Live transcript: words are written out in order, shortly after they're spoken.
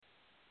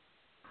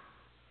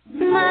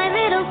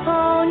little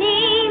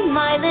pony,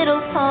 my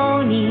little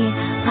pony.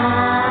 Ah,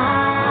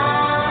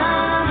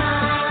 my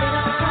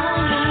little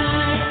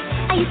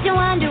pony. I used to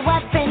wonder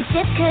what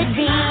friendship could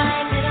be.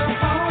 My little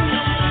pony.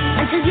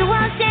 Until you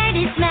all shared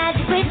its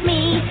magic with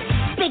me.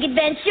 Big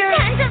adventure,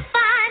 tons of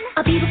fun.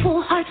 A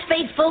beautiful heart,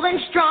 faithful and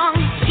strong.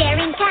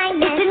 Sharing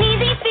kindness, it's an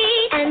easy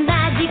feat. And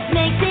magic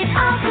makes it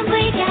all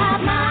complete. You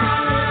have mine.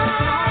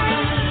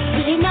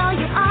 Did you know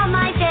you are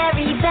my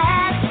very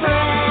best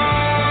friend?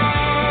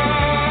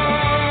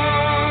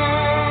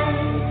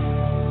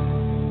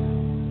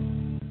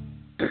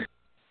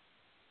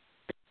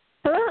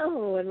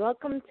 Hello, and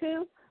welcome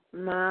to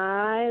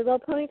My Little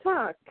Pony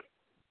Talk.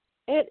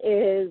 It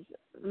is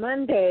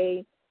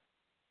Monday,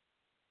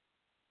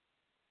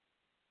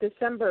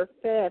 December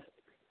 5th.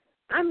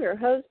 I'm your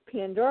host,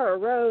 Pandora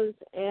Rose,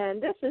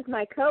 and this is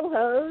my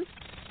co-host.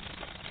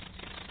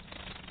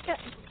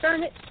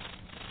 Darn it.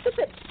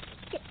 Stupid.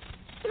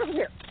 Get over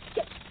here.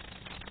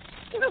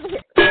 Get over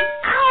here.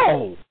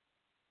 Ow!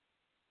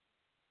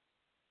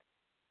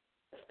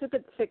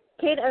 Stupid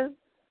cicada.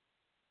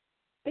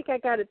 I think I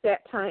got it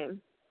that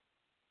time.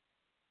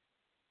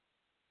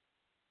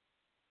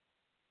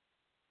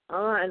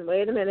 Hold on,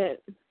 wait a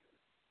minute.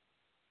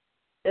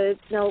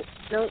 No.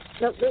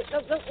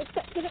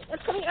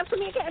 It's coming after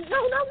me again. No.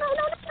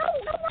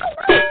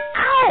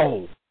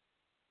 Ow!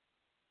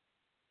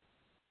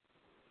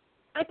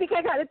 I think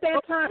I got it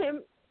that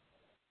time.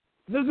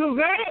 Did you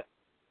get it?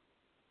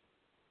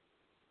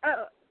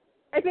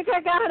 I think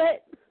I got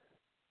it.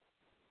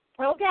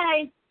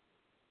 Okay.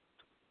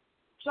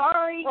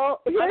 Sorry.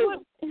 Well, I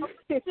was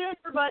sooner,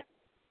 but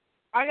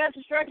I got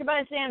distracted by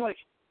a sandwich.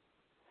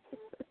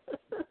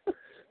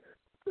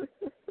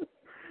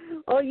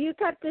 Oh, you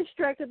got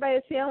distracted by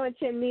a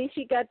sandwich, and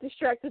Nishi got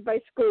distracted by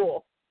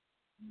school.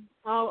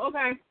 Oh,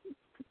 okay.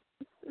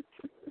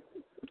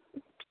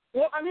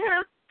 Well, I'm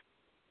here.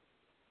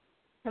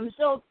 I'm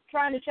still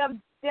trying to shove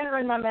dinner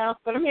in my mouth,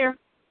 but I'm here.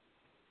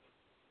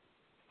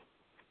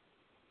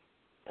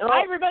 Oh,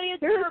 hi, everybody.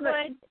 It's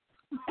Superblade.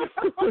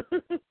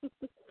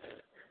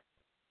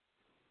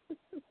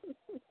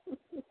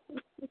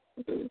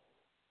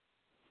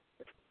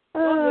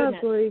 Oh,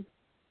 boy.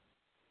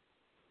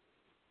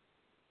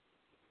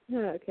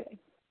 Okay.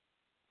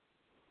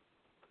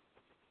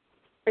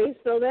 Are you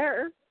still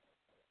there?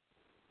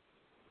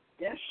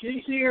 Yes,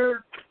 she's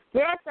here.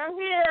 Yes, I'm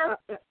here.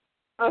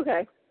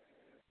 Okay.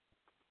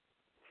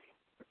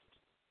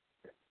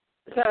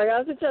 Sorry, I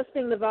was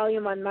adjusting the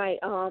volume on my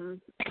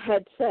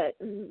headset,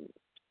 and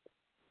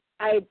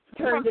I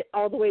turned it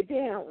all the way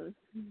down.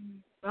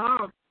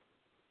 Oh.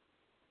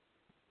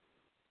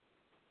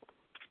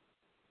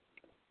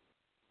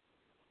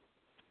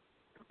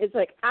 It's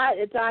like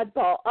it's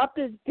oddball. Up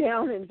is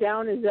down and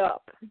down is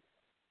up.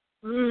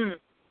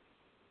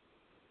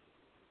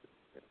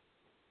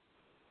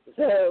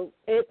 So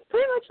it's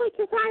pretty much like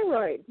your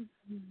thyroid.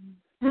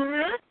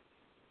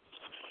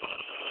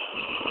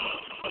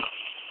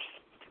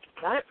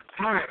 Got it?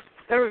 All right.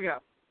 There we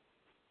go.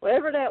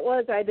 Whatever that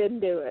was, I didn't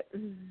do it.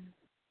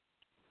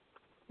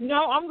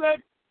 No, I'm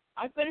good.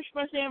 I finished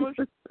my sandwich.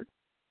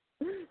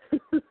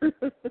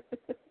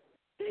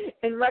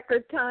 In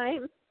record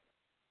time?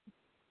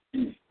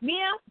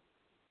 Yeah.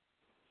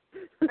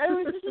 It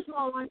was just a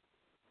small one.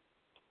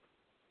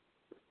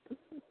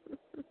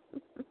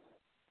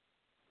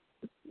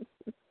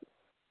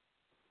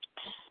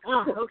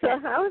 Oh, okay.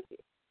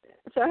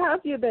 So how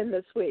have you been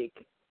this week?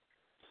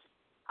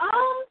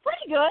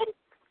 Pretty good.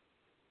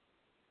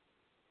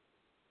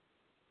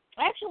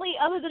 Actually,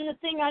 other than the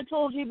thing I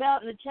told you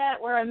about in the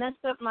chat where I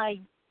messed up my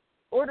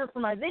order for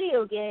my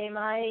video game,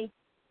 I've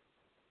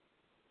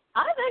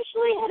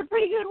actually had a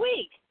pretty good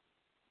week.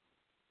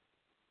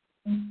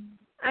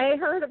 I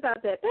heard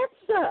about that. That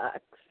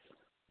sucks.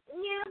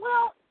 Yeah,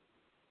 well,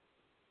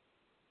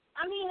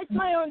 I mean, it's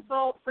my own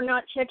fault for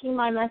not checking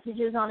my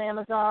messages on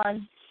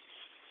Amazon.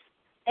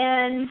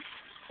 And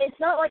it's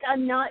not like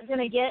I'm not going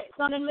to get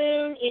Sun and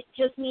Moon. It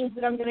just means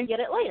that I'm going to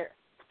get it later,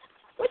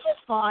 which is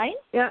fine.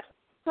 Yeah.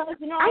 Because,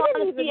 you know, I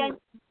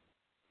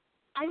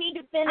need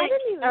to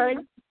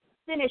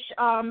finish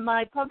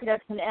my Pokedex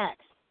and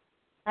X.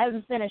 I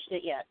haven't finished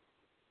it yet.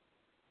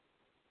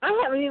 I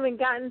haven't even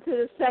gotten to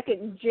the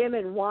second gym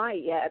and Y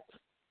yet.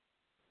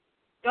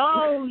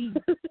 Oh,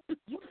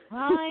 you're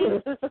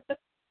fine.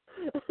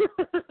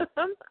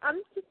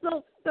 I'm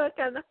still stuck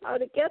on how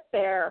to get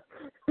there.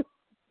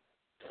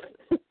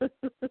 Did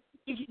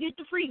you get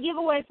the free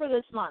giveaway for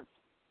this month?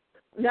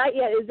 Not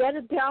yet. Is that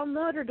a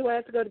download, or do I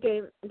have to go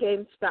to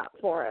GameStop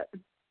for it?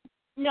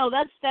 No,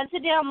 that's a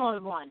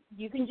downloaded one.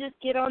 You can just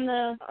get on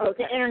the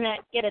internet,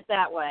 get it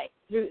that way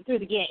through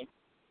the game.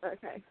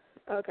 Okay.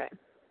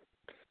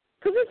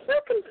 Because it's so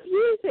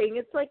confusing.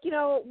 It's like,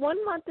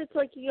 1 month it's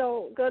like,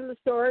 go to the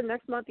store.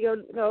 Next month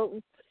you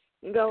go,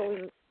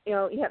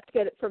 you have to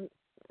get it from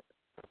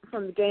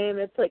the game.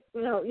 It's like,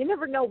 you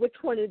never know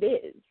which one it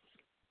is.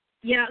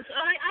 Yeah, so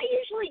I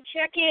usually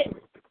check it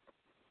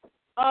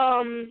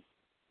on,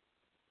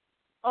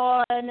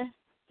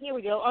 here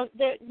we go.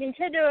 The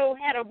Nintendo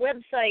had a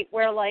website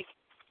where, like,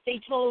 they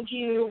told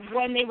you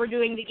when they were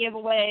doing the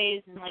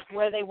giveaways and, like,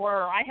 where they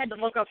were. I had to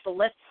look up the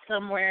list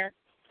somewhere.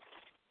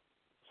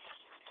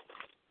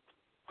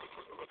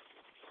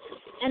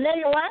 And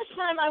then the last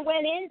time I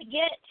went in to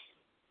get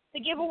the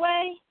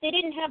giveaway, they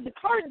didn't have the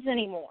cards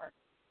anymore.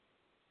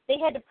 They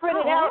had to print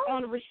it out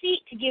on a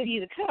receipt to give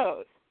you the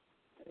code.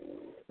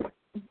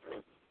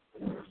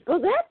 Well,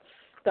 that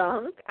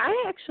stunk. I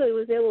actually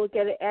was able to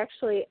get it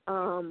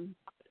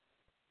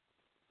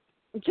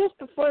just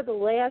before the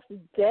last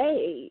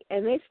day,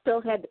 and they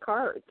still had the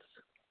cards.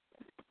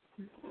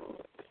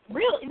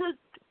 Really?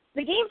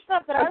 The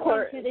GameStop that I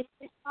went to, they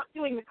stopped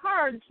doing the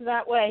cards so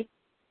that way.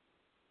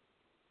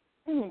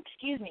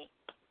 Excuse me.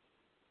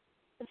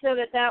 So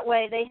that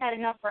way they had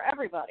enough for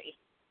everybody.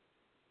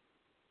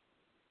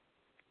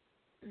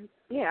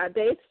 Yeah,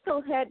 they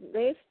still had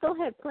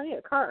plenty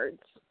of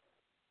cards.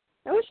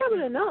 I wish I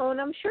would have known.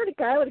 I'm sure the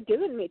guy would have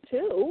given me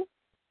 2.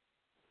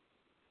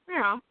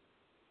 Yeah.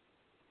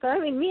 But I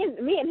mean, me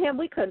and him,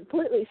 we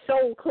completely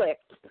soul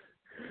clicked.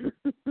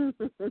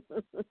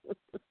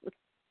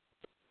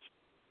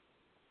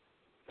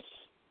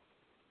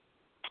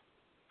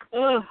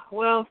 Ugh.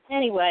 Well,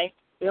 anyway.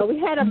 You know, we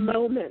had a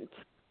moment.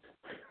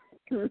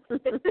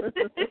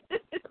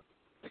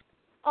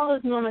 All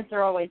those moments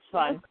are always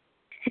fun.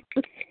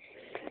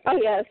 Oh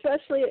yeah,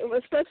 especially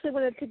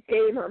when it's a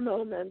gamer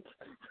moment.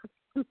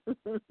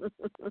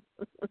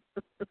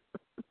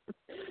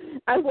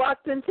 I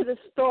walked into the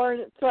store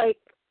and it's like,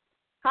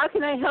 how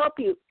can I help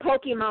you?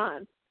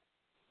 Pokemon.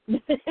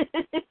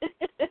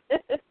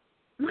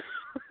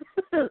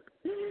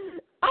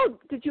 Oh,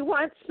 did you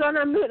want Sun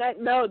or Moon?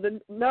 No,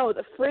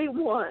 the free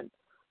one.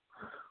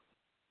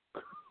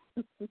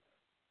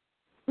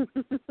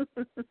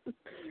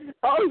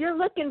 Oh, you're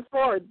looking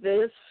for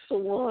this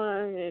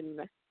one.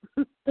 And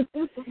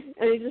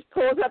he just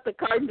pulls out the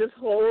card and just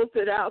holds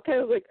it out,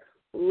 kind of like,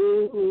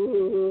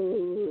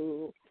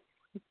 ooh.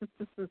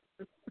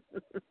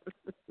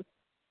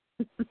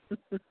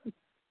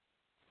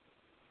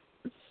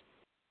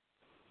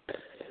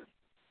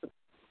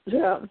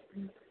 Yeah.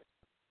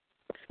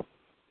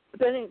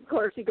 Then, of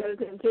course, he goes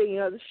into,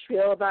 the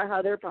spiel about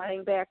how they're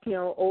buying back,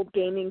 old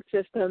gaming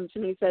systems.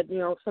 And he said,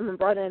 someone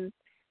brought in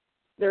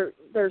their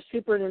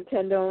Super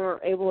Nintendo and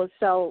were able to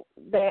sell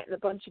that and a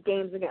bunch of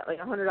games and got like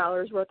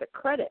 $100 worth of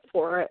credit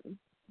for it.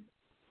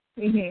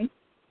 Mhm.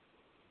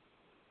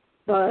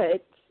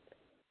 But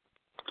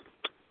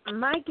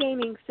my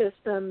gaming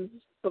systems,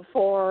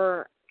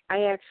 before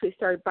I actually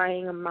started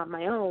buying them on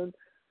my own,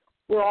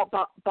 were all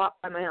bought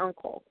by my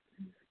uncle.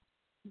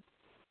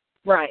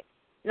 Right.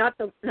 Not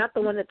the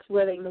one that's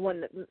living, the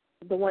one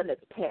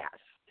that's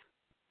passed.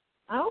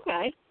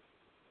 Okay.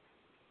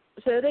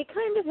 So they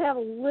kind of have a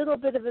little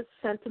bit of a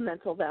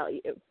sentimental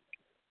value.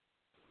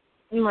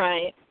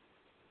 Right.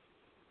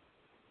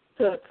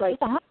 So it's like,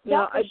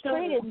 I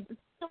traded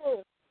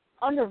still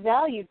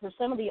undervalued for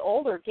some of the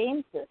older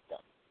game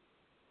systems.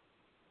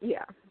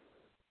 Yeah.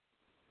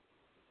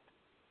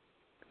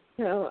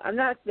 I'm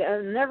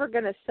never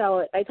going to sell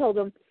it. I told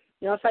him,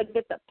 if I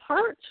get the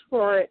parts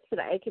for it so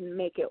that I can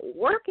make it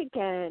work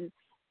again,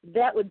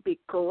 that would be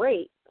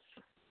great.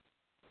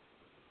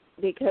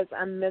 Because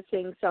I'm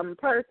missing some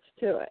parts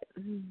to it.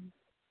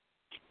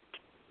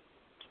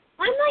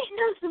 I might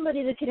know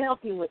somebody that could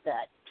help you with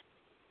that.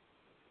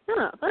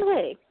 Oh,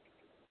 okay.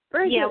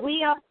 Very good.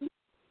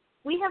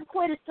 We have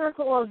quite a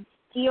circle of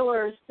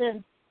dealers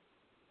since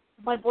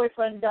my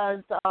boyfriend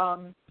does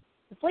the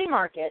flea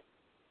market.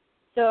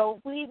 So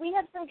we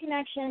have some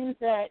connections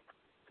that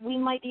we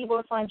might be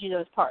able to find you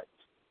those parts.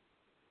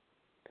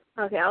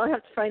 Okay, I'll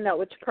have to find out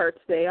which parts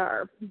they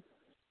are.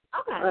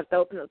 Okay. I'll have to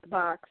open up the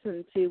box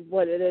and see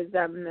what it is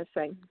I'm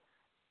missing.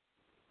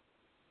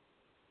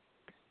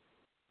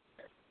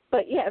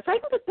 But yeah, if I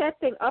can get that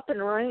thing up and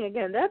running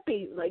again, that'd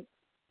be like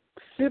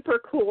super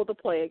cool to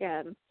play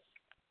again.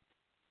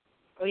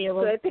 Oh yeah.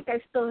 Well, so I think I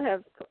still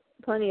have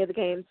plenty of the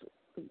games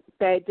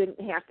that I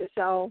didn't have to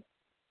sell.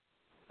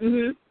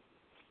 Mhm.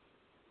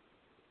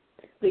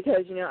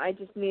 Because I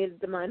just needed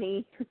the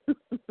money.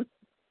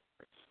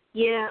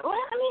 Yeah. Well,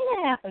 I mean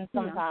that happens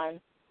sometimes.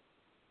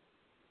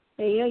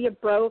 Yeah. You're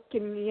broke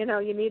and you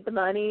need the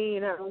money.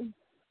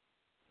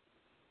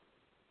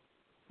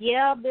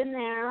 Yeah, I've been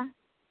there.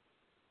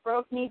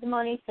 Broke, need the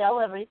money, sell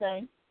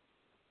everything.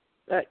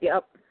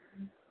 Yep.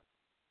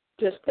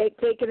 Just take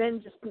it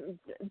in, just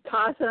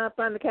toss it up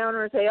on the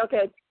counter and say,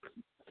 okay,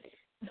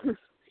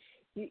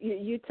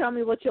 you tell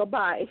me what you'll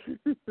buy.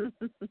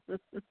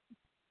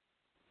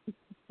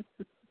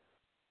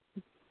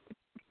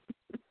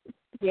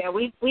 Yeah,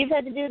 we've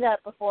had to do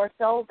that before.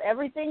 Sold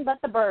everything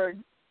but the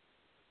bird.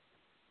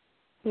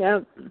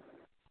 Yep.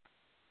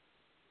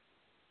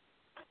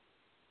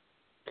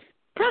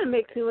 Kind of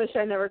makes me wish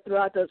I never threw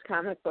out those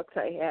comic books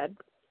I had.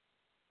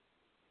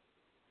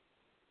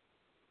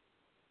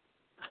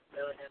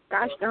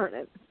 Gosh darn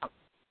it.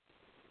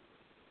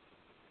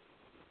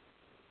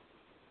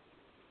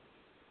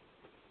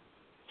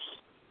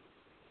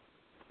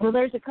 Well,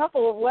 there's a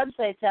couple of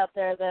websites out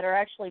there that are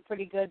actually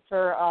pretty good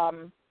for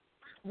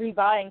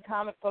rebuying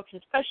comic books,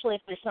 especially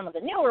if there's some of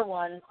the newer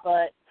ones.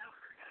 But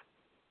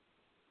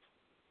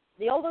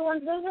The older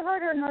ones, those are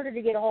harder and harder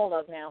to get a hold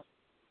of now.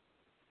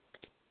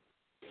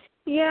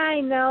 Yeah, I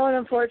know, and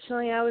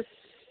unfortunately I was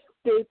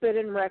stupid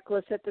and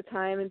reckless at the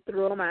time and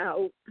threw them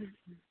out.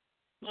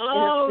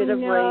 Oh, in a fit of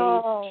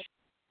no. rage.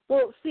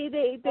 Well, see,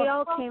 they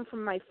all came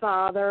from my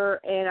father,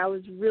 and I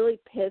was really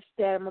pissed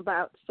at him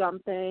about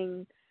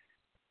something.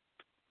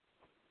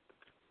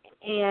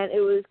 And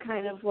it was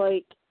kind of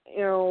like,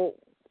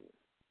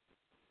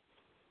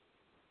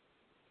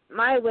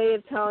 my way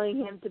of telling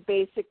him to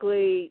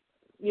basically,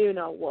 you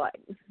know what.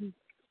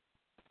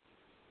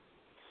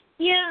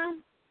 Yeah.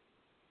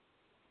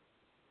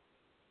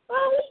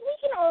 Well, we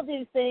can all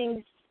do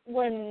things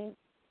when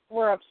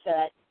we're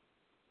upset.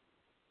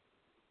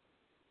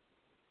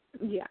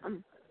 Yeah.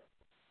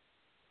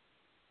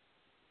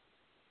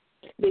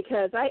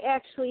 Because I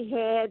actually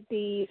had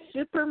the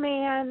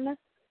Superman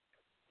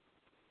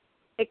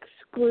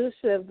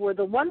exclusive, where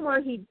the one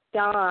where he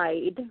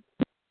died.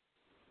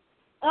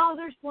 Oh,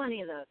 there's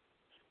plenty of those.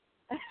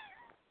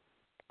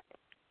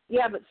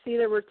 Yeah, but see,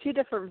 there were two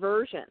different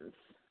versions.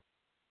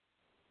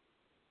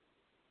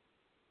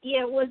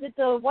 Yeah, was it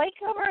the white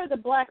cover or the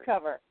black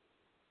cover?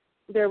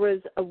 There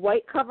was a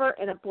white cover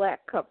and a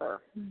black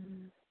cover.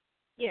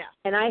 Yeah.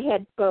 And I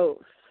had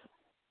both.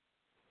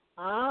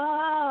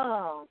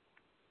 Oh.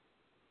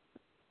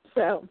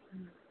 So,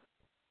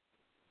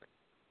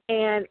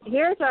 and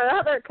here's our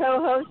other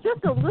co-host,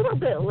 just a little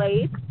bit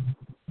late.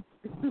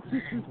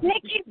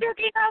 Nikki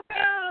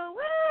Tukinoku!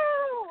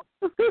 Woo!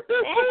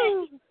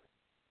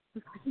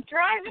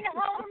 Driving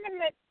home in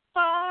the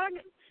fog.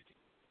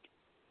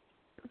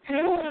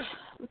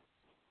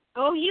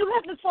 Oh, you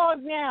have the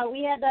fog now.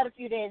 We had that a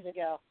few days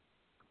ago.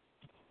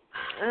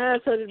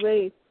 So did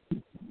we.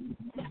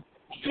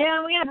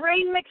 Yeah, we had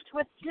rain mixed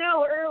with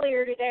snow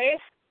earlier today.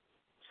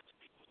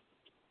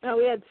 Oh,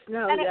 we had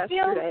snow and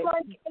yesterday.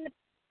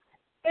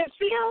 It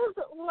feels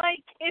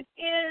like it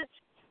is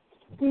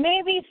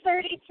maybe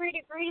 33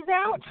 degrees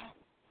out.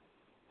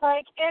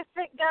 Like, if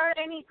it got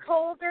any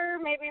colder,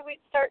 maybe we'd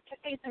start to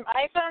see some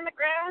ice on the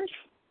ground.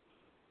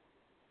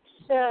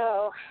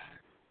 So.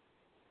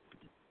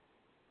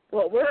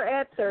 Well, we're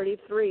at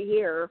 33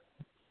 here.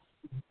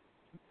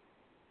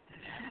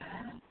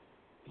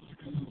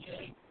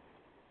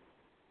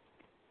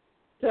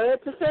 So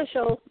it's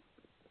official.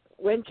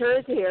 Winter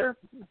is here.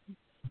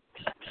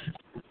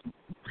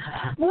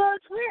 Well,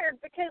 it's weird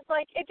because,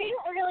 like, it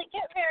didn't really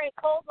get very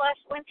cold last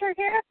winter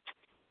here.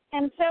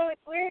 And so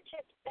it's weird to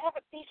have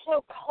it be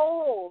so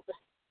cold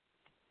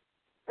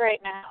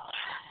right now.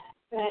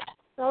 But,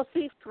 well,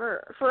 see,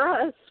 for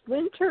us,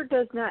 winter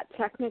does not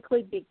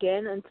technically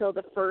begin until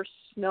the first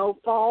snow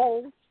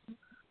falls.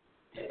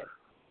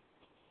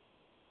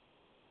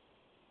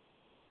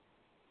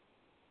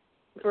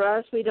 For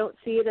us, we don't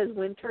see it as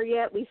winter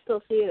yet. We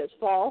still see it as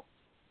fall.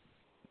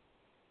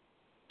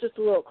 Just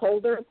a little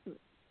colder.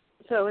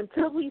 So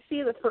until we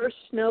see the first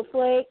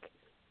snowflake,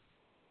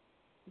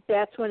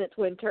 that's when it's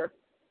winter.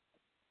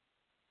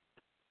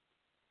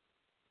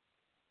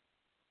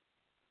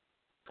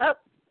 Oh,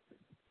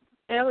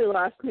 and we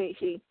lost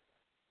Mishi.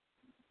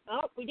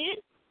 oh, we did?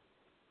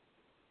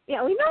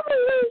 Yeah, we normally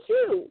lose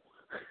you.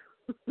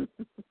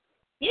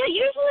 Yeah,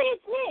 usually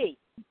it's me.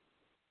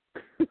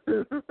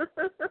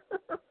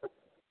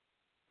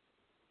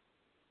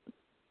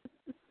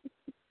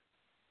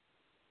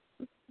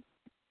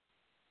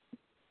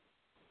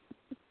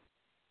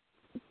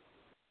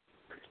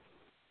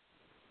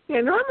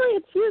 Yeah, normally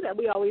it's you that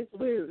we always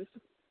lose.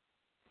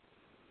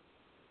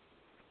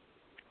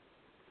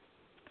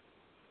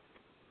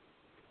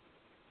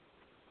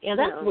 Yeah,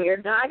 that's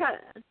weird. No, I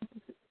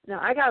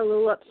got a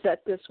little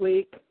upset this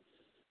week.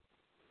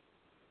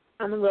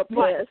 I'm a little pissed.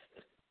 What?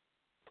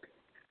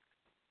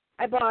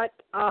 I bought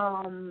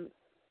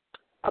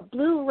a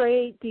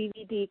Blu-ray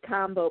DVD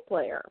combo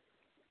player.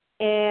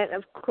 And,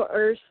 of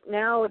course,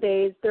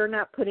 nowadays they're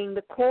not putting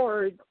the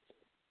cords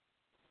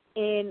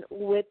in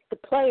with the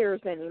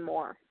players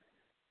anymore.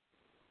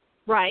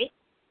 Right.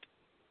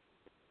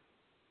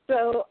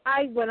 So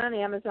I went on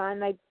Amazon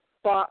and I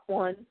bought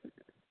one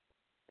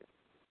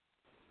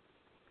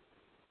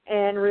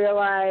and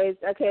realized,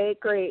 okay,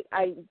 great,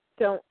 I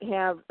don't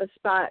have a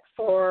spot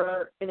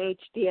for an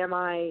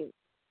HDMI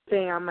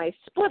thing on my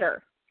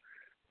splitter.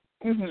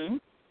 Mm-hmm.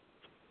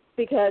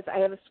 Because I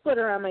have a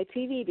splitter on my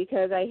TV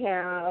because I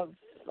have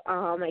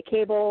my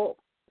cable.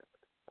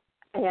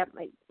 I have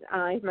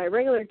my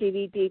regular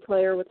DVD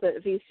player with a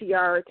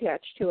VCR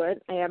attached to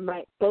it. I have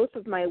both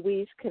of my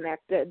Wii's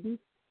connected.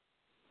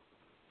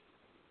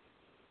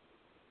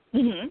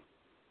 Mm-hmm.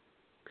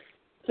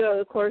 So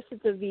of course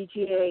it's a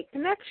VGA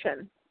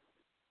connection.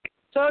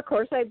 So of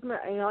course I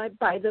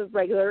buy the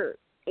regular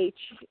HDMI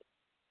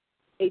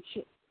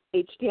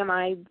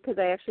because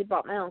I actually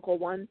bought my uncle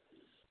one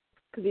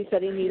because he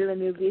said he needed a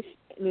new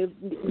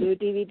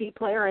DVD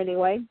player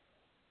anyway.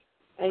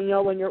 And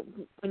when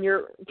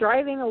you're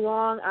driving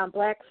along on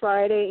Black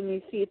Friday and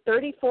you see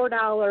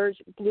 $34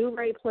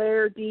 Blu-ray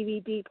player,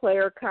 DVD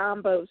player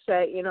combo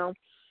set,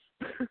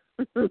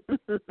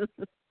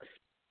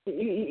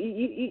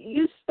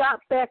 you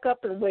stop back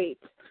up and wait.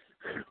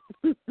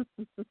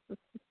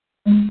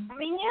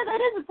 Yeah,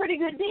 that is a pretty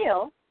good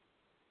deal.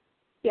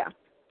 Yeah.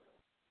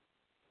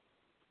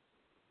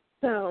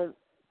 So,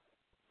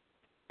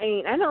 I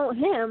mean, I know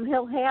him.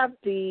 He'll have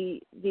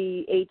the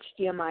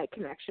HDMI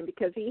connection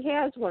because he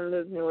has one of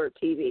those newer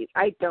TVs.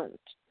 I don't.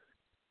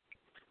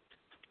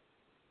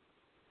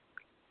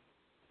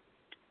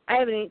 I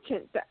have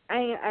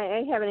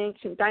an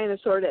ancient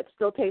dinosaur that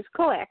still takes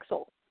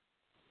coaxial.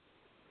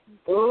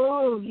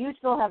 Oh, you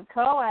still have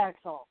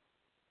coaxial.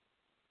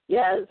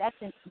 Yes.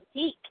 That's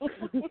antique.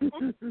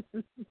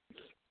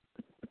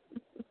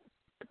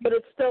 But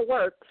it still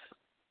works.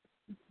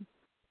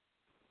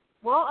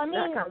 Well, I mean,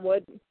 knock on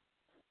wood.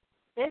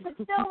 If it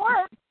still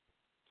works.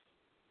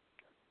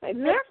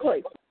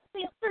 Exactly. The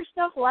other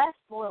stuff lasts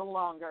a little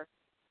longer.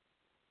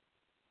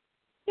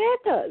 Yeah,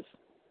 it does.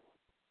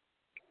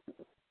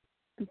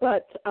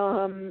 But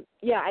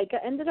I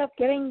ended up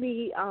getting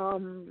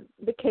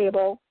the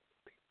cable.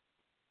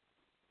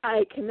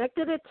 I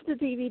connected it to the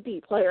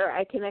DVD player.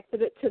 I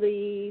connected it to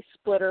the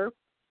splitter.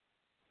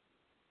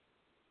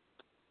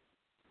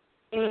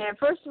 And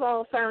first of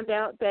all, found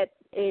out that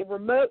a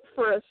remote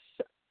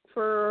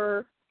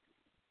for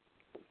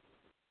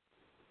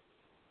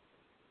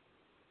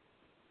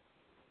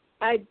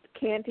I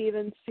can't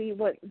even see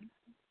what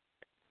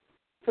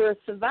for a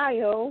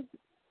Savio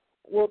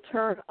will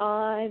turn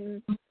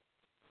on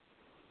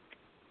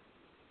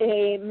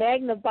a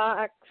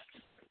Magnavox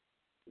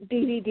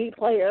DVD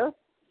player.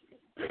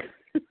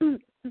 Two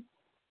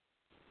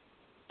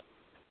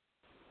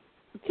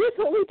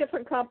totally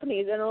different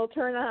companies, and it'll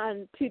turn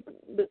on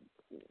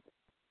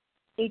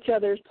each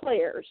other's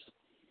players.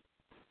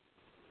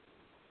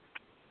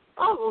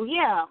 Oh,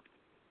 yeah.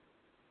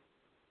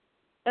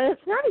 And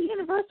it's not a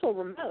universal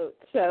remote,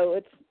 so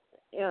it's,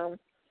 Well,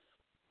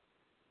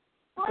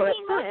 I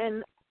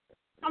mean,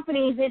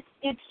 companies,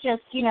 it's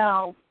just, they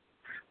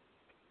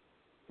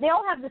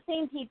all have the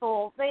same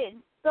people.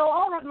 They'll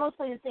all have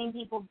mostly the same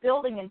people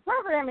building and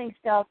programming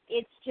stuff.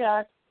 It's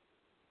just,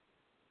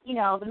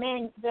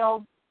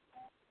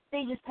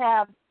 they just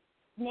have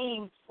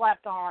names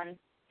slapped on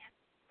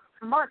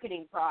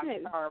marketing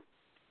products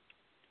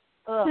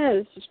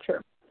this is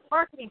true.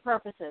 Marketing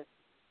purposes.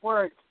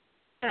 Words.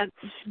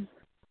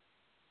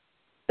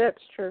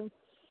 That's true.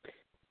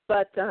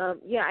 But,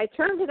 I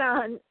turned it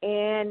on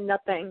and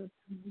nothing.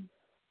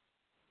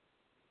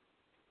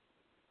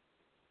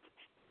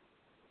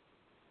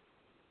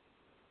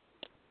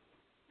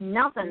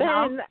 Nothing,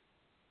 then,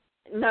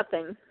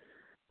 nothing.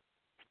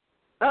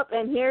 Oh,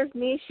 and here's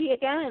Nishi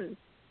again.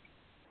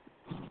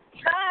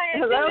 Hi,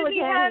 Hello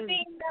again.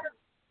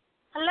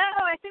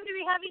 Hello, I seem to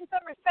be having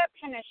some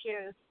reception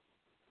issues.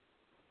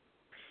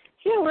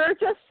 Yeah, we were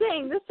just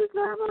saying, this is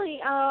normally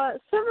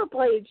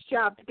Silverblade's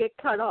job to get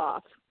cut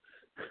off.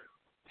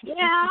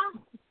 Yeah.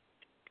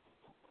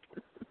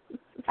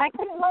 I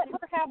couldn't let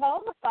her have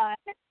all the fun.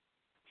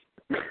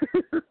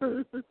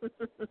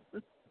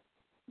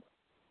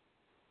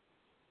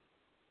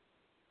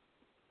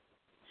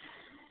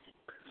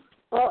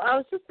 Well, I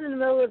was just in the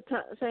middle of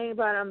saying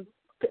about I'm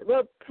a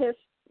little pissed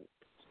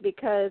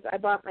because I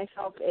bought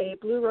myself a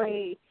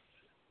Blu-ray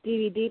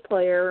DVD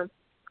player,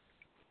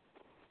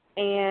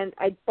 and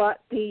I bought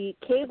the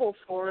cable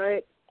for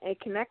it, I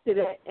connected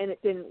it, and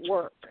it didn't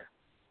work.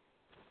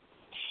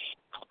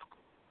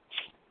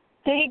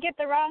 Did you get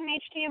the wrong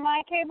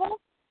HDMI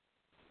cable?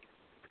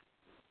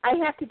 I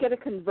have to get a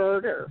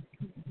converter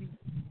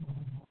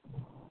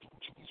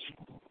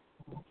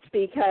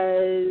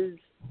because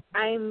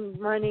I'm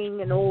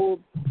running an older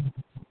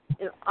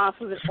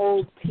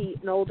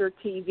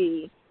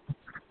TV.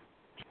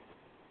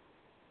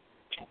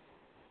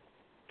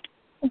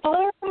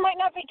 Blu-ray might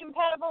not be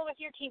compatible with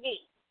your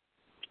TV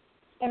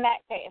in that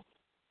case.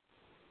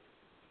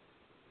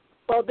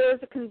 Well, there's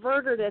a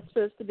converter that's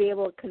supposed to be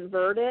able to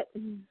convert it.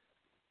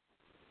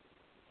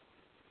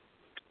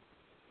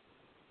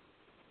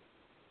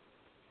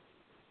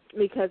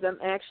 Because I'm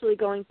actually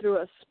going through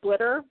a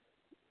splitter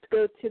to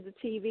go to the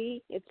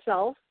TV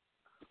itself.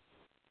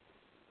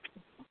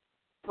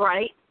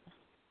 Right.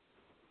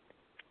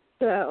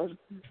 So.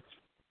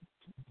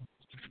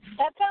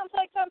 That sounds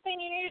like something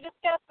you need to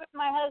discuss with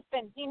my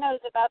husband. He knows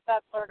about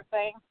that sort of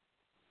thing.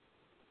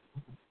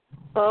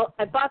 Well,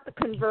 I bought the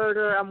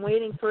converter. I'm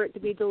waiting for it to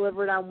be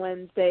delivered on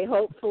Wednesday.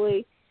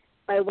 Hopefully,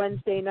 by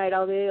Wednesday night,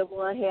 I'll be able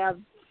to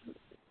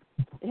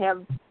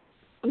have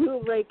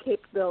Blu-ray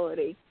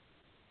capability.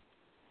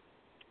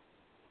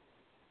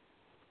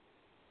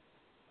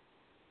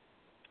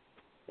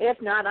 If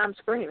not, I'm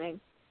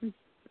screaming.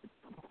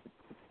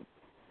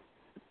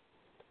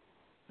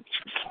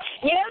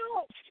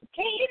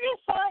 Can't you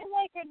just find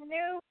like a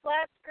new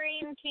flat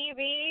screen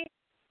TV?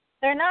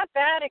 They're not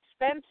that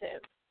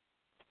expensive.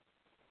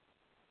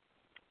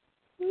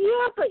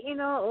 Yeah, but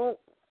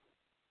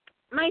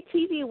my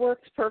TV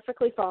works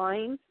perfectly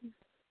fine.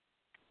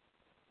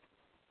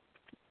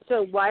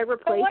 So why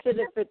replace it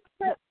if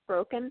it's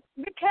broken?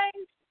 Because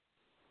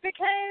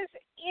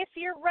if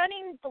you're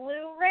running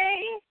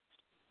Blu-ray,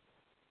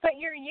 but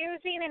you're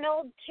using an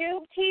old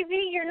tube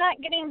TV, you're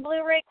not getting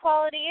Blu-ray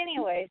quality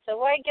anyway. So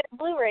why get a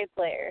Blu-ray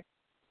player?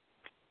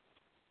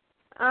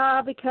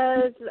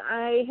 Because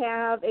I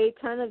have a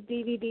ton of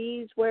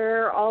DVDs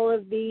where all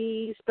of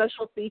the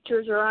special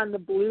features are on the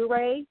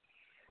Blu-ray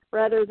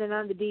rather than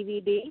on the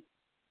DVD.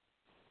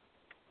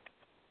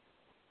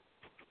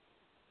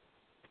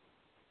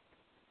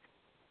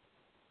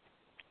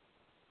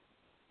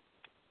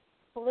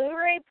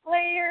 Blu-ray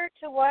player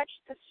to watch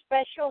the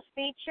special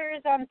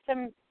features on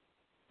some.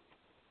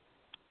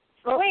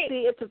 Well, Wait.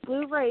 see, it's a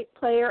Blu-ray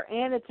player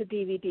and it's a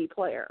DVD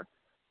player.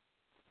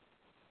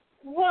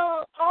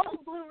 Well, all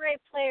Blu-ray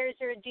players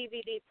are a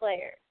DVD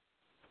player.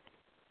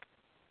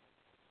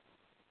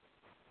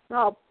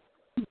 Oh,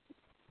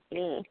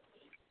 yeah.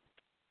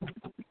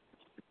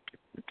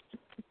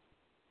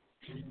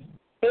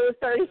 It was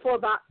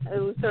 $34.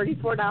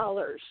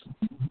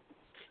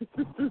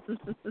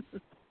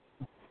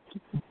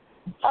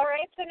 All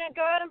right, so now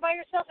go out and buy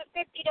yourself a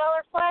 $50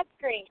 flat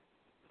screen.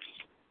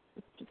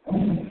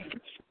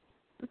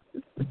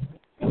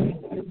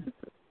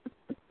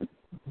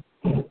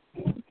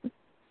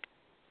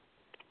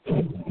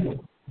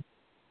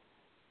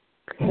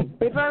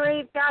 We've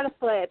already got a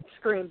flat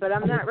screen, but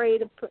I'm not ready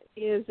to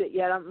use it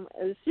yet.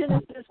 As soon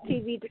as this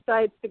TV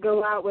decides to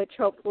go out, which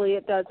hopefully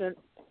it doesn't,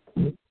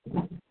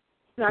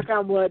 knock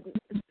on wood.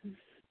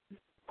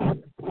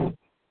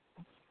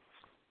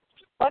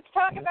 Let's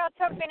talk about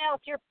something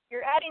else.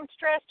 You're adding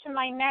stress to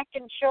my neck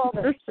and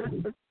shoulders.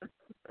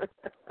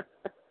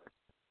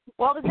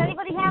 Well, does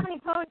anybody have any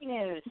pony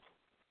news?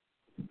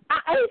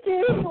 I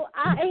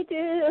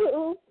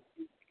do.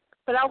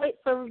 But I'll wait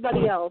for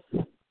everybody else.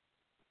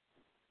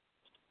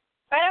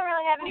 I don't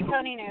really have any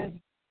pony news.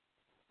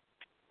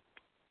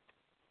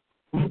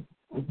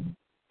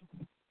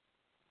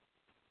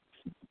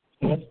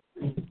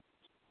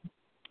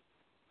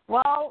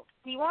 Well,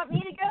 do you want me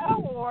to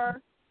go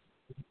or?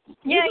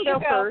 Yeah, you go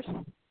first.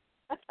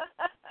 I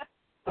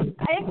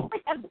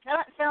actually have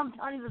found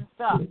tons of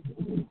stuff.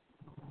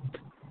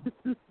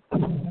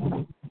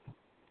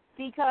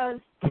 Because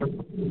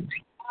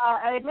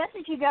I had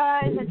messaged you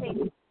guys, I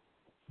think,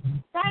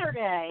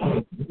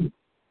 Saturday.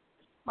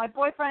 My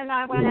boyfriend and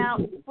I went out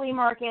to the flea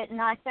market,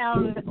 and I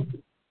found a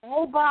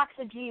whole box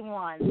of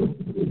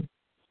G1s.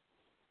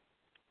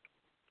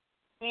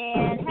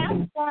 And half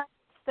the ones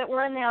that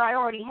were in there I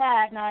already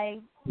had, and I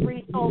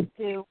resold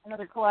to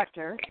another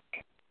collector.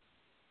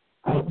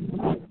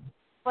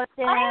 But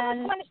then, I have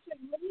a question.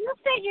 When you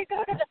say you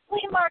go to the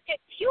flea market,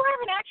 do you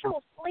have an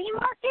actual flea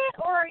market,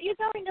 or are you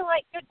going to,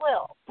 like,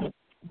 Goodwill?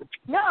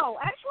 no,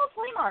 actual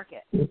flea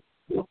market.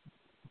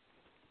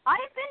 I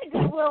have been to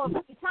Goodwill a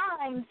few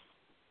times.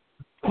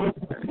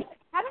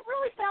 Haven't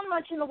really found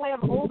much in the way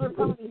of older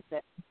ponies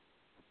there.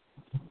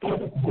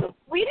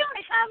 We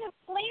don't have a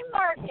flea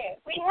market.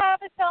 We have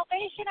a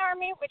Salvation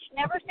Army, which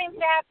never seems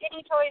to have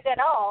any toys at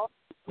all,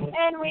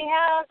 and we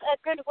have a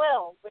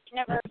Goodwill, which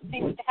never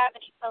seems to have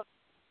any toys.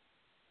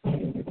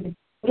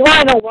 You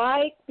want to know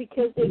why?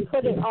 Because they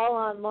put it all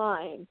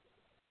online.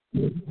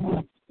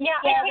 Yeah,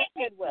 I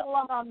hate Goodwill.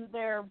 On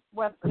their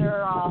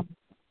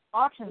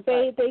auction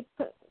They site.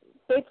 put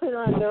it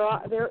on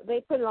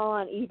they put it all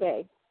on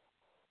eBay.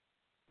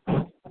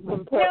 From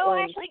No,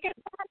 Portland. actually,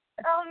 Goodwill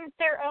has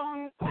their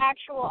own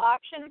actual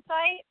auction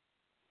site.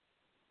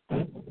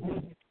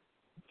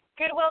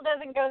 Goodwill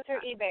doesn't go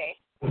through eBay.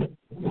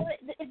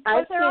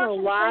 I've But their seen a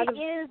auction lot site of.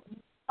 is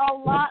a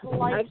lot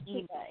like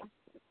eBay.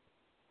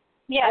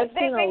 Yeah, I've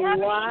seen they have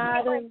a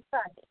lot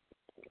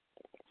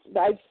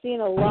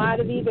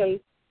of eBay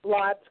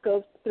lots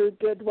go through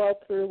Goodwill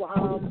through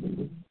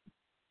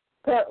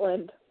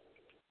Portland.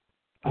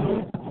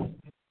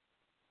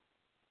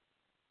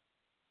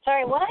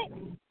 Sorry, what?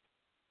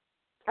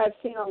 I've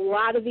seen a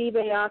lot of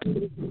eBay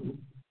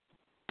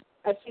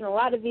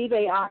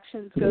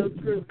auctions go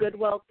through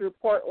Goodwill through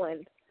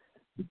Portland.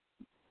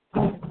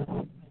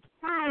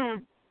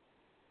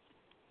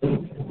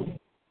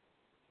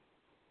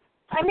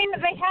 I mean,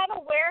 they have a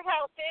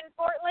warehouse in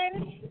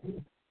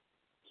Portland,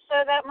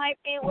 so that might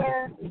be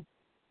where.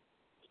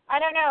 I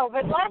don't know,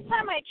 but last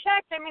time I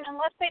checked, I mean,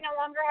 unless they no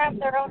longer have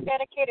their own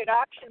dedicated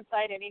auction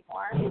site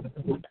anymore.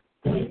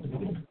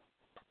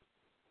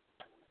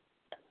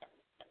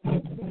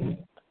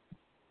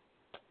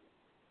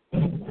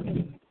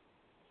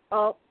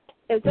 Oh,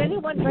 is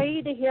anyone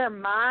ready to hear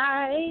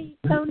my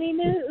pony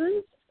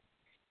news?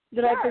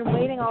 That I've been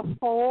waiting a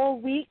whole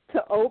week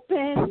to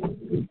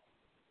open.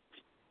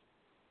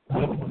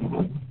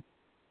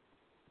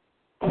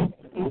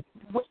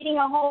 Waiting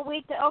a whole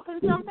week to open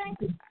something?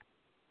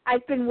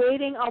 I've been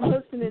waiting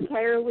almost an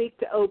entire week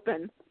to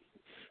open.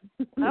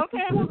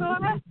 Okay, well, go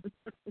ahead.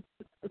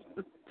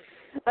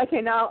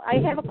 Okay, now I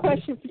have a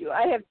question for you.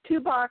 I have two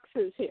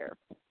boxes here.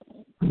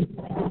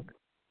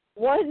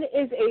 One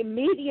is a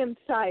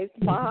medium-sized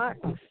box,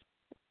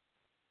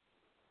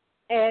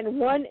 and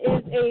one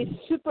is a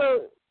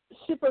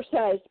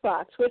super-sized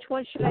box. Which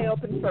one should I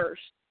open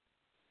first?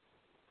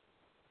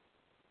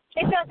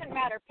 It doesn't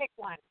matter. Pick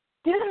one.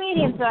 Do the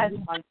medium-sized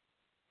one.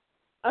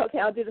 Okay,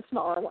 I'll do the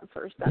smaller one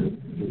first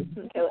then.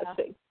 Okay, let's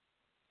see.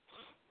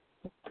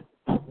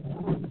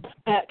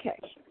 Okay.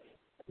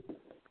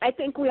 I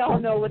think we all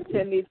know what's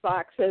in these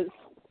boxes.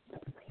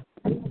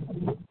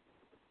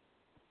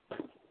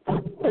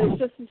 but it's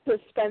just the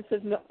suspense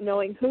of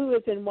knowing who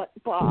is in what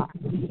box.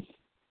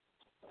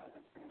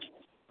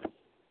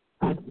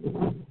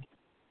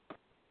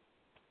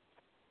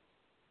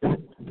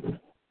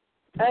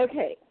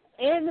 Okay,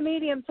 in the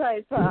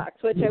medium-sized box,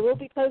 which I will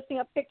be posting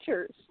up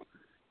pictures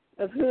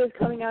of who is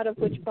coming out of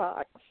which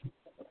box.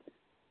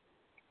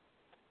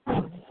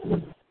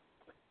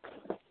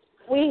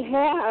 We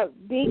have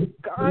the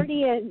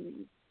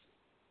Guardians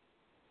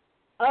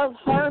of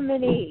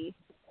Harmony.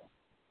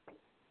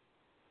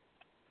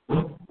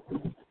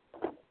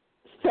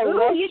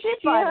 Celestia, you did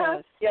buy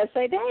those. Yes,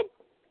 I did.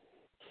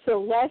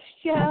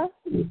 Celestia,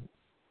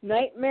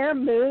 Nightmare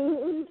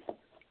Moon,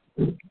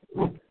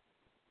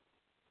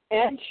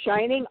 and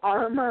Shining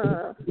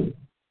Armor.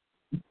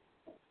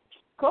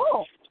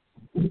 Cool.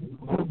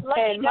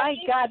 And my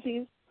God,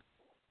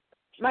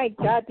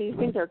 these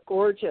things are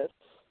gorgeous.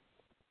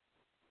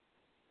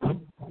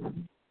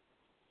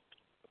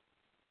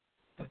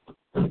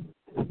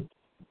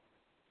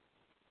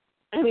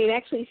 I mean,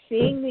 actually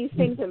seeing these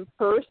things in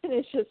person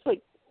is just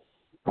like,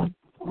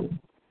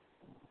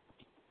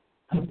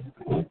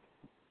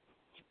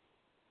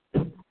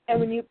 and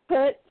when you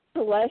put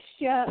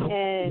Celestia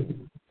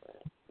and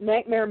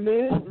Nightmare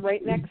Moon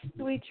right next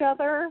to each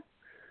other,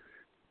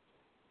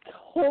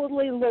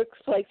 totally looks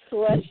like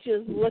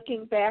Celestia's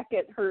looking back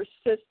at her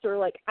sister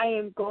like, I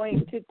am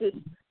going to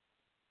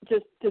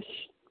just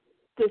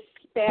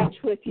dispatch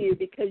with you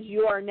because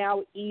you are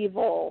now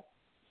evil.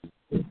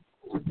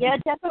 Yeah,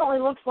 it definitely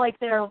looks like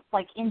they're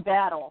like in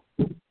battle.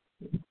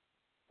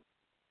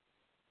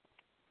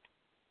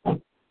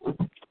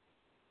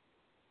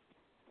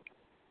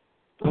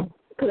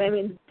 Because, I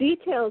mean,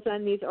 details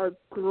on these are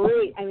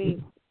great. I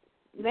mean,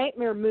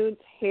 Nightmare Moon's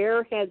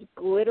hair has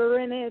glitter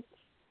in it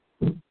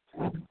to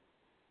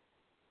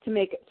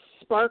make it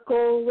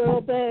sparkle a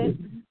little bit.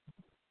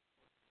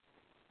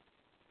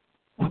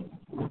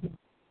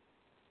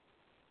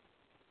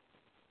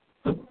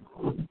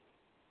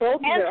 Both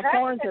of their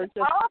horns are just...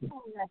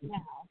 awful right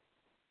now.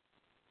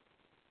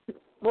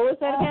 What was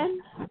that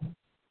again?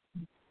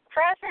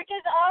 Traffic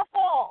is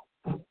awful.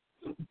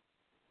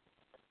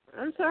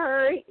 I'm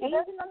sorry. It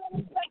doesn't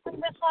take them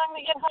this long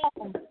to get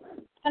home.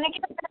 And I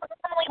can't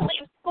really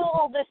leave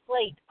school this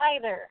late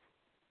either.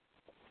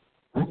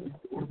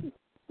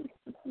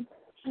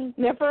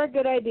 Never a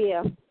good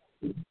idea.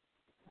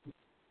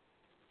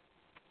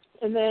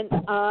 And then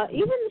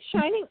even the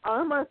Shining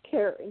Armor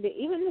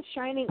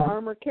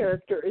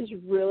character is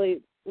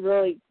really,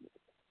 really.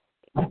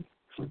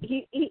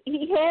 He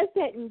has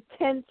that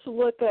intense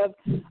look of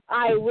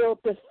I will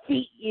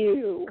defeat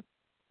you.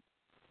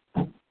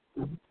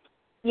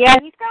 Yeah,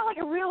 he's got like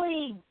a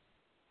really.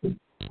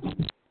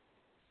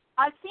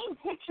 I've seen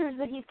pictures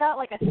that he's got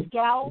like a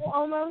scowl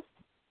almost.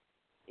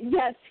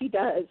 Yes, he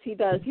does. He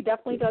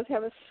definitely does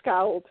have a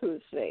scowl to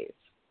his face.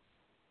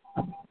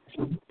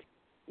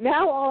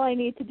 Now all I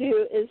need to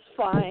do is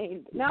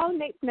find. Now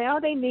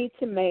they need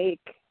to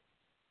make.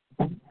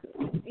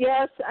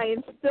 Yes, I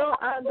am still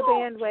on the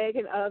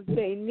bandwagon of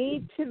they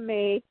need to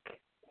make.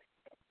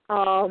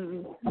 Flash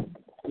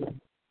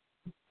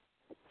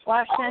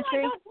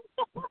Sentry.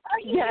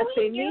 Yes,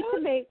 they need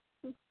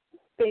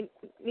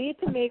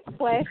to make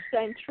Flash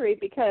Sentry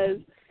because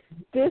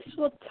this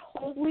will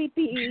totally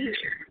be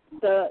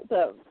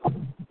the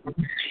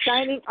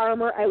Shining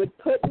Armor I would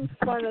put in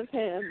front of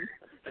him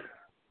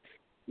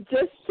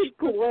just to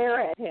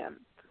glare at him.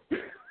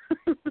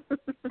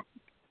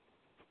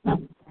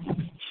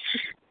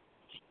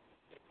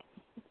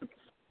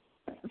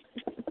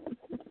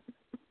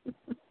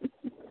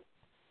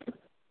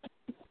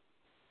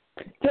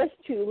 Just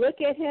to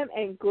look at him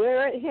and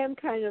glare at him,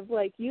 kind of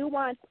like you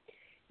want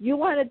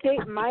to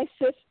date my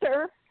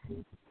sister?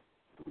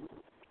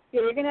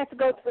 You're gonna have to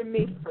go through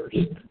me first.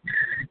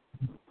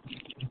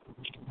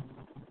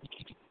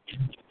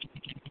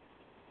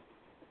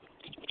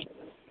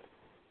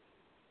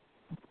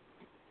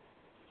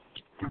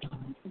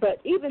 But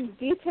even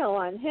detail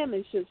on him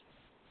is just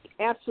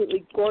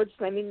absolutely gorgeous.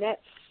 I mean, that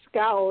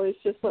scowl is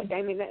just like,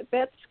 I mean,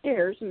 that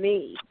scares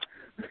me.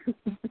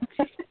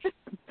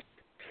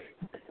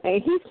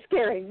 And he's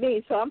scaring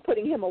me, so I'm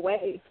putting him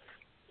away.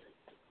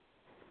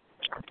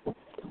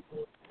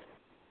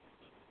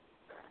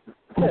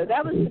 So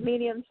that was the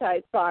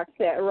medium-sized box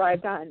that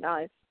arrived on,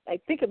 I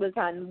think it was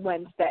on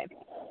Wednesday.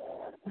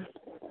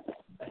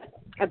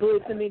 I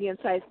believe the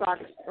medium-sized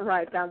box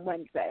arrived on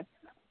Wednesday.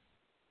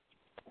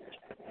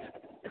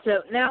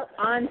 So now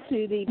on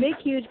to the big,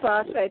 huge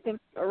box that I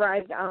think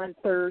arrived on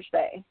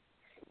Thursday.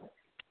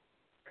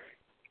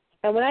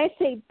 And when I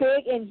say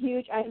big and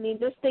huge, I mean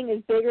this thing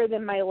is bigger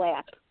than my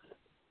lap.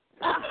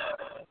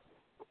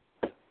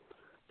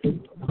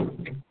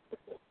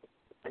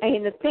 I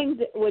mean, the thing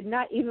that would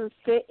not even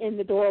fit in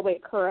the doorway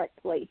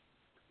correctly.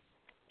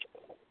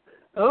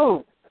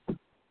 Oh.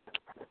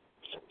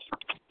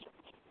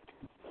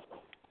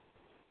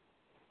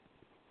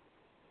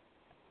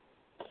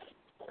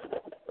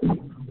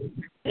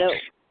 No.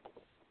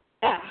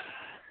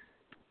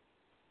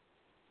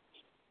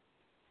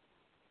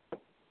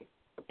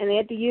 And they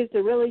had to use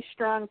the really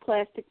strong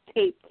plastic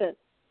tape to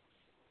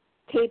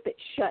tape it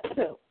shut.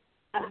 So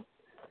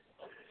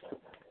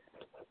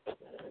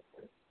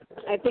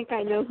I think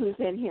I know who's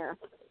in here.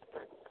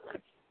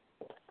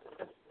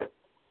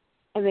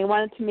 And they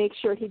wanted to make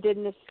sure he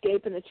didn't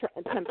escape in the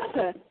attempt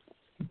to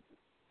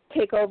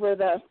take over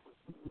the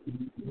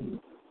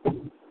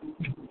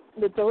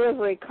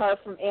delivery car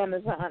from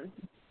Amazon.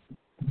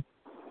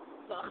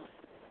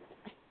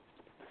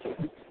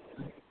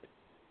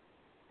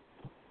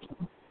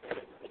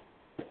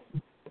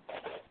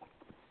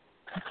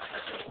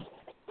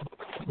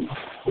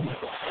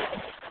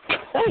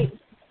 Hey.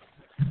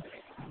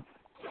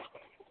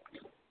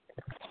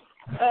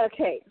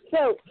 Okay,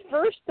 so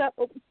first up,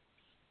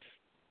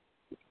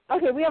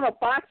 okay, we have a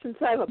box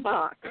inside of a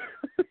box.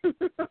 And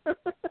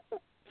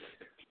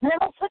then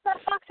I'll put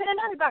that box in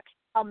another box.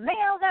 I'll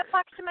mail that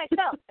box to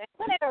myself. And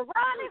when it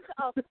arrives,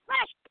 I'll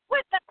smash it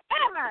with the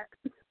hammer.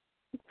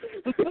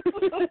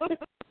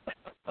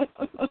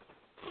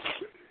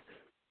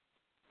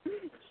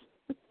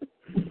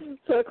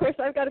 So, of course,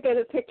 I've got to get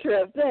a picture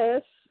of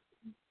this.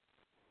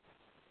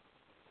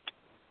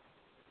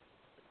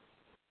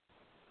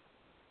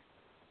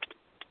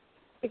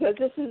 Because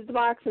this is the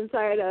box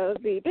inside of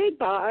the big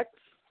box,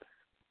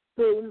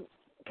 that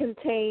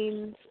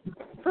contains,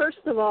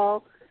 first of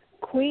all,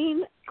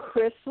 Queen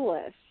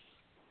Chrysalis.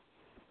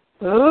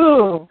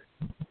 Ooh.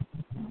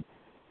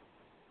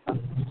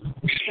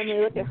 Let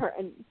me look at her.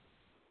 And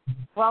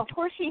Well, of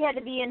course she had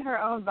to be in her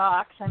own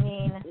box. I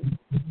mean,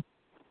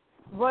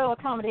 royal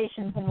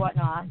accommodations and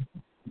whatnot.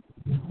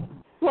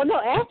 well, no,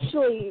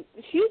 actually,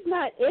 she's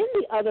not in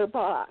the other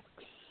box.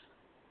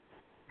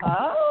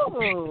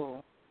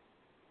 Oh.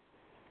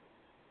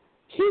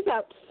 She's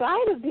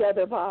outside of the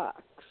other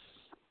box.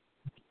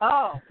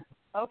 Oh,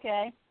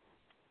 okay.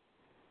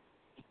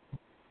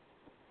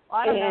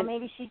 Well, I don't know.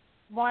 Maybe she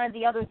wanted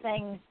the other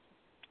things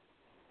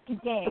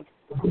contained.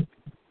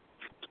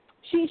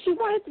 She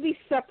wanted to be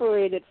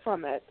separated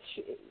from it.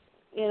 She,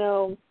 you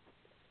know.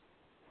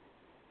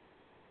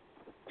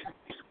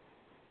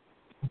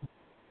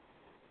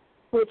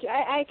 Which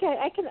I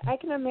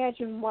can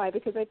imagine why,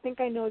 because I think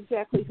I know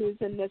exactly who's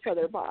in this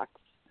other box.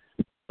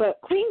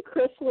 But Queen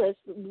Chrysalis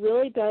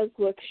really does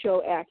look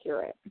show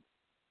accurate.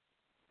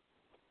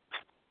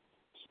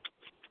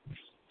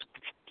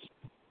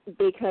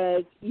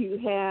 Because you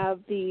have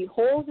the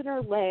holes in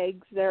her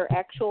legs, they're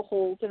actual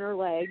holes in her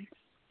legs.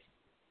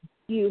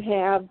 You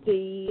have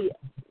the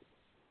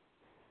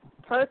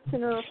parts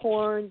in her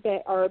horn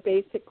that are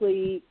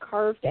basically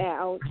carved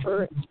out,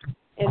 or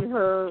in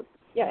her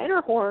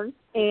horn,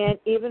 and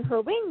even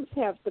her wings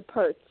have the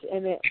parts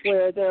in it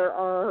where there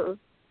are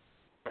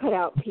cut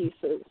out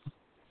pieces.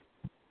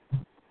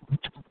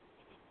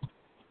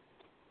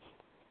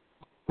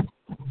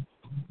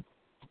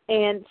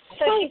 And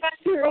so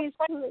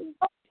seriously,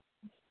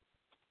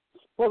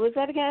 what was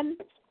that again?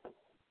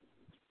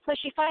 So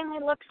she finally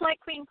looks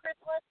like Queen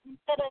Chrysalis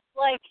instead of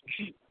like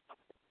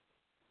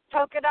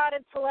polka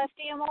dotted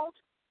Celestia mold?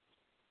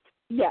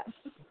 Yes.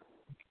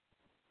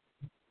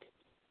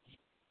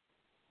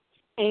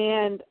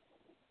 And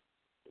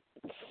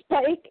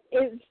Spike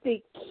is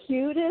the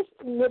cutest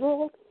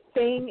little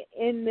thing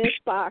in this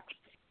box.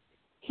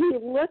 He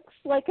looks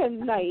like a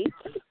knight.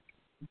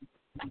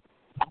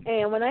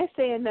 And when I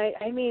say a knight,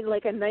 I mean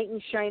like a knight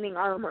in shining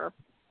armor.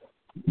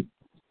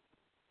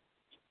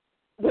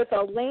 With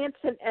a lance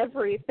and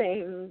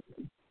everything.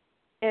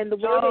 And the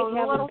way they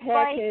have him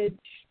packaged,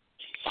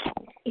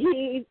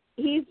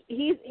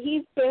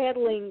 he's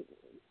battling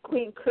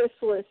Queen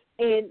Chrysalis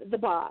in the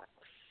box.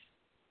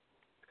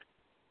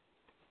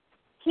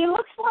 He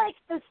looks like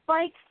the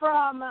Spike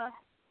from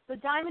the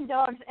Diamond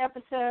Dogs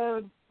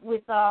episode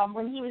with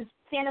when he was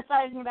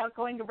fantasizing about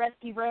going to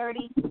rescue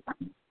Rarity.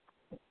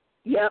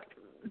 Yep.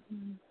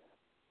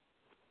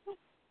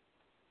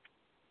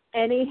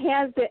 And he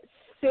has that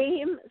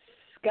same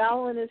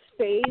scowl on his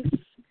face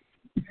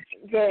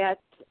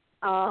that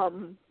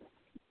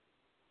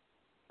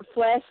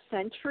Flash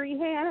Sentry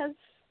has.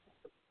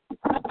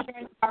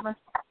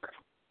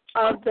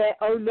 Of the,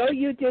 oh no,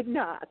 you did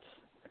not.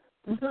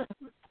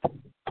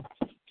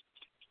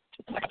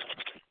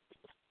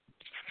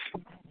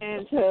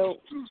 And so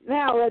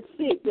now let's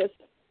see this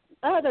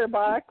other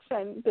box.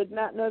 I did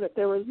not know that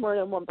there was more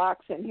than one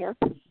box in here.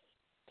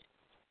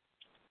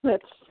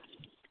 Let's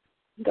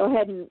go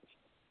ahead and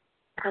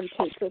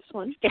untake this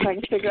one if I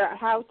can figure out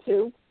how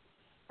to.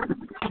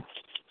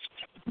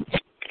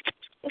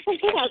 If I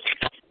get out,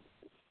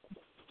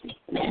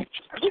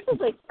 this is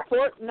like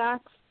Fort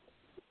Knox.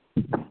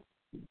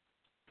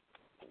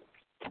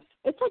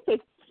 It's like they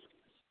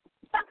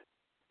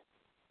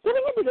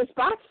getting into this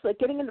box, like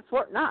getting into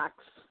Fort Knox.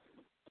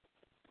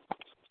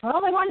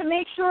 Well, they wanted to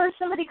make sure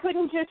somebody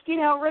couldn't just,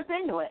 rip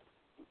into it.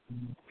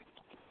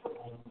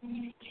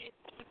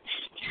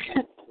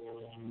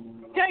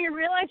 Don't you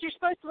realize you're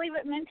supposed to leave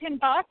it mint in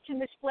box and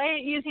display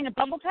it using a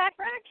bubble pack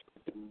rack?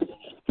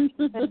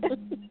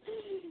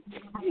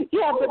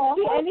 Yeah, but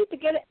see, I need to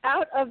get it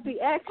out of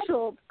the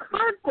actual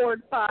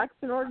cardboard box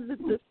in order to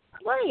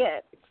display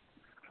it.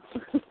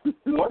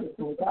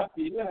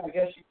 Yeah, I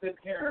guess you couldn't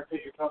hear her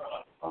because you're coming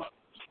on the phone.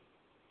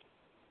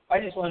 I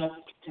just went up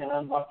and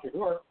unlocked your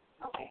door.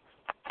 Okay.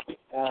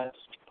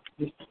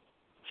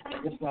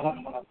 Just went up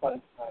on a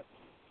button.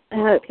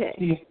 Okay.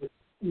 See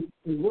if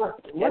it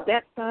worked. Got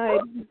that side.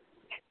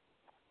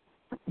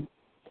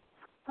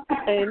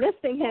 And this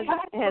thing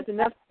has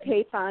enough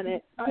tape on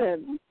it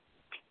to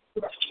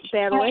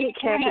battle any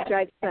package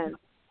I've sent.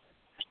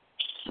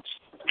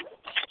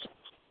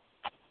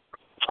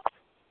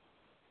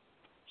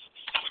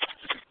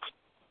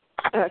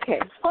 Okay.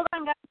 Hold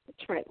on, guys.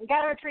 That's right. I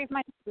got to retrieve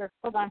my computer.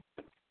 Hold on.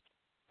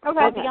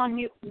 I'll be on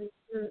mute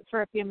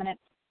for a few minutes.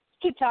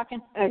 Keep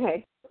talking.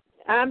 Okay.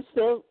 I'm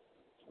still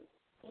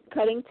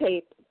cutting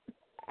tape.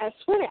 I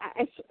swear,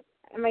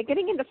 am I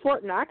getting into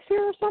Fort Knox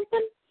here or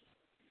something?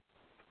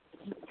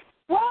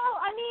 Well,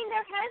 I mean,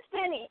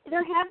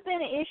 there have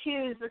been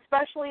issues,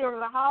 especially over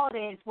the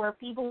holidays, where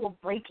people will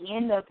break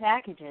into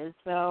packages.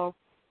 So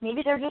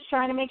maybe they're just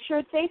trying to make sure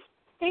it stays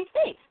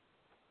safe.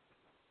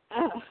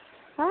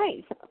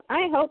 Hi.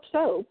 I hope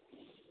so.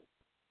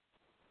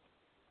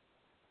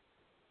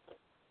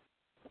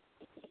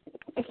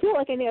 I feel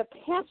like I need a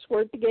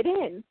password to get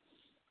in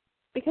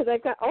because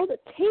I've got all the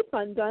tape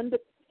undone,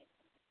 but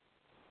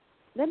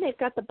then they've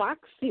got the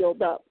box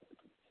sealed up.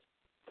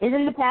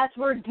 Isn't the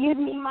password, give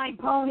me my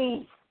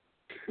pony?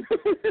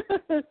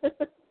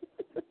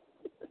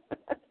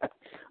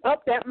 Oh,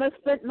 that must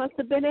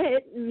have been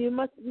it. You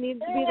must need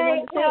to be the one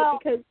to say it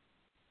because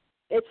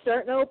it's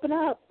starting to open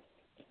up.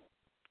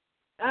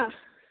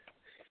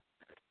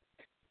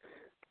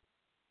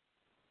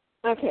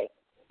 Okay.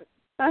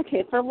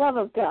 Okay, for love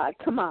of God,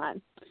 come on.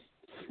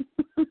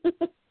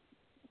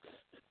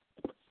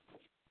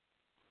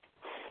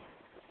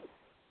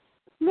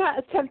 Not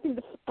attempting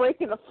to break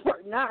into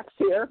Fort Knox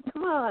here.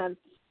 Come on.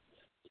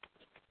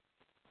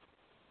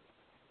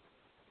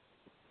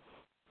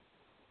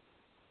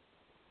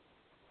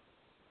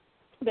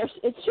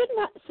 It should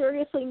not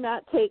seriously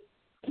not take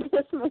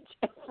this much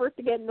effort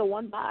to get into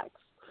one box.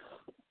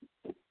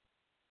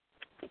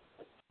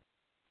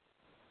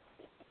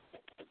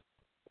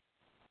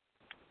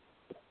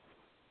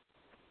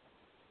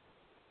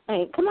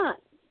 Hey, come on.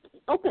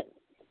 Open.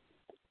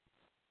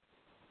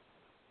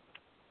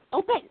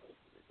 Open.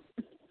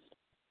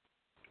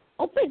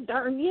 Open,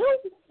 darn you.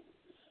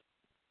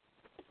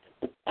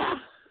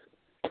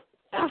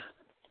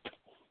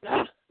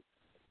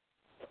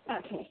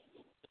 Okay.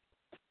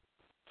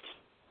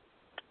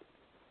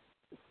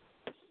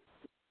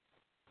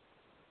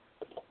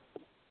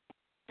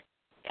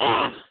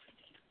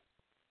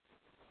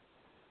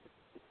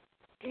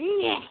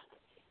 Yeah.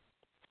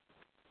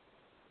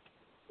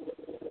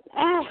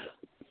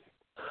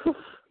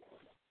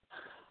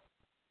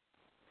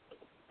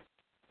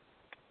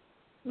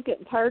 I'm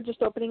getting tired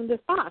just opening this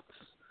box.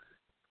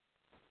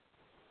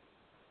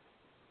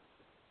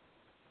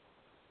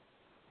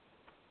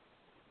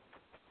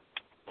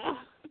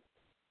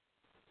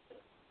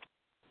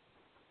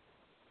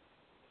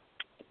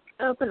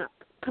 Open up.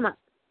 Come on.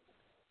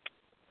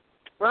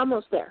 We're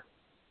almost there.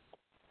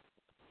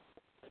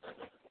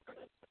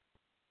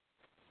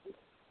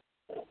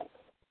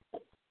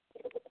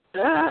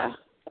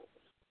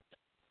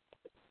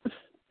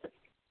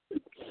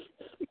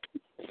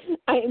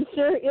 I am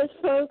serious,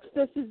 folks.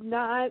 This is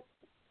not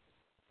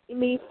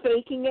me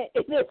faking it.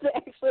 It is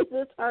actually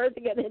this hard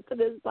to get into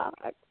this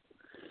box.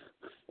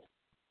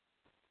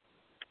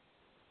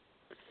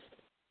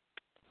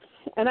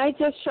 And I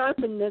just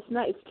sharpened this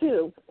knife,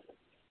 too.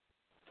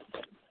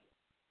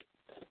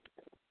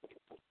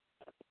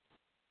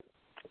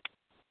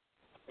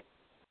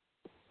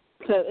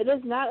 So it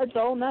is not a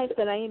dull knife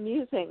that I am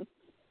using.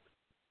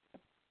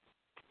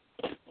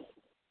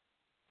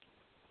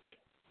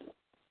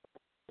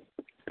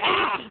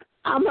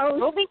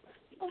 Almost.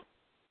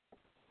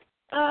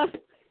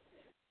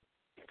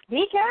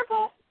 Be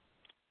careful.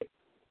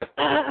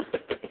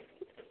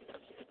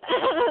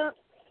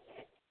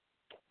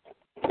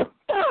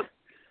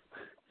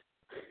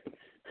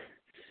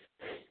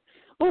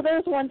 Well,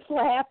 there's one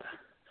flap.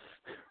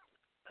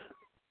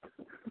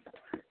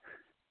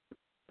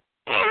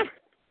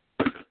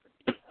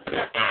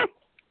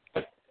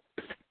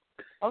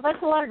 Oh,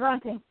 that's a lot of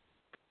grunting.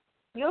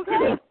 You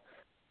okay?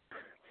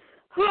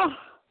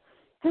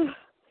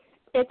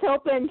 It's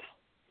open.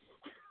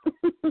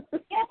 Yay,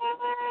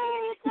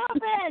 it's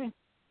open.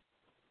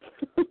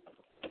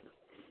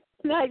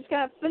 Now I just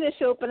got to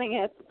finish opening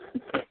it.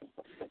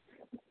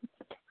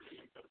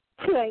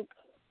 I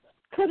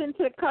cut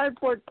into the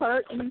cardboard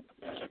part, and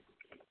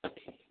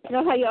you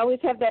know how you always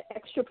have that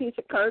extra piece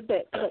of card,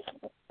 that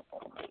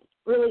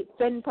really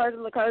thin part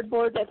of the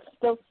cardboard that's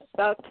still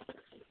stuck,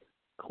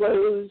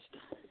 closed.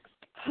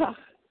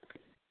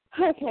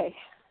 Okay.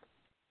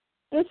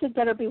 This had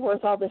better be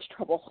worth all this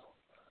trouble.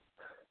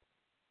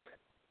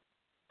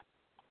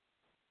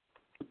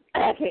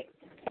 Okay.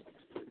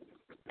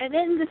 And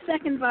then the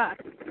second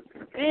box.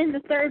 And the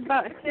third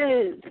box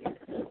is...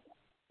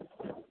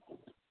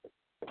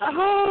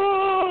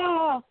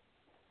 Oh!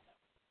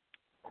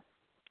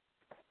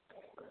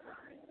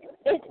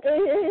 It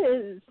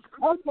is.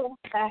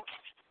 Okay.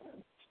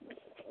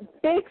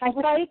 Big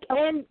Spike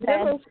and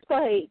Little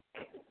Spike.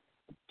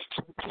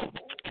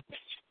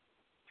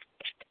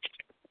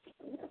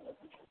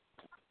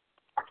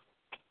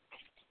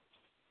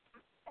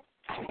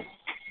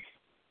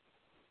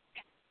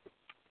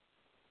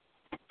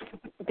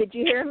 Did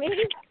you hear me?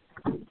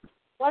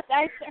 What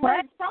I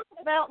heard something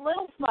about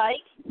Little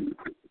Spike.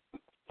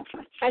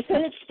 I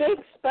said it's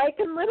Big Spike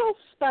and Little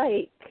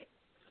Spike.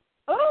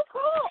 Oh,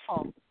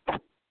 cool.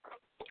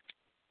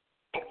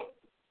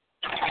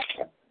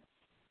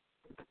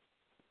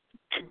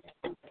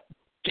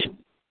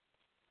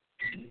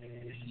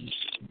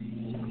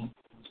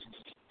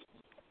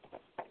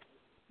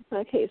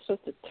 Okay, you're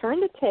supposed to turn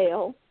the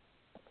tail,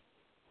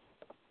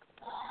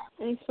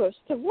 and he's supposed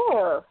to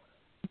roar.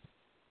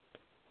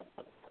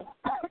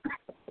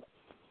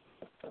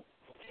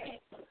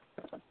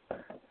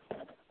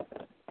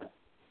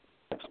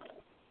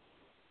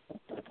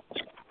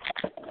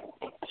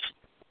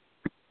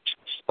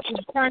 Did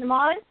you turn them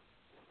on?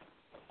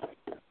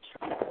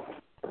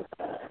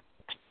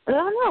 I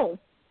don't know.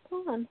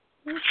 Hold on.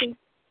 Let me see.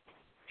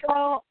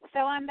 So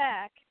I'm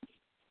back.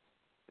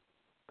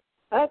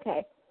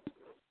 Okay.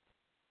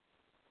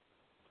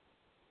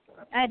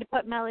 I had to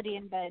put Melody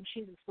in bed.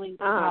 She's asleep.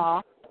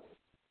 Aw.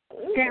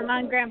 Grandma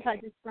and Grandpa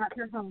just brought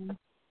her home.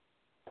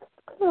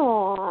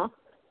 Aw.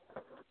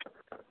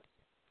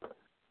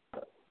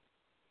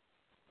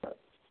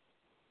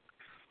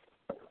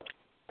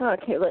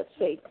 Okay, let's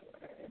see.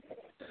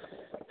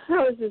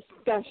 How is this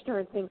gosh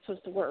darn thing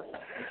supposed to work?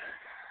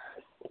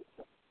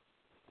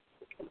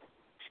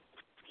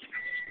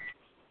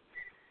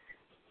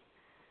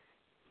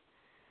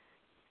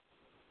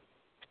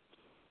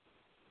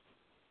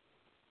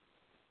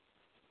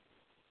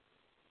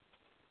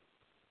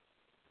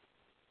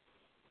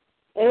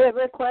 It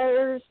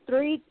requires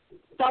three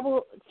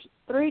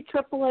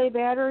AAA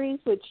batteries,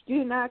 which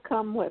do not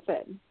come with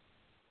it.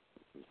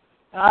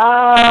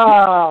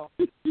 Oh.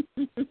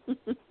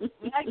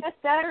 I guess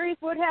batteries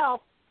would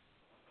help.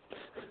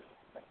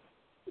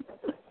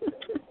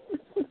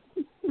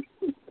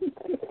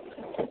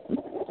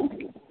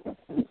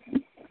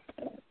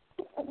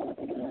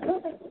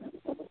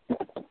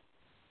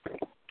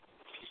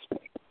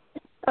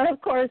 But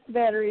of course, the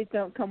batteries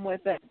don't come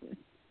with it.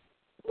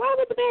 Why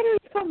would the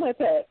batteries come with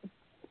it?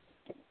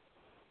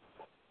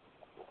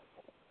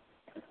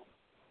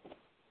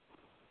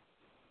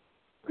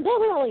 That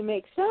would only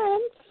make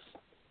sense.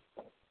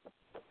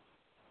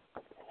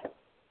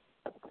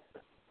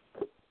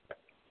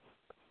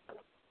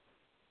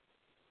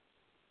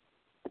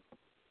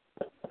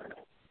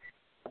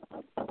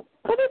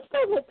 But it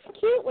still looks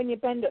cute when you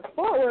bend it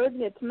forward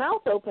and its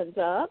mouth opens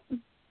up.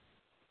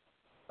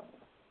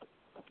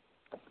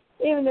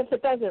 Even if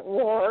it doesn't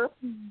roar.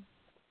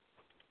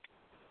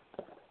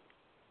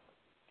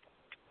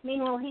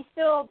 Meanwhile, he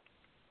still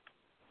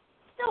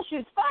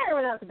shoots fire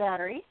without the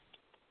battery.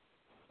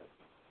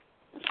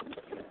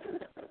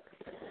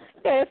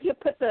 Yeah, if you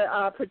put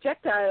the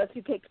projectiles, if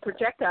you take the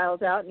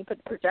projectiles out and you put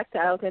the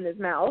projectiles in his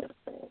mouth.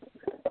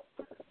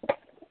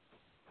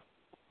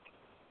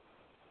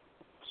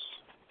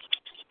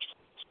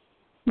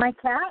 My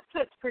cat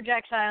puts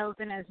projectiles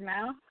in his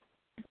mouth.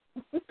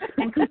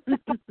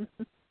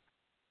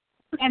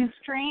 And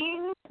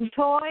strings and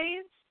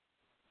toys.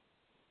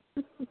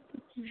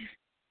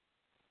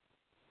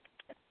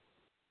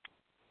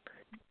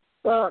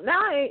 Well,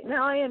 now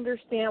I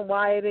understand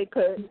why they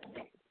put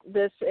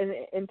this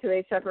into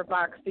a separate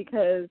box,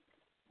 because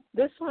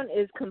this one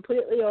is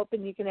completely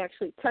open. You can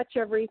actually touch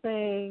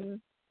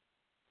everything.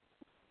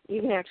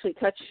 You can actually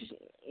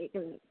you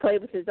can play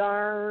with his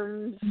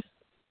arms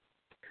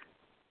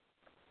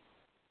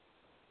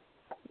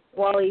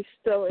while he's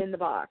still in the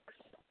box.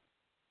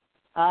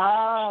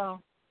 Oh.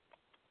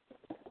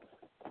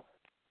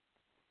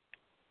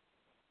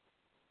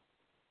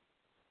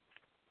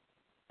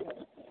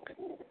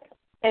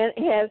 And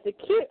it has a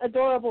cute,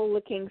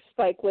 adorable-looking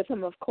Spike with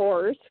him, of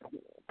course,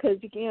 because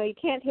you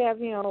can't have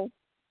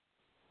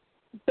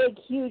big,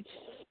 huge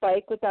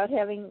Spike without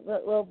having a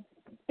little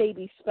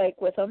baby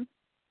Spike with him.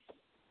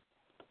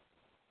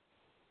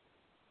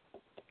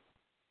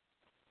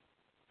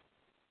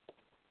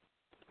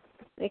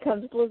 It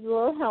comes with his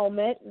little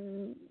helmet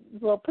and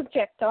little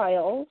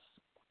projectiles.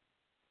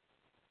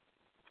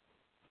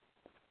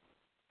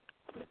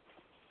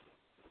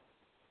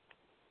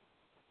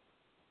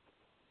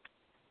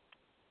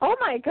 Oh,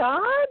 my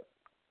God.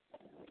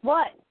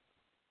 What?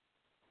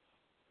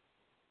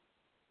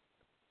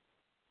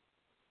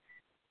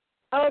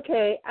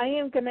 Okay, I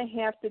am going to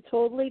have to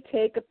totally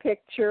take a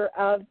picture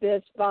of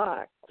this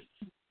box.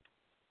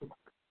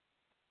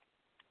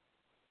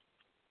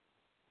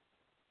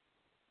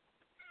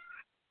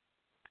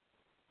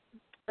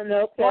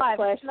 Nope, that's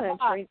Flash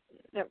Century.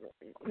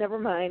 Never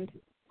mind.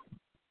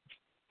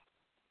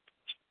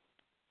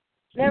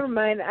 Never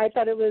mind. I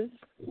thought it was...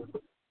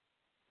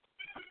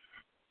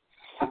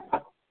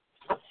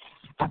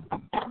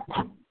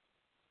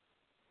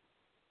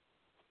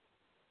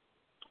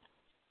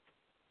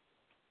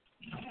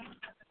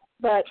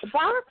 But the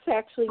box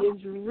actually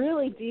is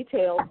really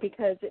detailed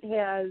because it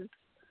has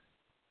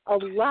a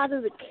lot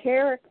of the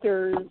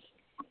characters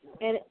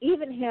and it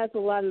even has a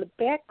lot of the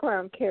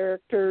background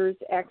characters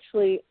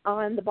actually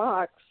on the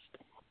box.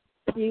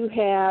 You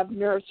have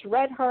Nurse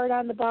Redheart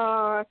on the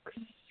box.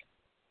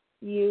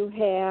 You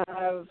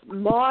have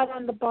Maud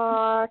on the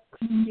box.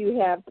 You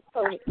have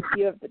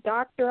the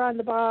Doctor on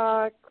the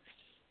box.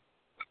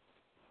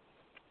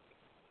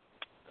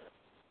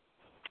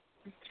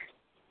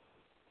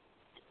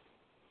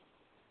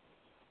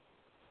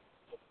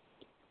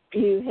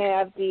 You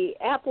have the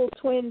Apple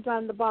twins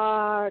on the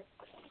box.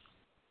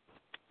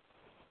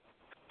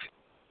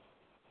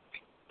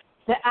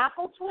 The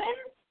Apple twins?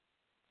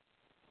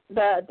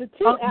 The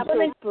two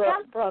Apple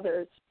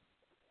brothers.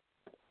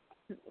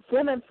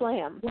 Flim and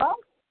Flam. What?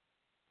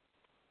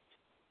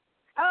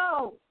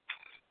 Oh.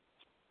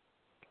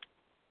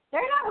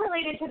 They're not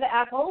related to the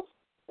apples.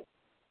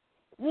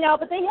 No,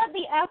 but they have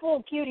the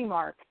apple cutie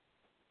mark.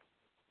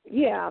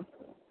 Yeah.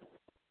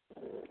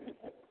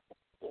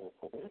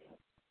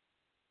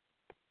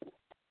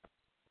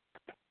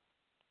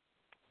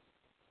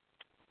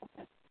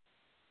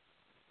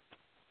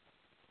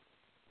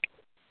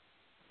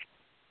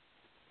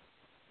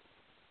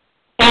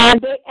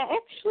 And they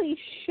actually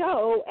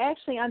show,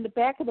 on the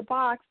back of the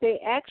box, they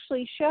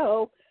actually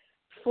show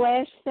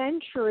Flash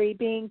Sentry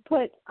being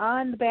put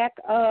on the back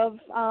of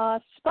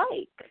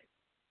Spike.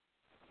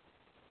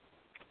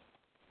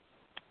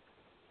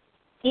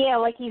 Yeah,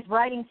 like he's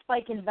riding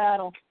Spike in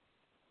battle.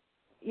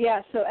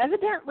 Yeah, so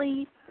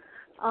evidently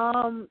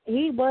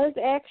he was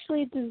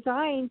actually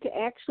designed to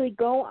actually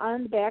go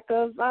on the back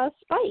of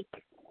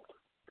Spike.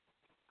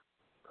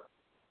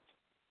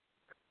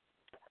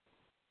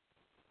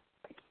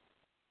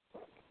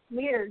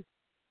 Weird.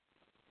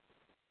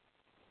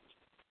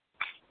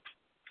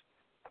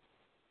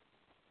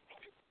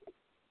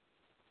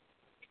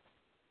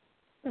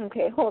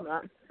 Okay, hold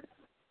on.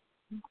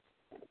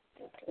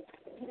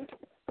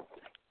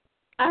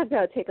 I've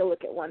got to take a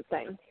look at one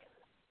thing.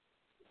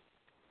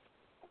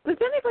 Does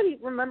anybody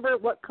remember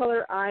what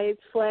color eyes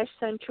Flash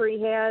Sentry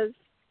has?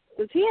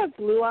 Does he have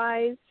blue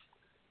eyes?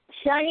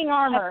 Shining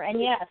armor,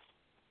 and yes.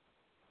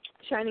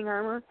 Shining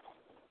armor?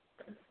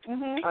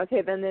 Mhm.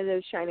 Okay, then it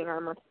is shining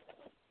armor.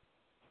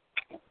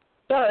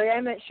 Sorry,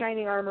 I meant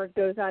shining armor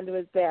goes onto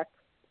his back.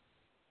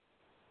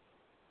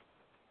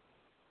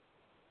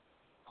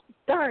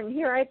 Darn,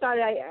 here I thought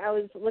I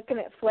was looking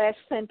at Flash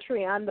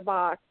Sentry on the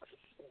box.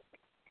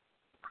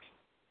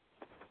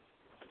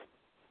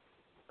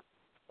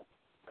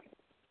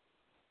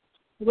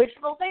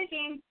 Wishful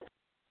thinking.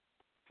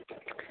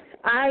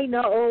 I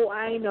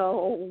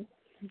know.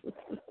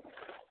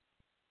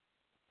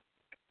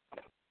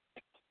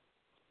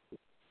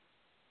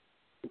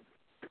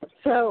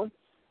 So,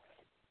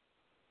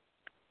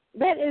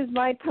 that is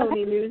my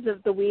pony news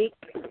of the week.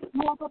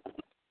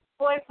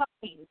 Boy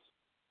puppies.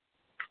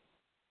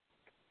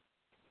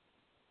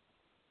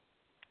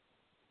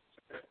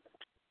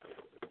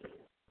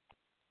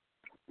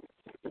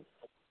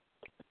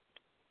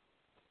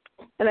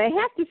 And I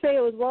have to say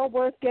it was well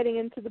worth getting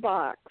into the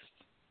box.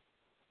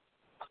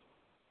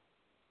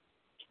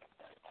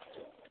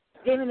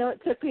 Even though it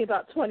took me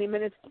about 20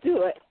 minutes to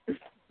do it.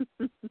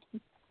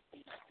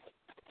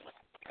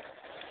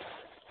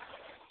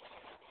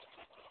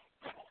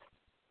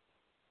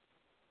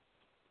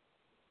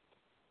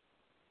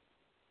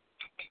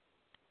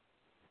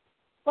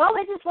 Well,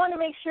 I just want to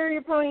make sure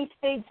your pony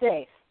stayed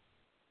safe.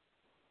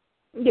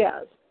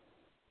 Yes.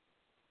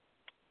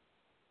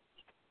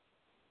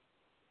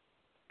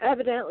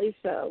 Evidently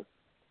so.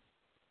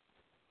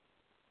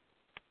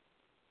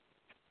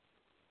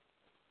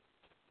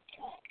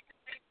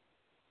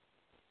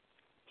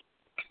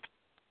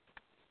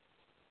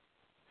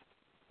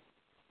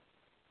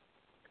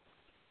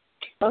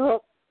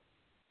 Oh.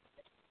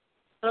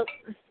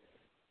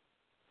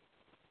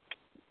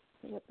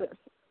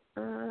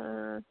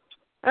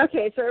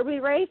 Okay, so are we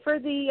ready for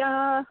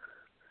the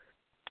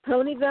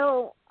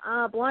Ponyville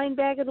blind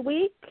bag of the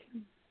week?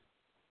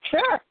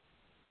 Sure.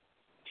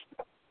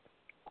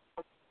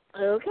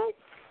 Okay.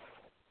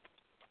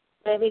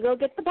 Let me go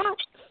get the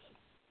box.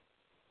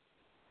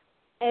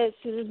 As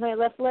soon as my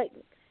left leg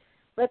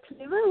lets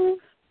me move.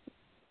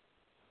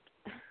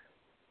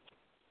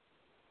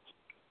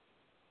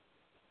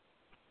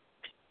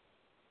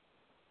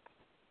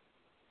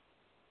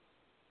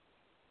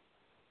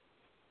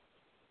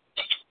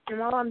 And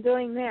while I'm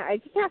doing that, I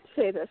just have to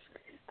say this.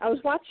 I was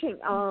watching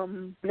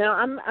now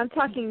I'm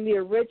talking the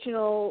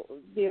original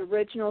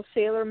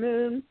Sailor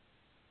Moon,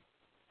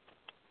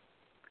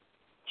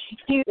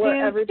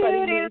 where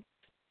everybody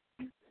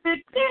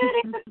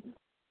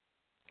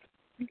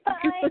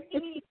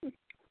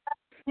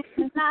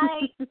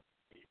night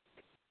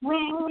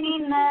when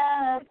we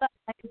love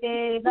by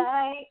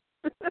daylight.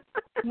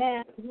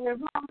 Now we're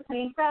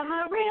walking from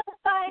a real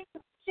fight.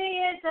 She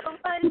is a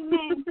funny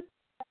man.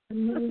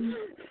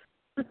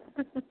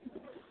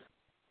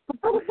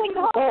 Sing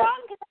the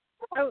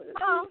whole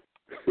song.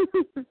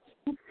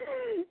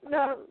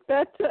 No,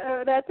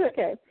 that's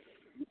okay.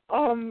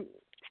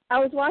 I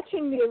was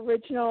watching the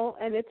original,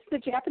 and it's the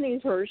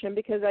Japanese version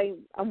because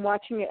I'm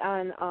watching it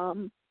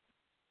on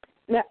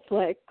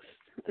Netflix.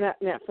 not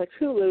Netflix,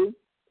 Hulu,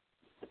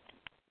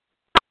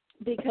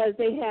 because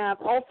they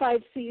have all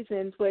 5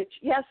 seasons, which,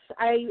 yes,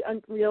 I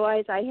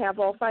realize I have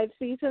all 5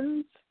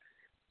 seasons,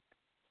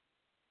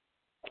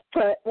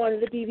 but one of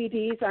the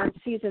DVDs on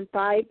season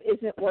 5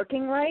 isn't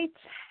working right,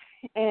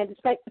 and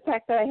despite the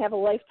fact that I have a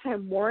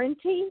lifetime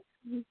warranty,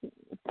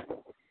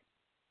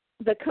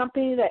 the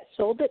company that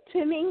sold it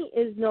to me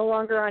is no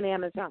longer on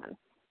Amazon.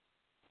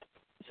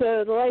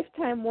 So the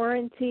lifetime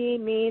warranty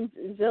means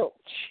zilch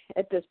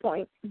at this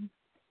point.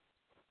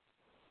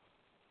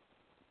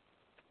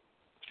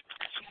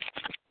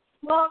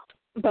 Well,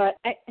 but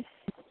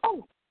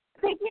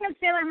speaking of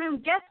Sailor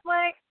Moon, guess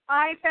what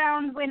I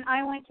found when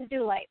I went to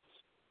Do Lights?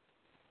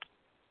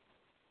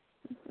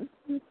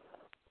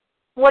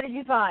 What did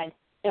you find?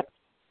 Yep.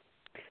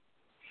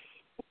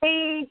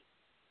 A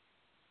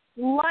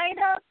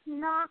light-up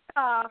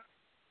knockoff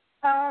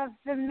of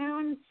the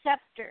Moon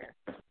Scepter.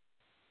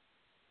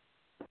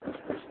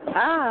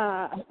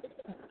 Ah.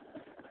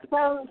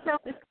 So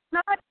it's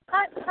not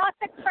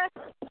the crest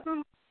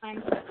moon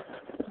line,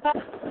 but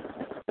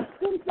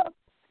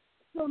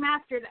film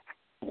after that.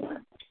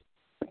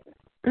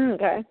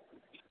 Okay.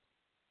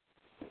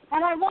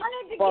 And I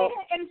wanted to get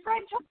it, and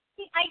Fred told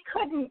me I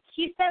couldn't.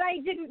 He said I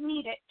didn't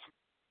need it.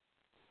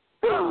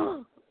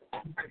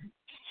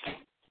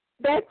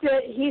 That's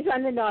it. He's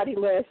on the naughty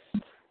list.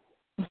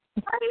 I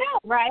know,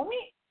 right?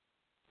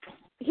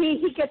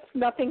 He gets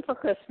nothing for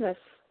Christmas.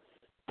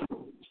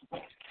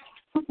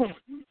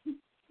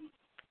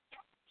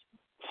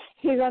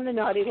 He's on the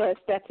naughty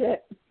list. That's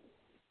it.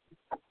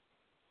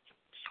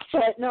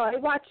 But no, I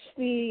watched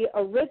the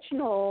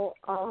original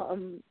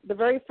the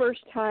very first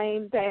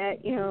time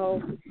that,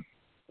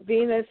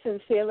 Venus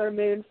and Sailor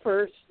Moon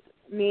first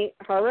meet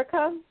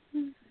Haruka.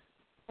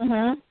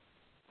 Mhm.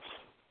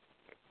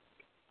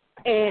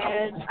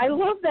 And I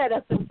love that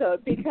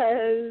episode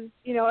because,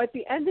 at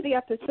the end of the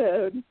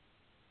episode,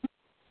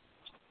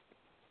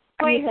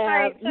 Wait, you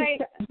have, sorry.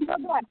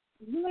 What?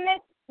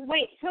 Venus?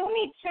 Wait, who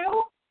meets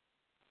who?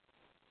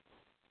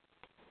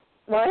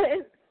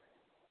 What?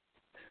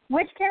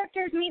 Which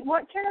characters meet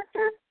what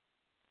character?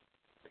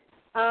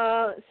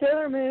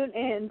 Sailor Moon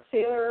and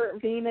Sailor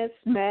Venus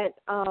met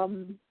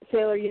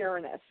Sailor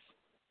Uranus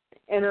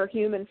in her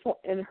human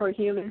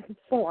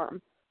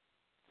form.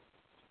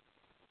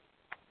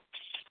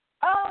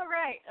 Oh,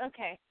 right.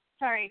 Okay.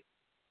 Sorry.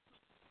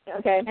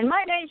 Okay. And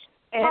my name's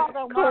called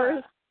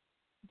Omara.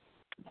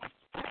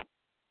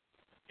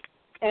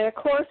 And of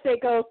course they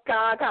go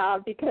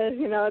gaga because,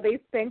 they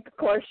think, of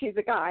course, she's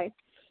a guy.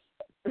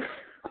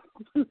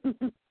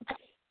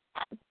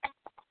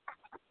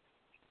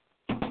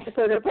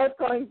 So they're both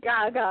going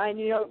gaga, and,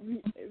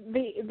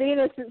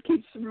 Venus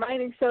keeps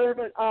reminding Sailor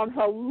Moon,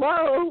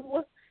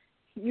 hello,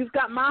 you've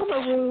got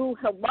Mama Ru,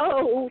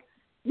 hello,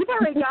 you've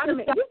already got him,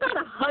 you've got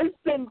a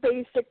husband,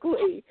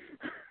 basically.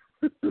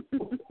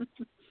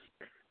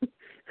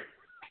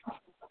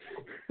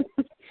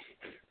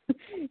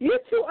 You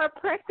two are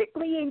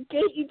practically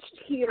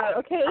engaged here,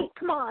 okay?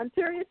 Come on,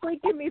 seriously,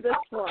 give me this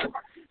one.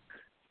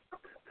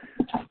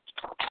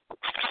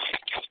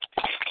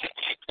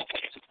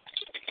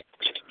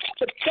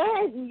 But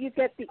then you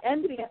get the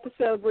end of the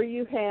episode where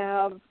you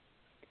have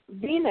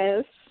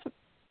Venus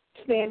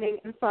standing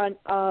in front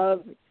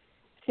of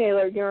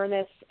Sailor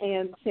Uranus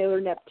and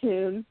Sailor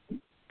Neptune,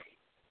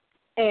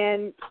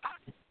 and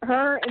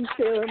her and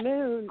Sailor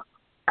Moon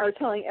are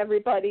telling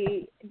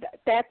everybody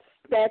that's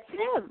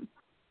him.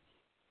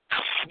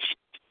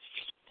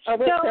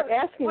 They're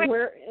asking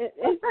where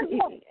is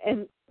he,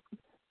 and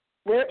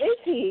where is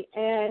he?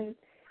 And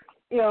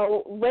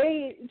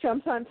Ray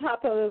jumps on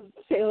top of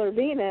Sailor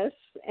Venus,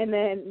 and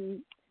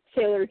then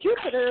Sailor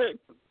Jupiter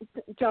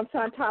jumps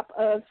on top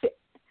of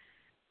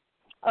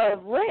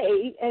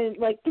Ray, and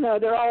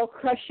they're all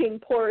crushing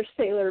poor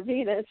Sailor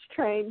Venus,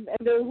 and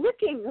they're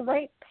looking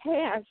right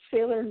past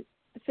Sailor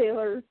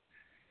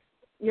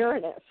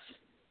Uranus,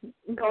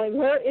 going,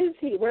 where is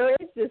he? Where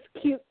is this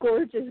cute,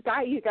 gorgeous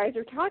guy you guys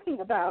are talking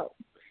about?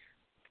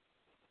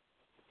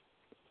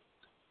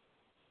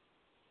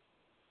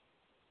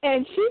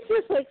 And she's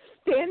just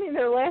standing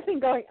there laughing,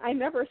 going, I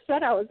never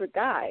said I was a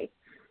guy.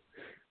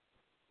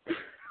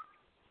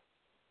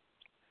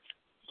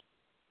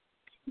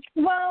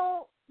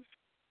 Well,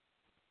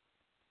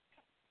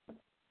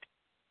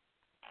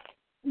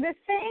 the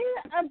thing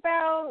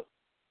about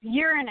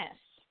Uranus,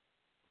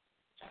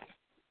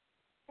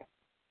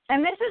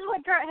 and this is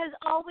what has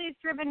always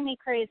driven me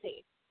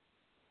crazy,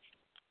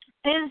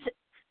 is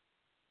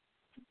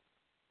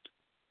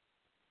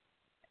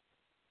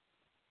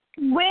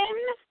when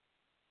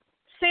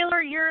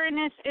Sailor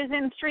Uranus is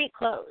in street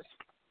clothes,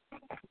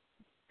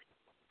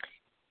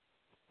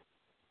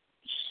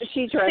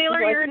 she dresses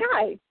like a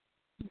guy.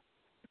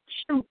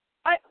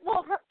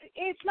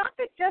 It's not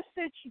just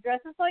that she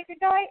dresses like a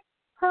guy.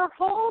 Her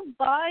whole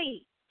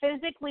body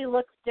physically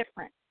looks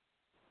different.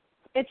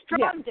 It's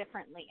drawn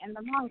differently in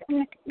the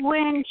manga.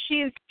 When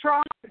she's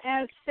drawn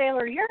as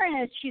Sailor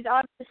Uranus, she's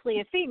obviously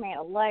a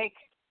female.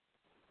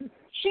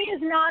 She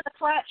is not a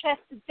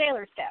flat-chested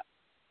Sailor Step.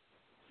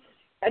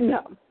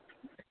 No.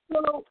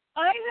 So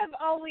I have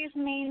always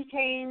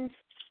maintained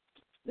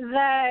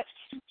that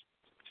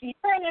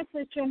Uranus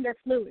is gender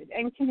fluid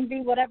and can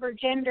be whatever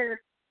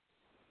gender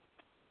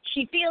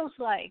she feels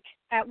like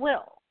at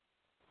will.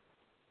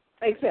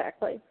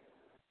 Exactly.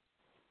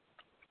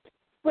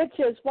 Which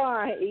is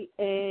why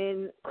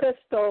in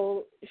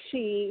Crystal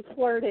she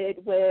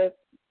flirted with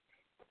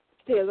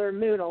Sailor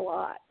Moon a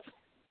lot.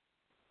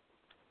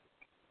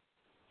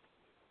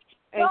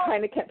 And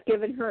kind of kept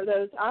giving her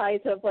those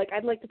eyes of like,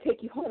 I'd like to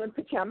take you home and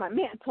put you on my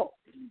mantle.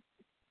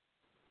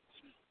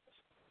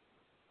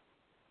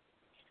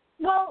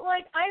 Well,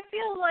 like, I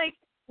feel like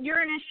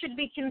Uranus should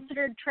be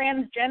considered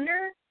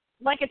transgender,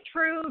 like a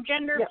true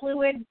gender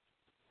fluid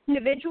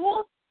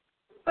individual.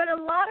 But a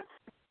lot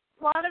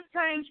of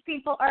times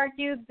people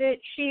argue that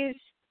she's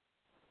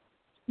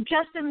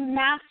just a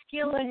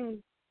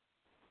masculine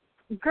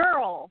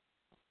girl.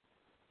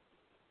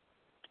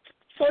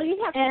 Well,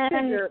 you have to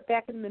figure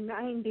back in the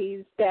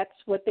 90s, that's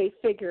what they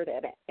figured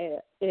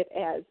it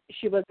as.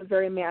 She was a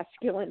very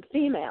masculine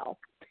female.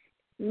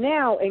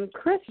 Now, in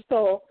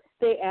Crystal,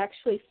 they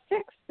actually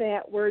fixed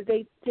that where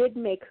they did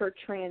make her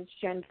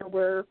transgender,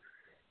 where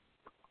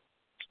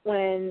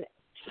when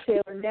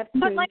Sailor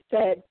Neptune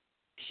said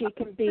she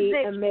can be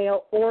a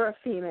male or a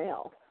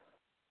female.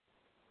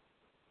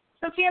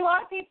 So, see, a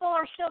lot of people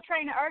are still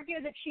trying to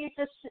argue that she's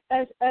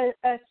a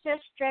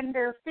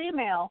cisgender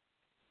female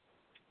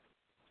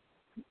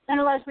in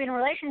a lesbian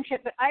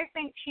relationship, but I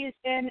think she's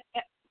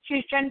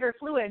gender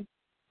fluid,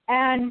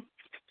 and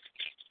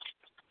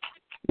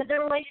the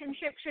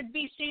relationship should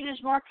be seen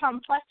as more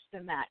complex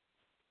than that.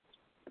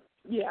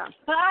 Yeah.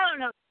 But I don't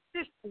know.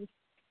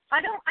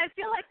 I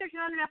feel like there's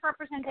not enough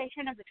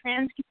representation of the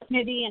trans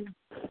community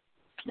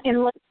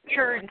in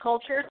literature and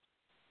culture.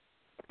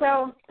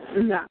 So,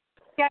 no.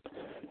 Yeah.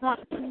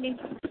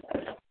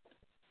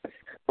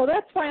 Well,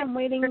 that's why I'm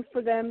waiting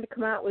for them to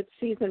come out with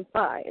season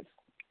 5.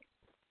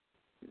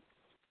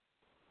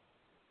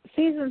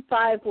 Season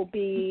 5 will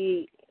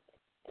be,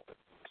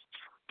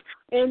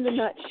 in the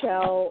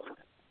nutshell,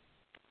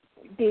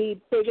 the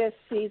biggest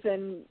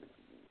season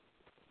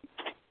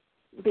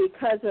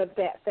because of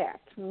that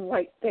fact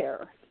right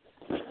there.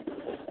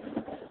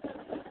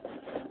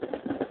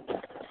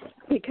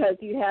 Because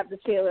you have the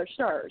Sailor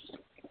Stars.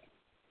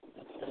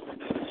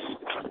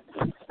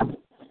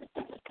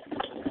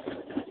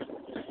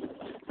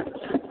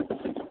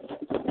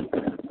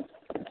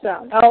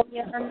 So. Oh,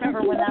 yeah, I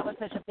remember when that was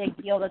such a big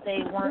deal that they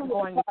weren't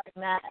going to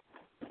bring that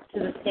to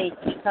the States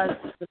because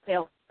of the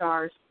Sailor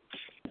Stars.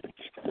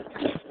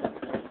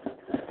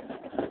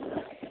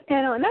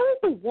 And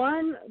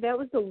that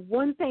was the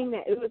one thing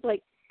that it was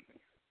like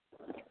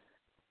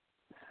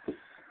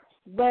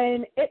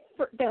when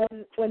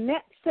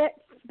that set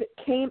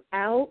came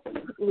out,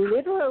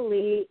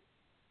 literally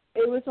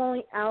it was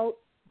only out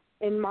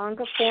in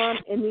manga form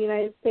in the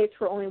United States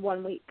for only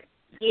 1 week.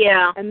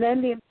 Yeah. And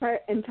then the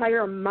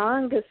entire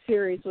manga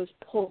series was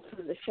pulled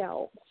from the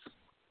shelves.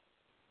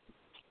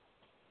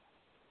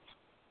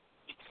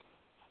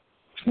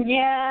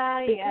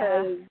 Yeah,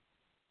 because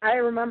I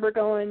remember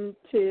going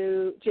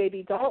to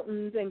J.D.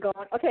 Dalton's and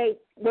going, okay,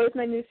 where's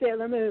my new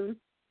Sailor Moon?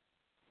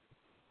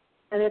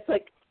 And it's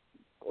like,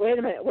 wait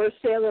a minute, where's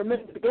Sailor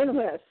Moon to begin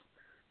with?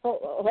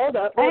 Hold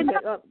up. Wait a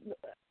minute.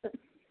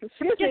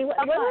 Excuse me, what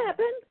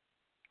happened?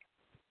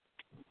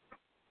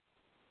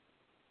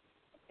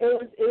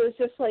 It was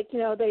just like, you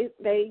know, they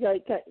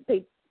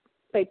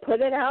put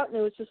it out and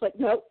it was just like,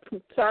 nope,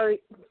 sorry,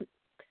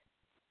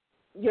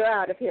 you're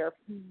out of here.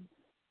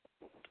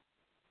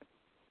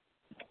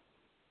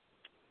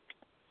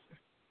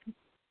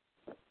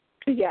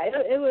 Yeah,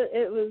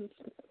 it was.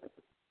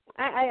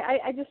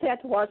 I just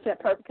had to watch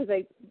that part because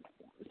I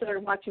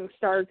started watching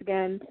Stars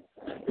again.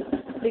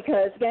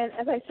 Because again,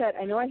 as I said,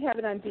 I know I have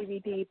it on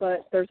DVD,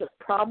 but there's a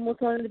problem with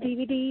one of the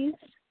DVDs.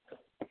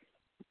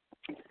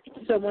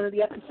 So one of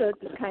the episodes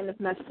is kind of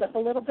messed up a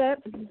little bit.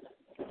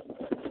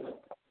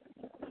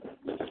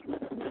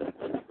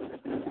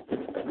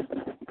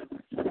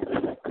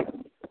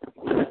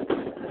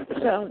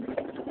 So.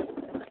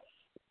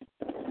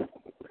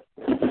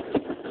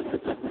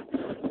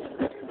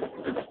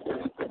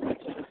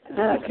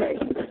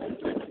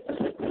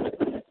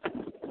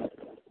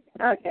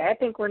 Okay, I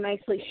think we're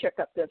nicely shook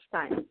up this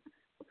time.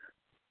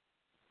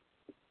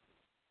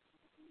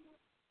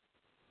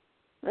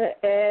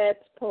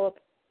 Let's pull up.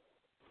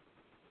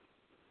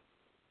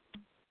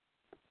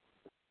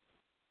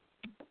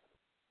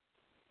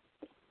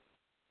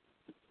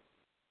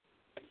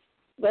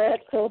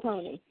 Let's pull a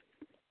pony.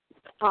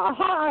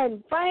 Aha,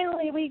 and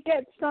finally we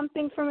get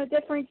something from a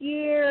different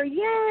year.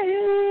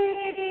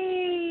 Yay!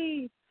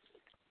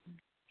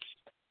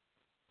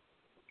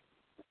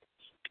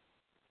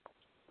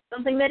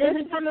 Something that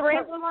isn't from the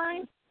Rainbow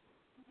line?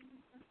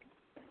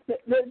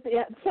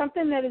 Yeah,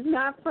 something that is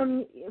not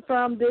from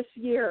this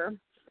year.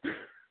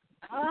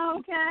 Oh,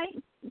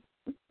 okay.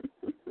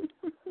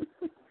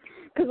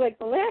 Because, like,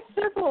 the last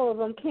several of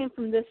them came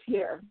from this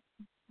year.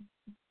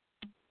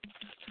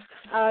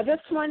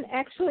 This one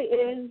actually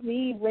is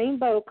the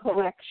Rainbow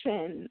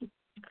Collection.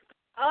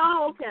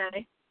 Oh,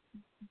 okay.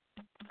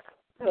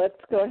 So let's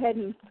go ahead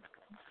and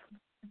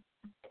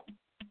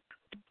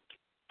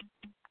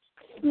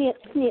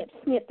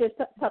snip this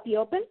puppy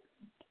open.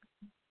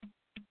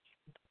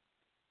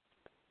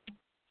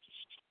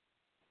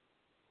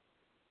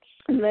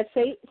 And let's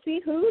see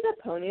who the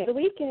pony of the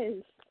week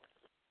is.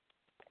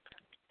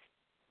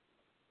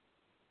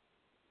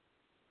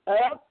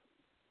 Oh,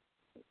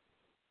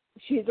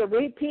 she's a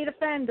repeat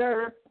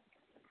offender.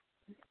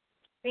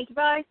 Thank you,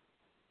 bye.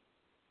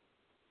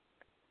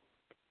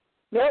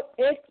 Nope,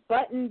 it's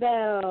Button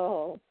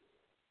Bell.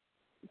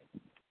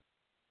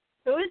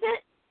 Who is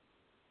it?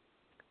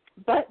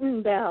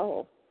 Button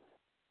Bell.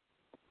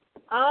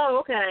 Oh,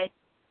 okay.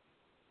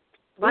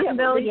 Button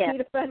Bell, again.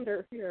 repeat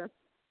offender here.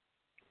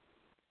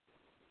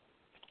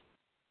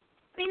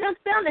 I mean, that's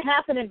bound to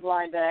happen in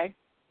blind bag.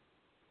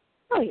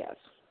 Oh, yes.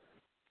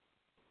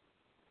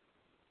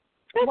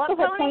 That's What the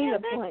whole pony point is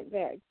of it? blind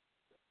bag. It's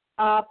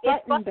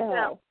Button Button Bell.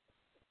 Bell.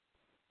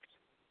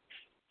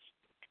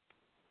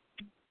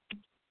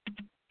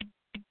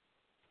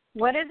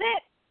 What is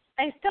it?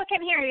 I still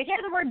can't hear you. Hear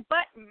the word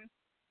button.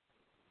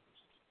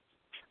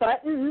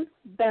 Button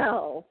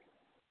Bell.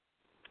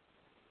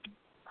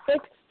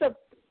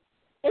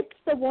 It's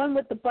the one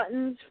with the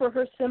buttons for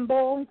her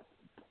symbol.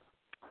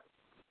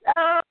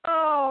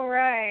 Oh,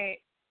 right.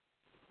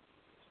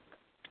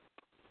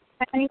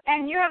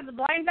 And you have the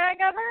blind bag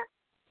of her?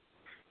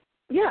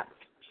 Yeah.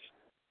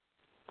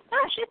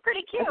 Oh, she's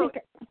pretty cute.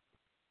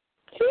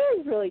 She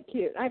is really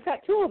cute. I've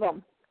got two of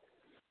them.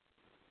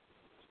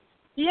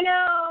 You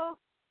know,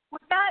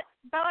 with that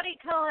body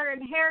color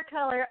and hair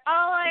color,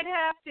 all I'd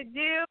have to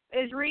do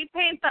is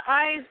repaint the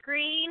eyes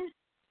green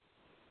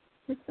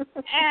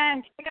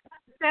and take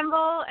out the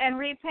symbol and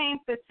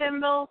repaint the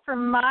symbol for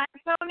my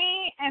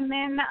pony, and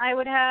then I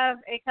would have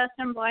a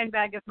custom blind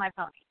bag of my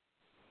pony.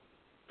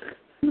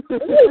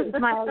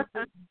 My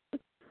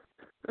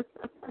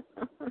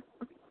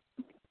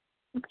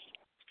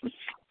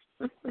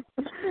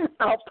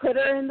I'll put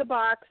her in the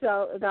box.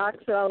 I'll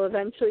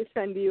eventually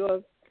send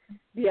you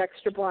the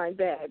extra blind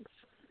bags.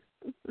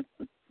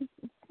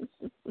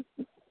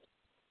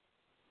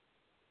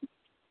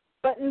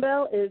 Button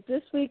Bell is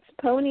this week's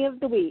Pony of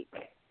the Week.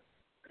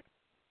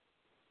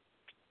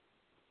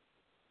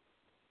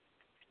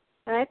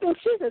 And I think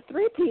she's a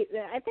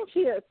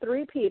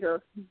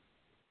three-peater.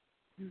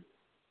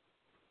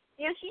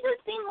 Yeah, she does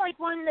seem like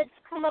one that's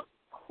come up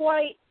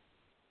quite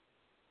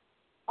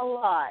a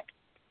lot.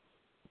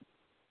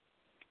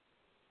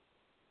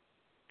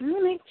 I'm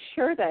going to make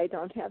sure that I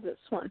don't have this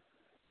one.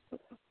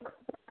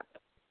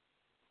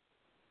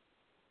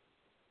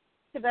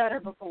 About her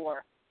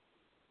before.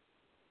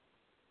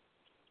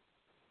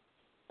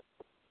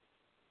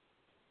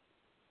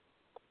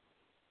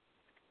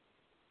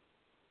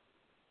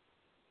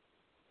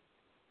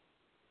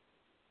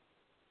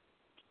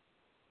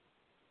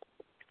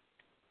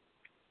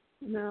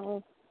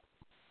 No.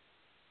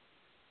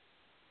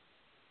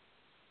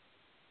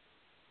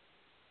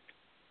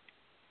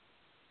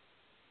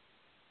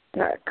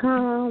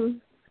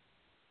 .com.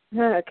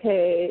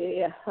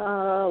 Okay,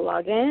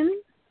 log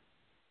in.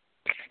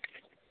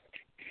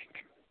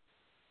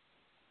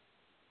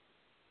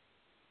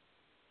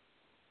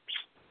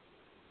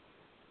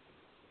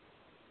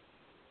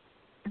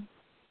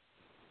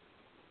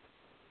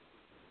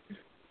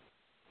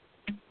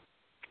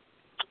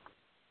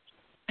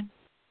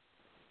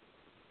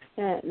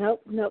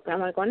 Nope. I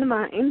want to go into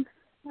mine.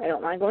 I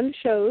don't want to go into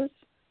shows.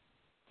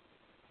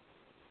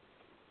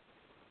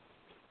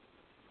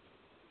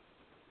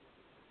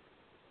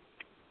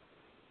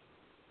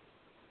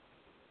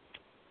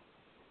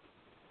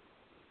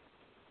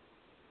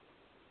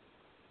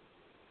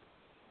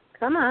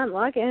 Come on,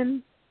 log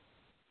in.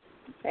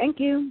 Thank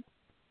you.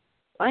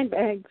 Blind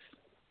bags.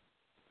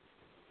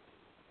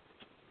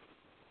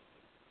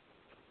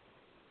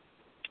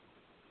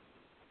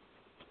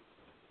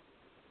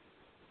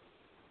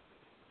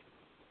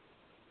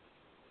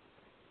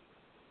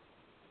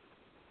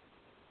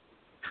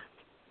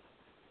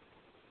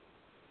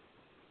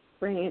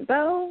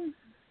 Rainbow.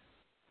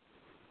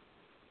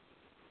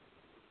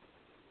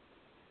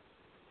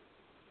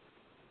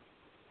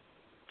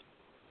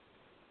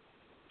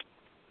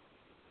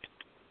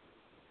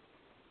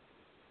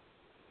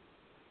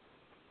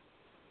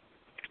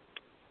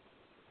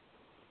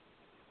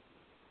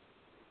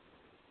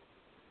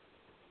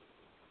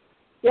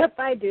 Yep,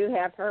 I do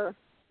have her.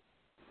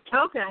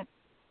 Okay.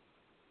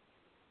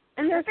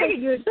 And there's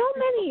so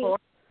many.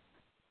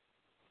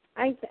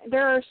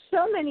 There are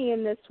so many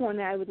in this one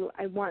I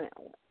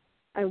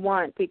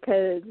want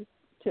because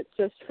to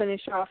just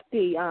finish off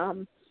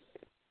the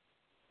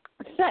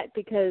set,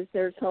 because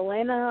there's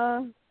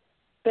Helena,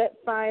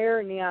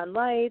 Spitfire, Neon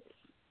Lights,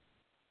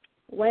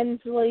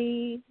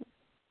 Wensley,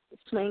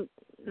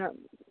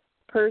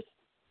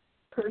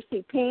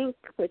 Percy Pink,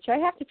 which I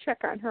have to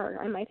check on her.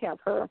 I might have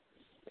her.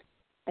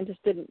 I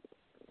just didn't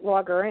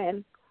log her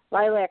in.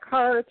 Lilac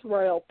Hearts,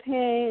 Royal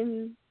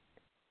Pin,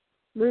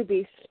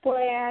 Ruby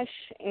Splash,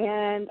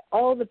 and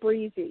all the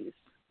Breezies.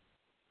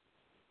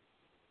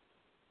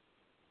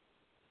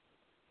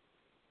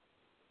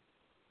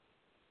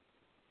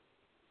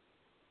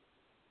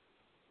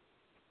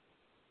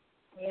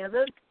 Yeah, I'm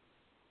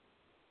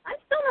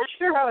still not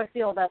sure how I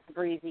feel about the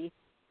Breezy.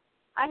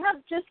 I have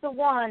just the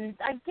one.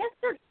 I guess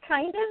they're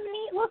kind of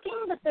neat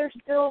looking, but they're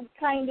still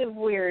kind of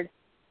weird.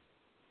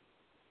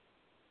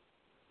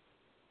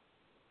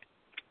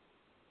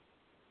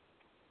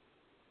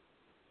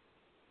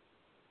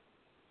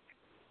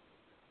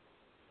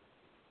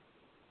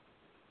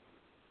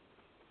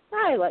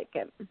 I like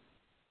it.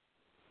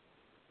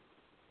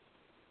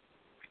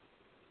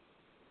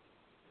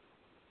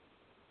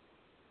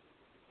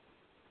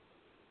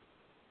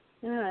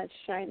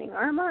 Shining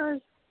armor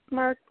is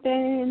marked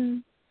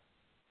in.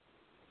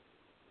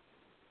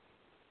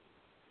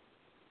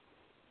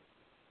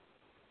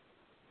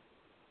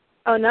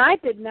 Oh, no, I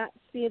did not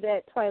see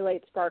that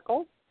Twilight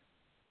Sparkle.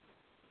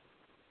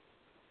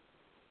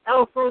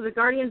 Oh, for the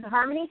Guardians of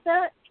Harmony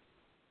set?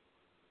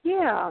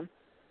 Yeah.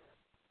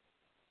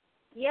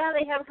 Yeah,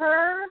 they have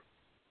her.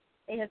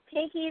 They have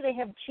Pinky. They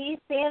have Cheese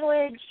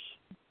Sandwich.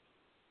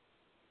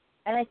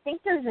 And I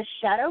think there's a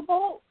Shadow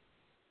Bolt.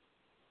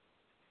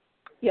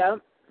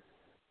 Yep.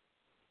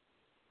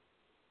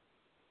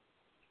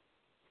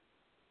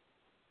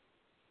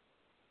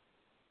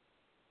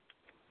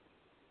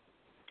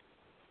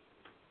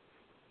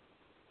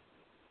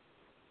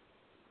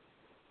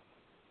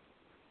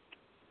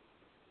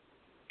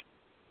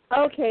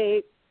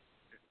 Okay.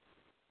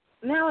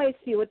 Now I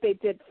see what they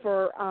did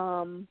for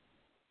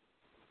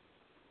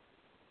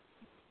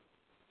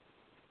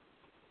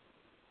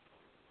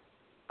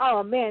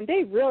oh man,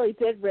 they really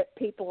did rip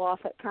people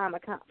off at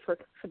Comic-Con for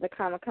the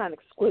Comic-Con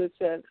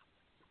exclusive.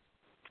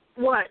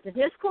 What, the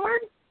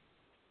Discord?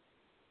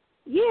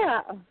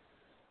 Yeah.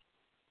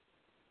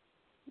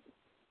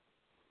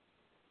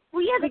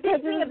 Well, yeah, the Because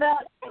big thing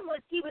about him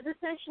was he was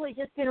essentially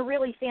just in a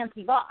really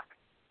fancy box.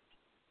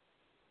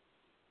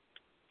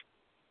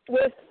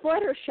 With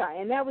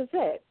Fluttershy, and that was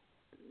it.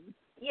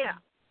 Yeah.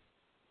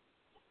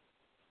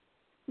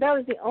 That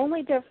was the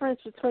only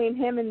difference between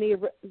him and the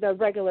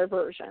regular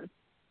version.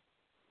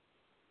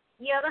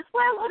 Yeah, that's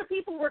why a lot of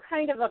people were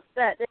kind of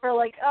upset. They were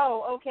like,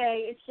 oh,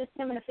 okay, it's just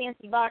him in a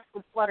fancy box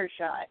with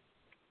Fluttershy.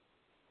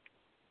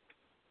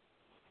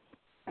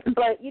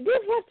 But you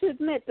did have to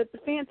admit that the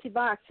fancy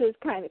box is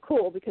kind of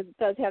cool because it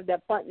does have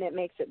that button that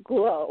makes it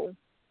glow.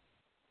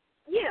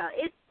 Yeah,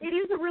 it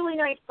is a really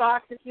nice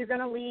box if you're going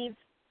to leave,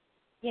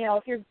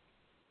 if you're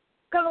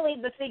going to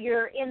leave the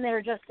figure in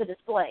there just to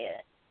display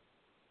it.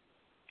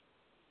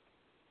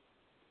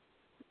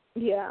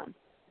 Yeah.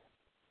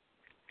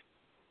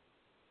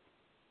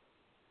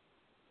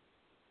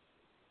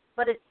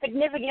 But it's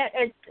significant.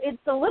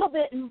 It's a little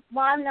bit,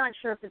 well, I'm not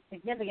sure if it's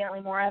significantly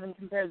more. I haven't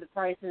compared the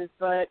prices,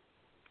 but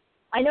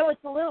I know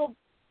it's more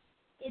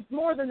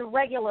than the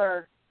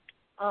regular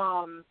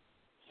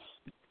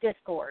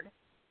Discord.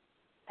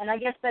 And I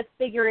guess that's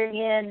figuring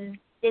in,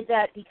 did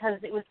that because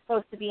it was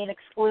supposed to be an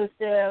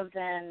exclusive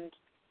and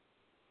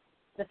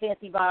the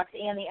fancy box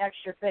and the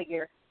extra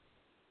figure.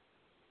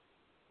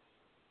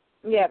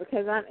 Yeah,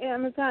 because on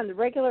Amazon, the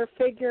regular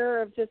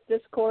figure of just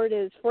Discord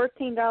is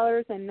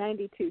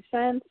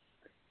 $14.92.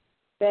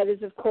 That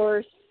is, of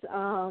course,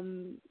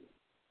 50%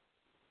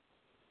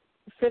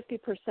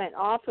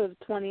 off of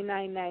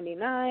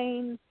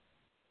 $29.99.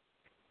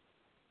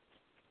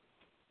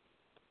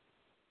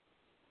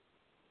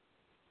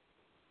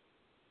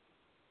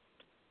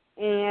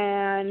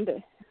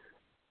 And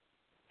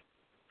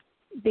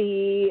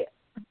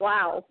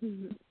wow.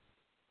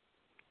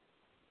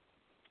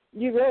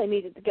 You really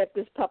needed to get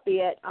this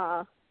puppy at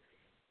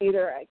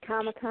either at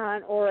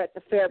Comic-Con or at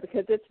the fair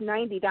because it's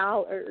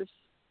 $90,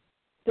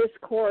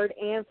 Discord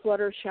and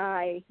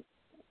Fluttershy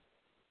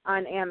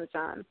on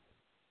Amazon.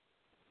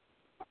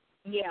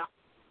 Yeah.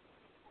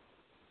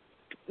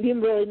 You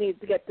really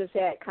need to get this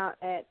at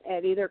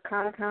either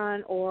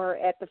Comic-Con or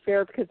at the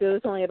fair because it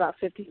was only about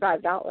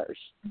 $55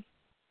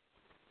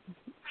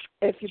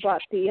 if you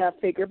bought the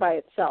figure by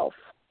itself.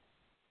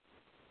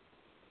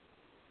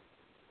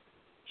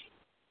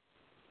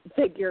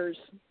 Figures.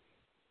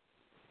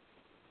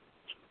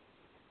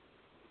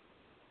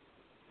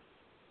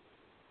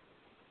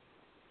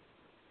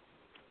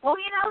 Well,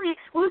 the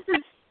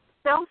exclusives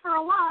sell for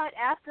a lot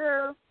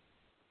after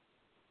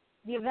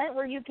the event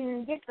where you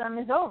can get them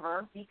is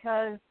over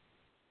because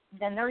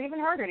then they're even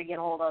harder to get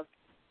a hold of.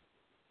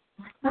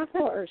 Of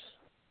course.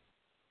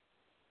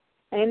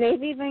 And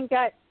they've even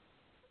got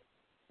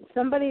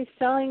somebody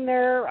selling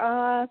their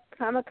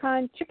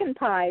Comic-Con chicken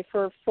pie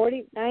for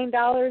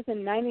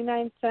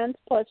 $49.99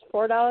 plus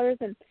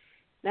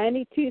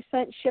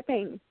 $4.92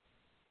 shipping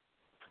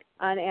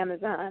on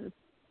Amazon.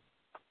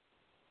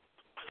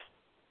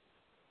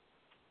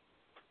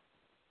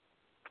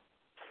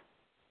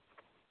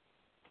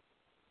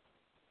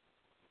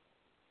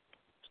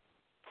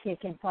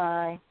 Chicken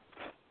pie.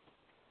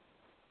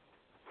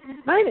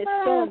 Mine is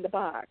still in the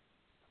box.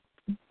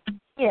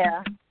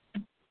 Yeah.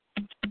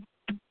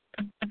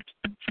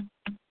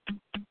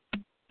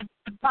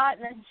 Pot,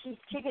 and then she's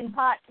chicken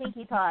pot,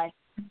 pinky pie.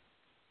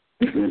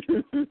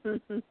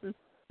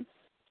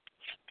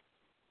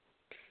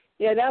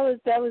 Yeah, that was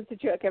the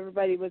joke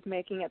everybody was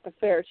making at the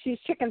fair. She's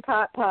chicken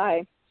pot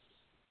pie.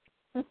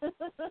 Well,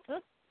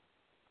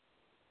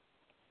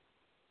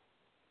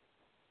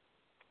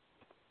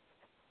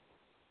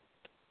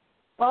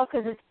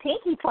 because it's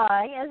Pinkie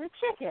Pie as a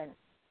chicken.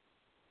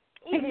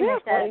 Easy to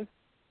make that,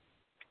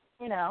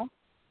 you know.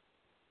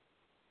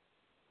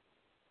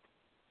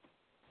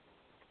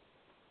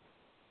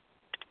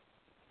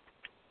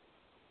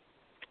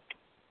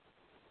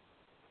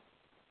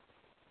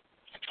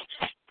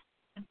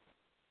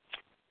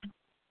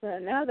 So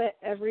now that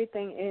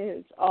everything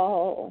is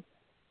all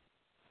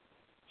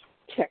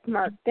check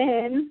marked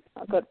in,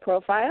 I'll go to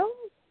profile,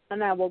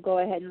 and I will go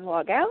ahead and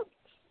log out.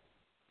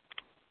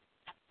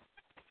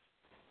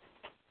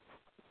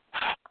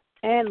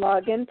 And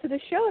log into the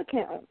show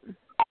account.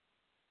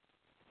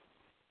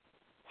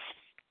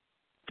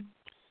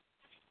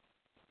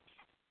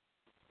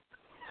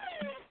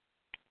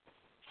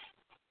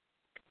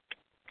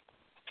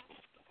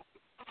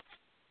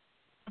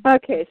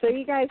 Okay, so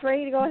you guys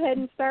ready to go ahead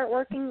and start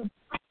working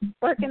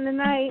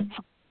tonight?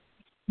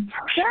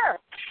 Sure.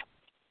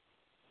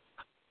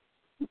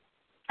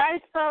 I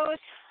suppose.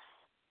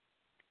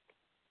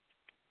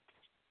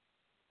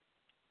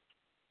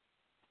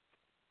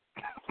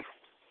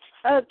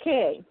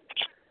 Okay.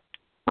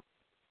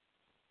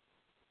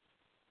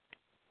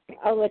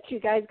 I'll let you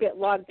guys get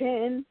logged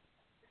in.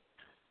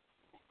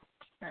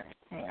 All right,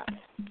 hang on.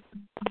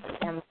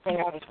 And the thing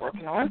I was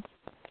working on.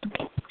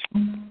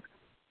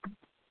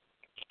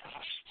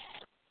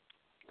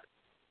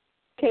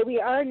 Okay, we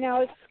are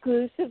now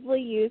exclusively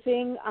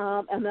using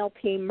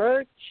MLP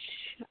merch.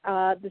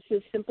 This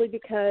is simply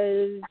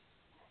because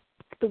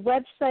the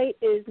website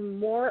is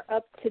more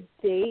up to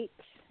date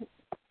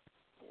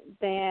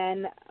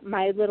than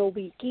My Little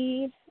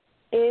Wiki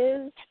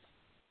is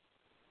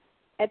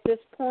at this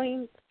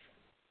point.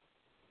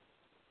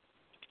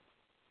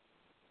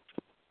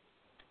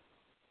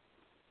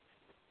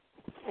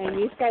 And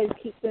you guys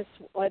keep this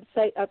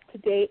website up to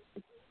date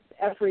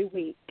every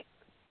week.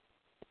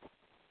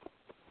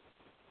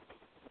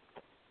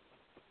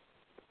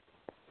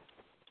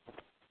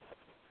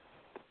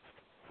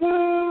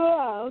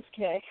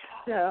 Okay.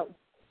 So,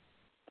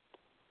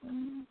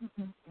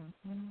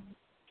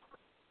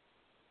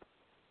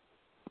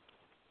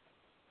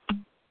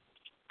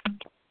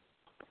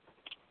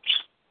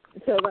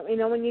 let me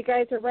know when you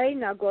guys are ready,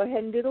 and I'll go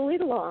ahead and do the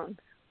lead along.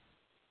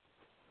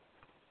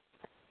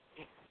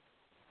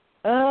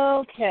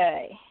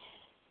 Okay.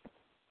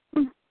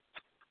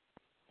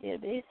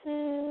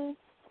 Databases.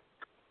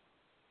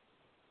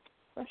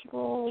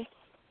 Brushables.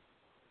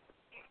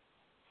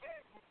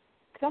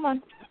 Come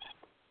on.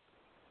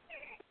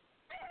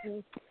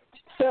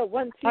 So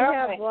once you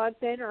have right.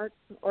 logged in or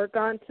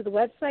gone to the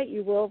website,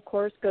 you will, of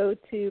course, go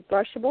to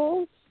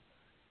Brushables.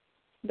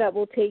 That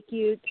will take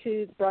you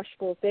to the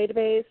Brushables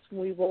database.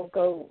 We will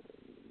go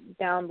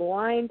down the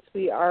lines.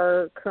 We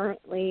are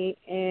currently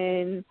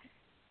in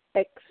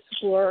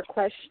Explore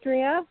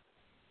Equestria.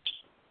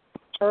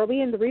 Or are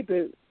we in the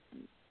reboot?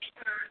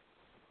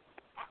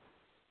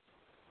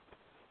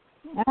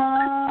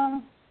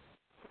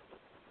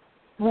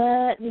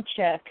 Let me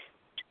check.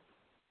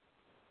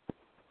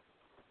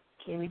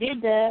 Okay, we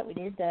did that,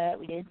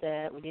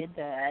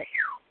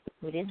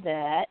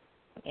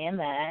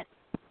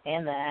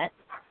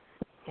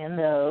 and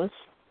those.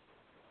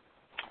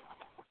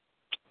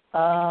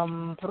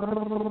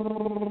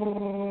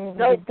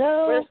 Nope,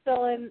 those.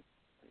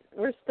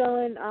 we're still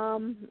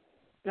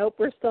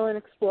in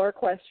Explore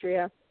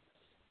Equestria.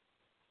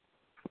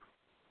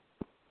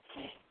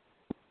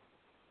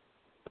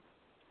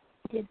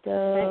 Did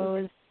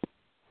those.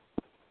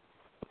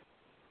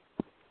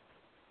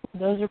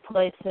 Those are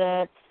play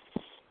sets.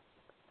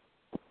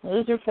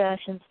 Those are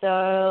fashion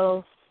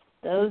styles.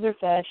 Those are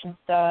fashion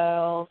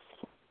styles.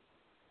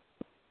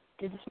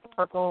 Did the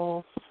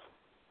sparkles.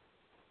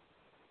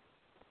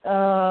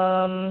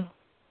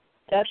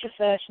 That's a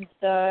fashion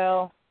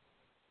style.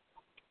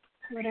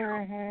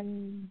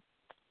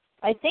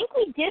 I think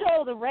we did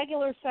all the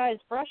regular size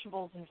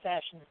brushables in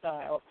fashion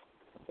styles.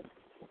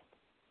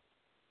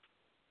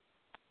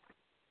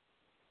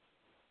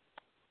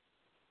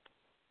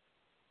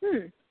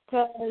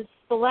 Because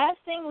the last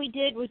thing we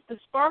did was the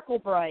Sparkle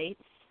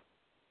Brights.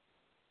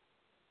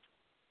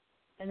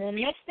 And then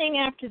the next thing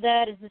after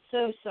that is the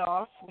So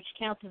Soft, which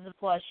counts as a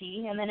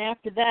plushie. And then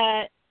after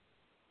that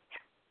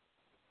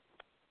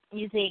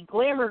is a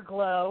Glamour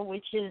Glow,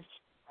 which is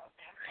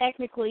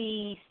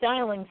technically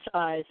styling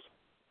size.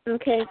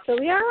 Okay, so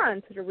we are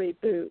on to the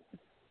reboot.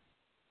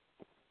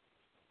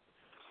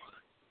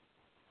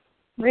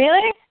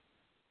 Really?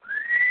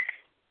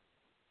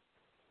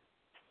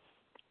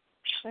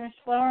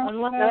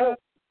 No.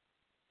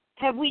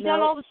 Have we done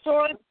all the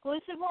store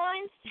exclusive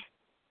lines?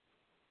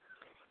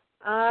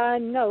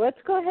 No, let's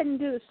go ahead and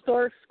do the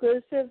store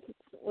exclusive,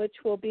 which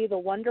will be the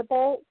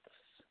Wonderbolts.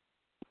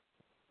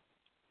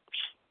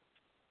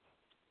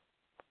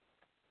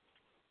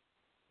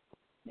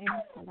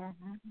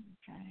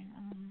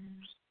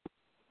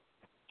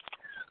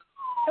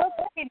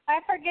 Okay,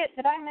 I forget.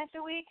 Did I miss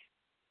a week?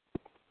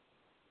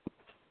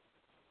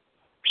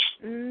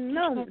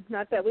 No,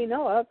 not that we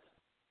know of.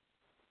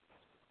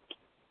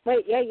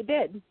 Wait, yeah, you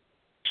did.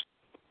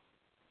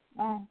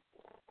 Oh.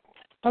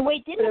 Oh,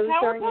 wait, But it didn't the was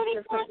Power during a Pony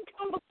different- one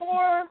come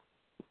before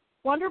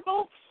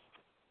Wonderbolts?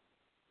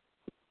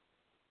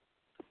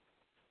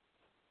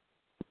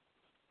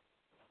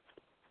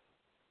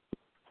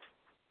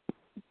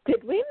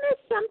 Did we miss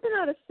something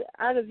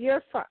out of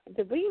year 5?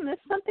 Did we miss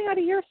something out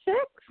of year 6?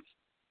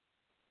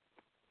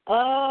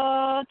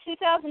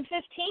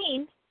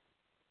 2015.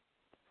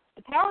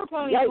 The Power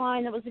Pony Yikes.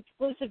 line that was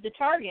exclusive to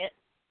Target.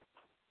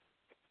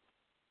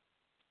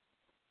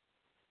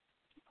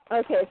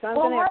 Okay, so I'm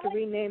Well, going to have to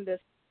rename this.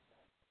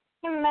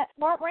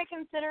 Weren't we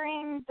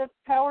considering the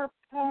Power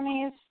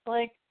Ponies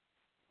like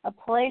a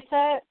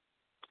playset?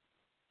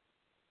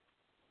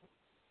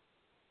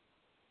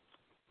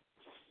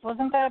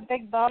 Wasn't that a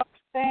big box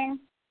thing?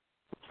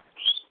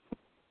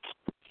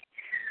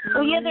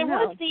 Oh, yeah, there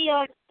No. was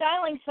the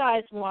styling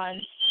size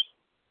one.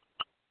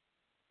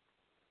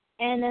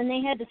 And then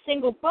they had the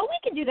single, but we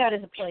can do that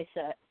as a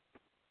playset.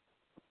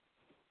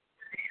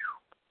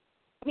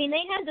 I mean,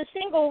 they had the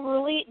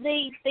single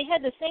they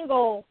had the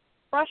single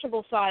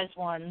brushable size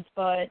ones,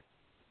 but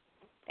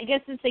I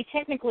guess since they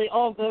technically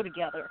all go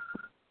together.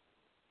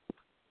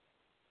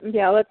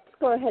 Yeah, let's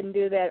go ahead and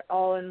do that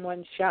all in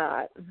one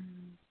shot.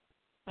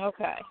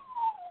 Okay.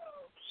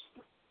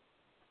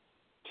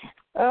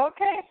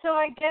 Okay, so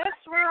I guess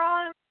we're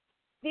on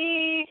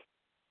the.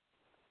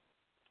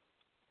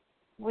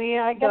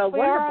 I guess we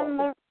are on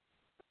the.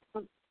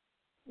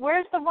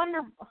 Where's the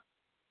Wonder?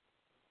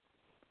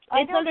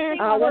 It's under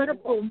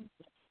Wonderful.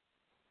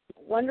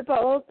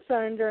 Wonderbolts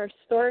are under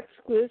store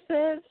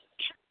exclusives,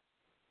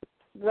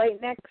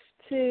 right next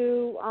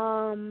to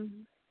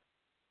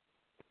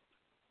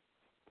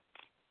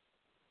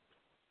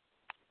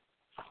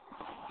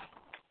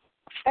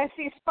I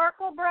see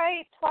Sparkle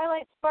Bright,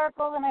 Twilight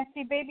Sparkle, and I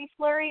see Baby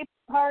Flurry,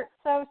 Heart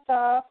So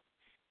Soft.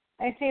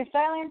 I see a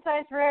styling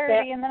size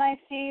Rarity, and then I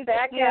see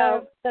back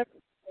out to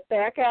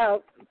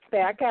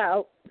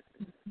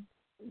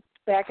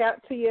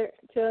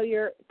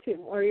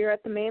where you're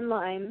at the main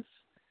lines.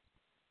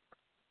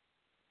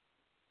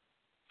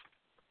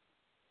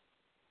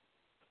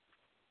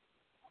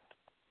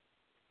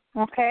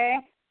 Okay.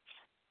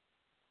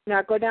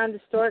 Now go down to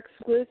store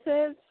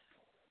exclusives.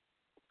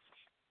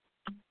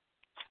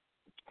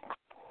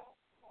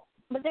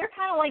 But they're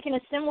kind of like in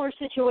a similar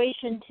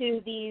situation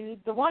to the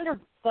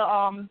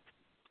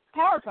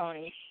Power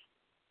Ponies,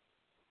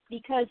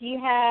 because you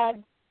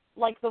had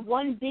like the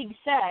one big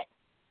set.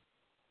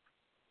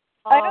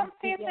 I don't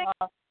see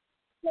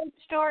the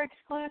store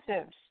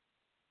exclusives.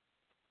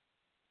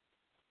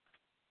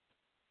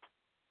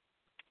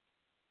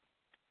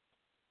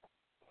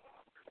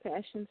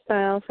 Fashion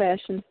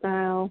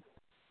style.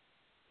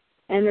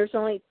 And there's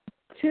only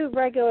 2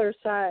 regular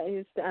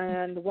sized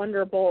and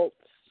Wonderbolts.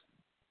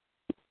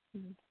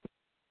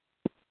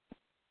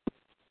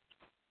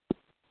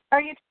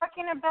 Are you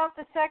talking about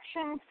the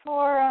section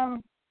for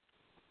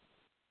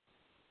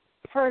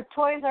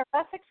Toys R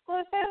Us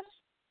exclusives?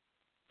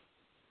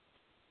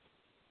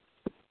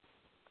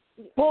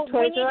 Well, Toys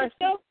when you R Us. just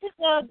go to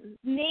the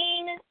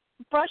main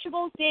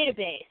Brushables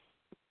database,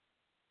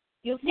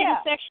 you'll see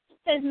Yeah. the section that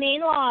says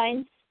main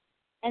lines,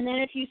 and then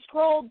if you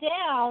scroll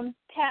down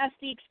past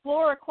the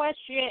Explorer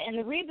Equestria and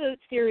the Reboot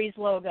Series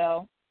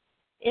logo,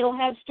 it'll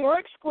have store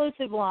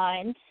exclusive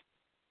lines,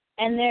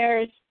 and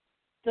there's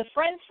the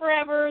Friends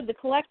Forever, the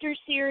Collector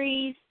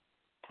Series,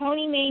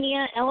 Pony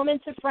Mania,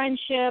 Elements of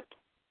Friendship,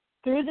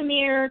 Through the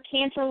Mirror,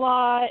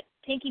 Canterlot,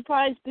 Pinkie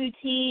Pie's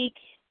Boutique,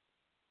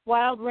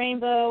 Wild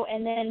Rainbow,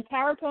 and then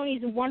Power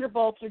Ponies and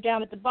Wonderbolts are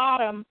down at the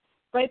bottom,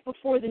 right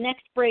before the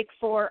next break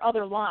for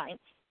other lines.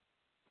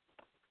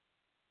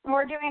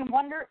 We're doing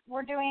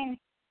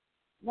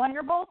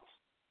Wonderbolts.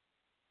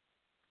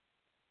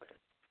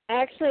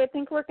 Actually, I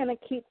think we're going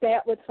to keep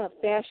that with some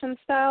fashion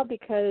style,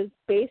 because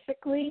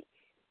basically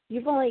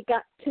you've only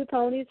got 2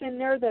 ponies in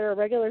there that are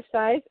regular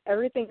size.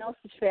 Everything else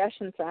is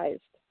fashion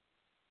sized.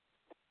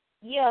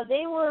 Yeah,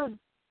 they were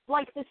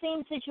like the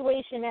same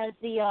situation as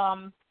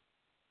the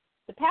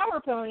Power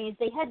Ponies.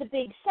 They had the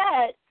big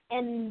set,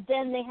 and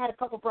then they had a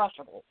couple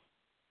brushables.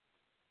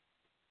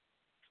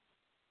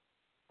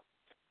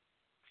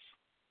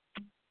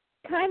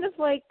 Kind of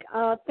like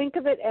think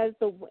of it as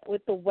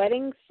with the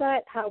wedding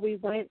set, how we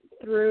went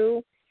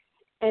through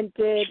and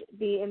did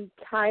the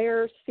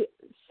entire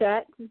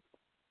set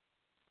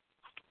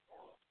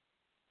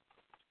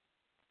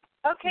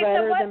Okay,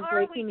 rather so what than are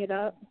breaking it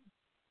up.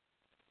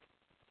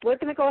 We're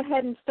going to go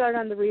ahead and start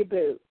on the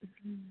reboot.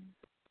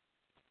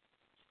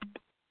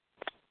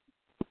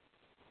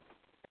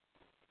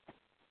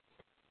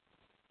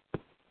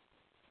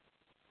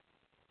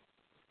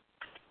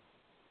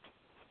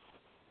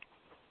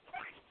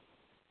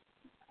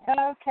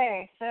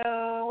 Okay,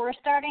 so we're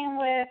starting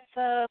with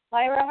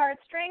Lyra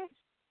Heartstrings.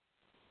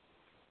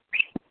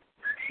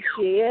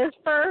 She is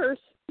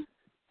first.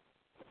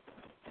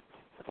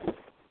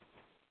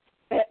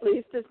 At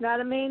least it's not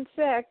a main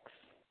 6.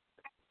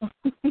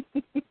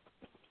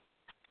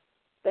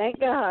 Thank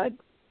God.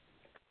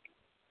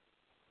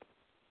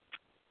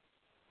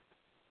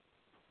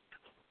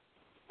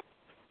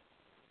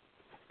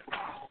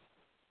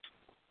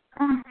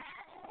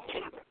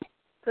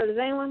 So does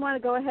anyone want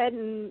to go ahead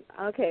and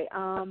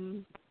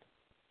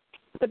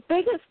the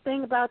biggest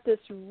thing about this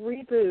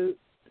reboot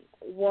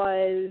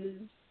was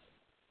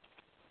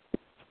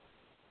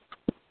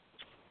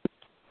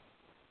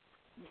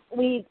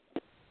we're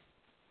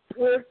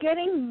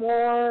getting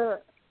more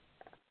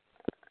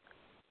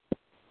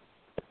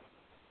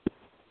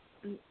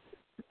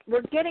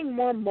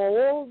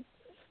molds,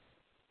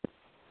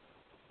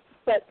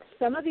 but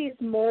some of these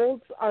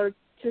molds are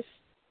just,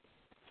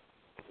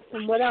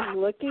 from what I'm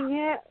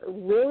looking at,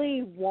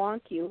 really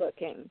wonky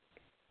looking.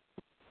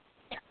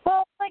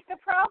 Well, like the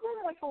problem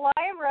with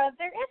Lyra,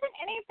 there isn't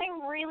anything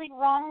really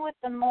wrong with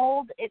the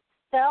mold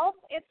itself.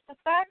 It's the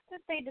fact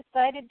that they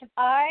decided to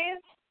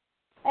eyes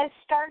as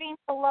starting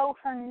below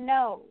her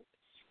nose.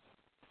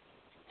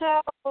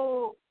 So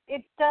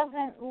it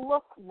doesn't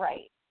look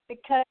right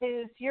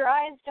because your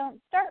eyes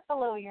don't start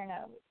below your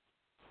nose.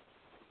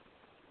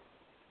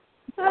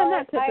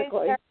 Not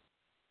typically. Eyes start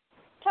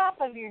top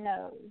of your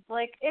nose.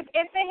 Like if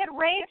they had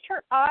raised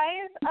her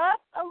eyes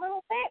up a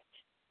little bit.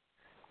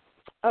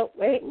 Oh,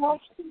 wait.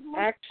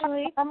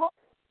 Actually,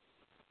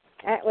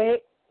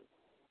 wait.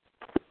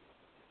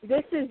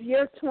 This is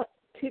year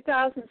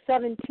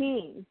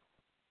 2017.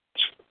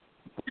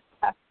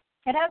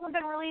 It hasn't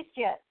been released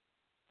yet.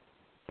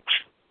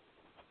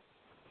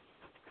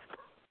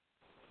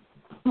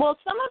 Well,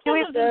 some of them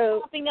have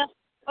been popping up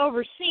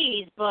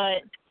overseas,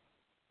 but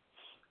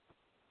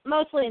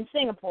mostly in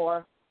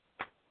Singapore.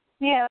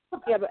 Yeah.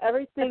 Yeah, but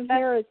everything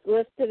here is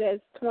listed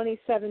as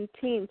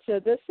 2017, so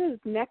this is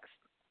next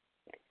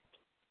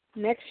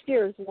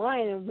year's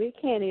line, and we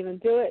can't even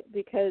do it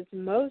because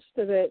most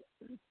of it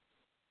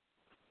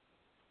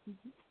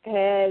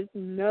has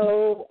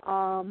no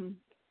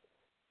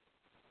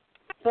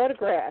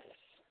photographs,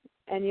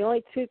 and the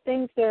only two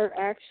things that are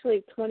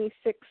actually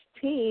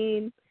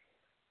 2016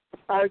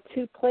 are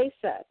 2 play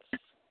sets.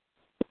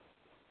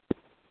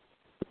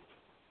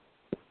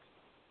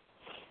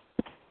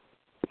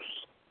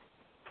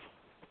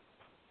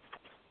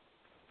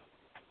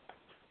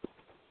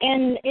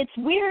 And it's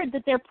weird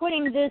that they're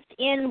putting this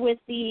in with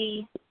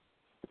the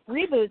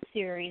reboot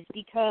series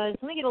because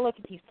let me get a look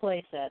at these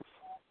play sets.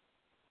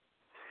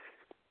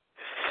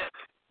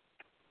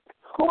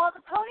 Well,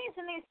 the ponies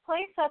in these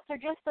play sets are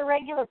just the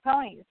regular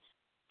ponies.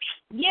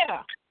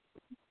 Yeah.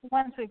 The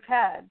ones we've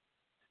had.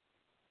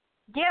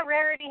 Yeah,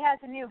 Rarity has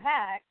a new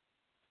hat,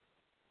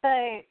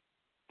 but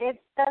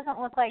it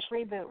doesn't look like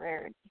reboot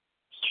Rarity.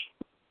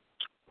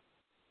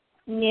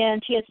 Yeah,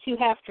 and she has 2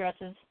 half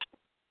dresses.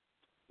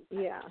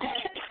 Yeah.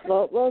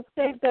 Well, we'll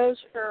save those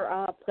for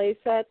play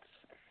sets.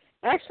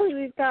 Actually,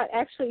 we've got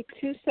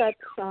 2 sets.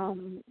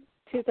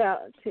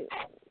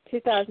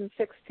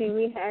 2016.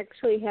 We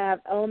actually have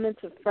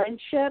Elements of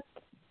Friendship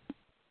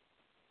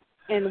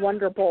and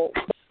Wonderbolt.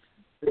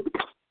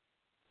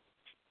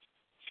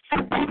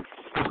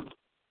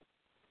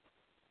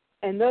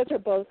 And those are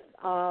both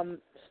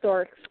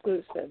store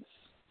exclusives.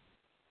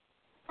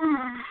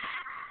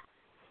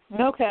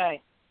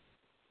 Okay.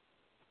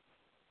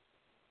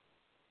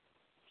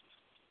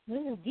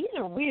 These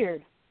are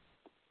weird.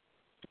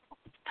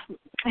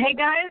 Hey,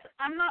 guys,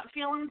 I'm not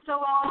feeling so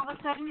well all of a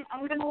sudden.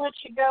 I'm going to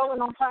let you go,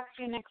 and I'll talk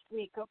to you next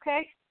week,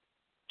 okay?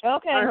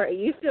 Okay. All right,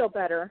 you feel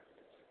better.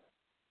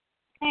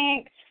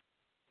 Thanks.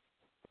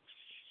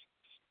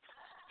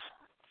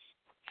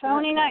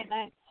 Phony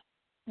night-night.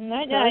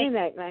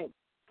 Night-night. Night.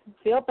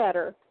 Feel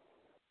better.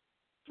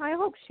 I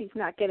hope she's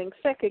not getting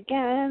sick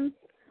again.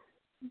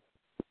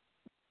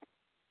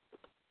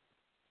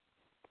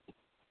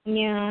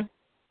 Yeah.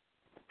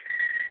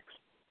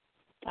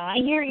 I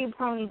hear you,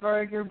 Pony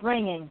Bird. You're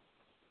bringing.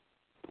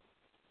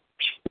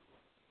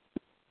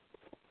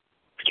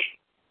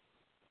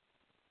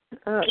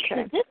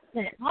 Okay. This is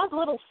an odd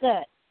little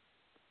set.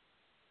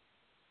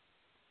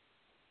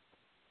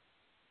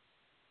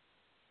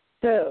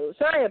 So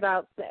sorry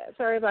about that.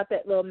 Sorry about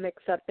that little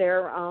mix-up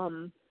there.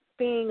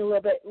 Being a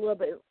little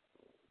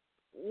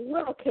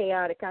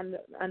chaotic on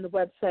the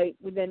website.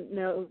 We didn't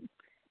know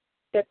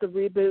that the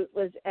reboot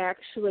was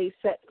actually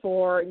set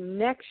for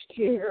next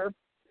year,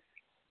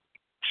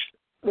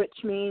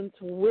 which means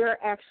we're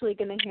actually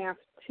going to have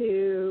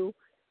to.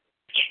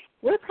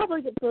 We're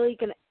probably really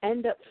going to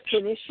end up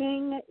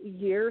finishing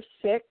year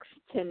 6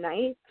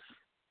 tonight.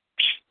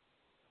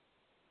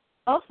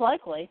 Most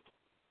likely.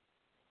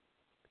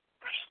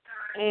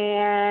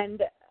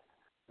 And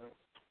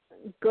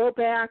go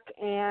back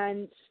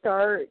and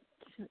start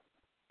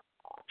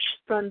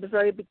from the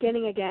very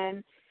beginning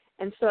again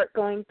and start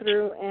going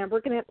through, and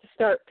we're going to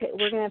have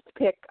to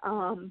pick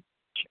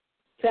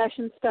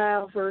fashion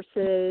style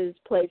versus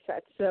play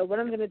sets. So what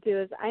I'm going to do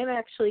is I'm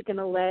actually going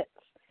to let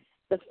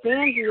the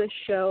fans of the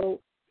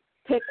show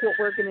pick what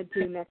we're going to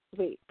do next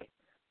week.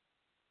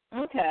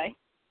 Okay.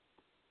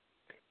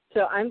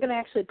 So I'm going to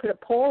actually put a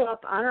poll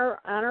up on our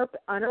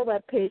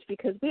webpage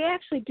because we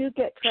actually do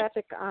get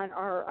traffic on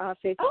our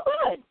Facebook. Oh,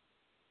 good.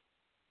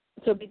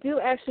 So we do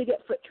actually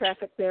get foot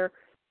traffic there.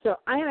 So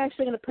I'm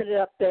actually going to put it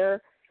up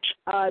there.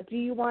 Do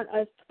you want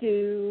us to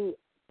do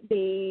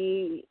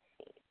the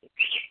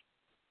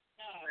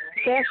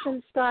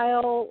fashion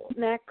style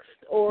next,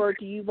 or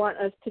do you want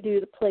us to do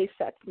the play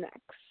sets next?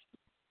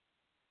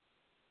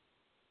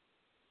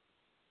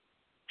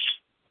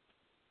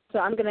 So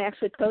I'm going to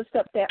actually post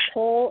up that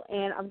poll,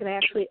 and I'm going to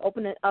actually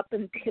open it up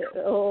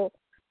until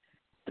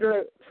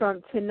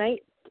from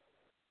tonight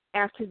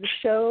after the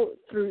show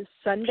through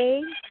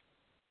Sunday,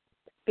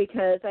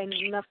 because I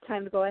need enough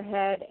time to go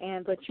ahead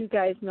and let you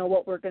guys know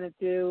what we're going to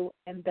do,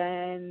 and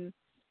then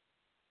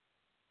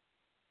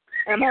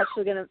I'm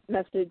actually going to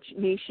message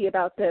Nishi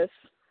about this,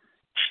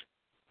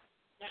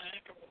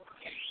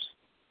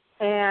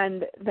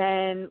 and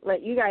then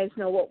let you guys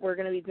know what we're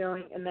going to be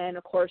doing, and then,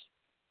 of course,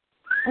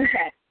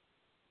 okay.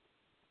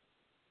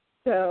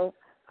 So,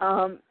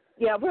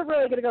 yeah, we're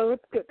really going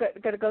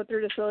to go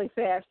through this really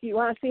fast. Do you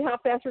want to see how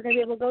fast we're going to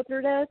be able to go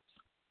through this?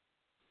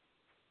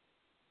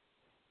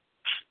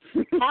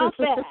 How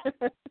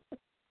fast?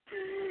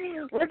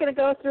 We're going to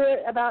go through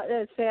it about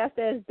as fast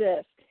as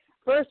this.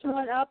 First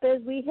one up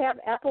is we have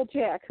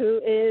Applejack,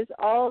 who is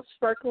all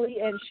sparkly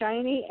and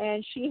shiny,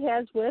 and she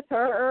has with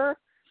her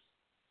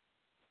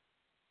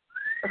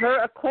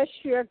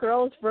Equestria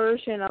Girls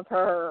version of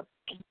her.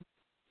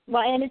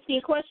 Well, and it's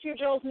the Equestria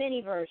Girls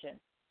mini version.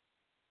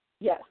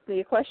 Yes,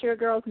 the Equestria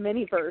Girls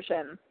mini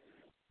version.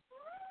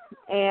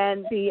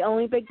 And the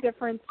only big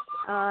difference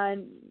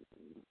on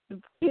the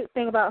cute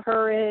thing about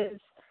her is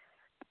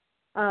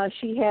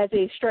she has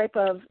a stripe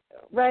of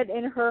red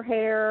in her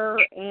hair,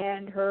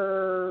 and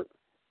her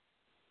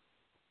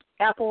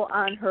apple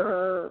on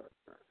her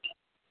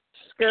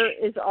skirt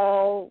is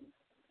all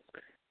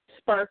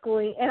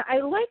sparkly. And I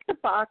like the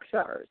box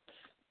arts.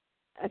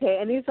 Okay,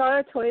 and these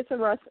are Toys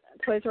R Us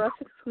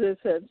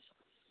exclusives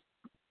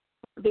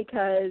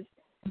because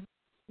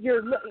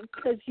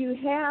you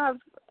have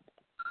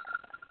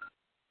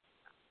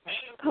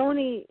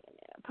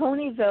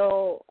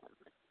Ponyville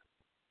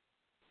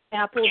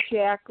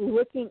Applejack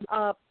looking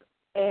up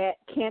at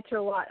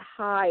Canterlot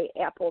High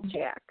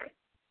Applejack.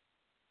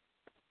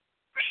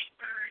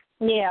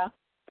 Yeah,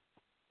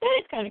 that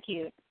is kind of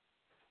cute.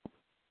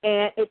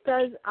 And it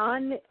does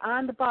on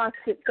the box.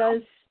 It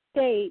does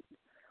state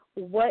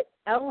what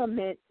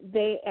element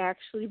they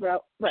actually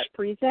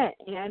represent,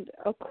 and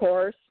of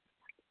course,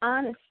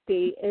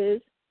 honesty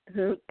is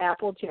who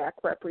Applejack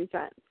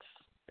represents.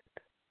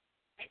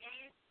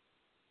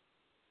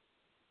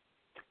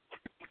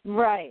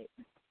 Right.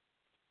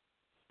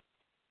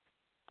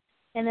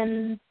 And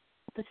then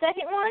the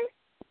second one?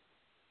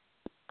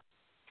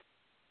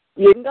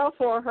 You can go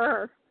for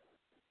her.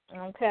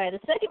 Okay, the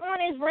second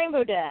one is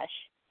Rainbow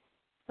Dash.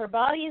 Her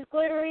body is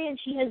glittery, and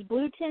she has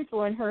blue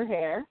tinsel in her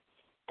hair.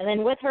 And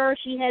then with her,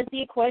 she has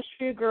the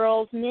Equestria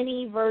Girls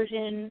mini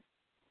version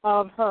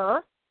of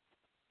her.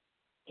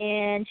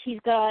 And she's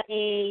got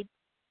the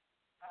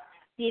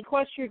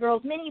Equestria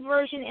Girls mini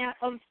version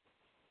of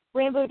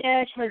Rainbow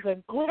Dash has a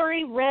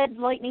glittery red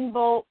lightning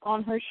bolt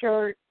on her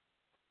shirt.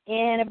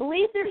 And I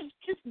believe there's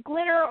just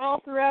glitter all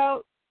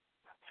throughout,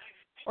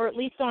 or at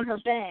least on her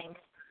bangs.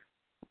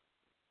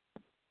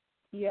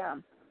 Yeah.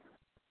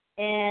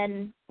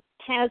 And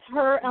has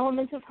her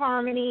elements of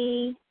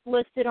harmony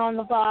listed on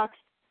the box.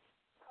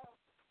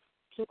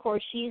 So, of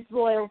course, she's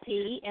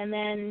loyalty. And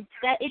then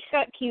it's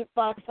got cute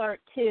box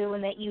art, too,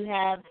 and that you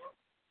have,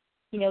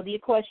 the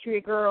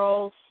Equestria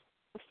Girls,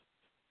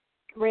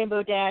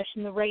 Rainbow Dash,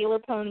 and the regular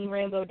pony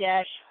Rainbow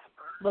Dash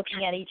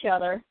looking at each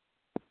other.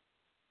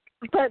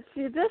 But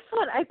see, this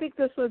one, I think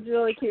this one's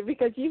really cute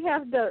because you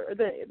have the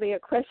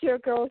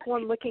Equestria Girls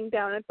one looking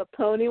down at the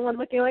pony one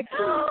looking like,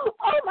 oh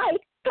my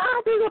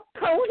God, there's a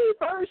pony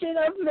version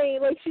of me.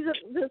 Like she's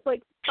just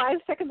like 5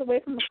 seconds away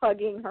from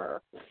hugging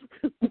her.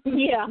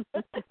 Yeah.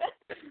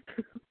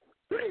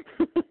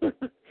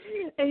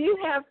 And you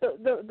have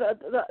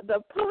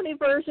the pony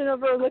version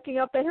of her looking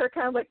up at her,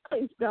 kind of like,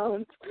 please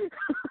don't.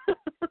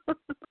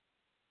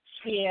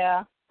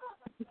 Yeah.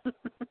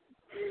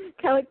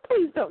 Kind of like,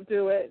 please don't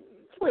do it.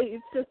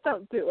 Please, just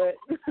don't do it.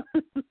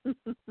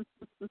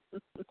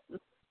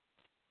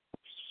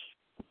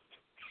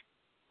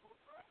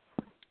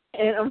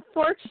 And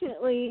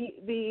unfortunately,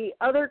 the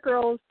other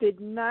girls did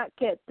not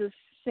get the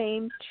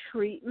same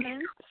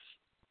treatment.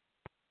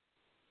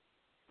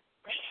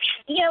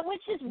 Yeah,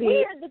 which is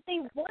weird that they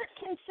weren't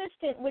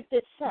consistent with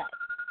this set.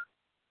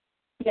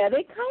 Yeah,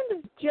 they kind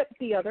of gypped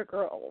the other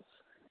girls.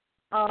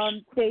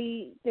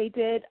 They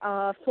did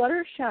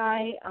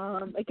Fluttershy.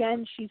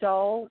 Again, she's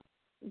all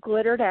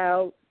glittered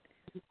out.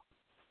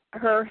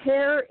 Her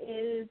hair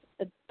is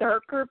a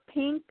darker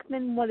pink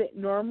than what it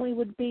normally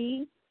would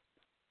be.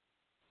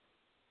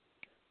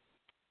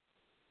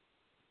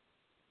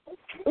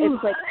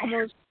 It's like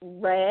almost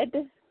red.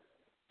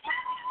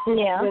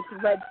 Yeah. With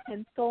red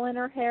tinsel in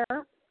her hair.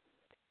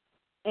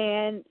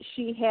 And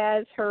she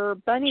has her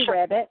bunny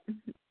rabbit.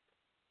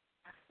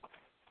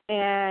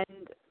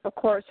 And, of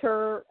course,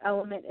 her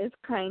element is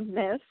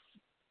kindness.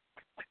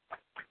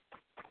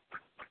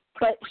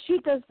 But she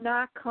does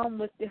not come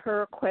with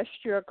her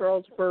Equestria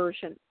Girls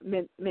version,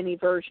 mini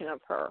version of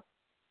her.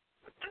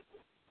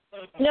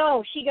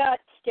 No, she got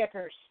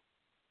stickers.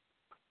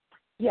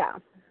 Yeah.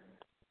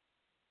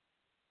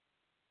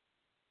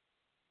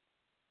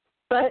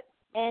 But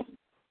and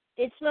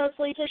it's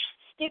mostly just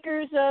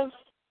stickers of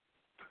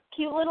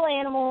cute little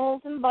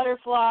animals and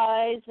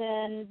butterflies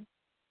and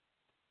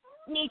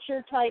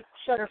nature-type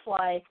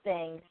shutterfly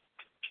things.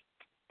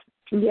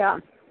 yeah.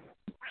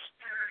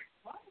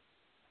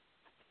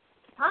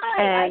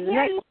 Hi, And I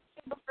hear you,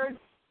 bird.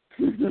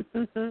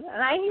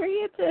 and I hear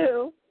you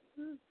too.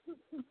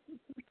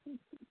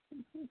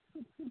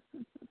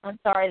 I'm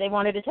sorry, they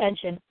wanted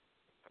attention.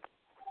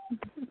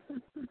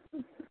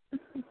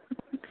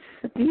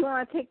 Do you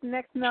want to take the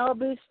next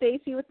Malibu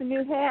Stacy with the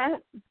new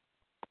hat?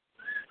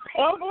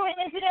 Oh boy,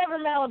 is it ever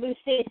Malibu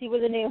Stacy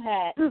with a new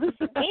hat. It's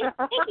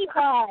Pinkie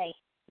Pie.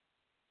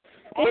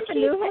 And With a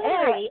she's new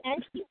glittery, hat.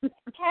 and she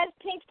has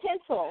pink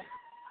tinsel.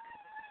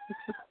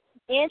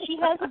 And she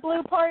has a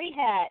blue party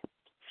hat.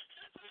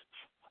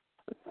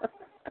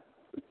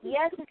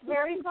 Yes, it's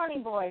very funny,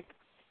 boys.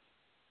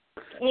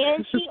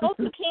 And she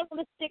also came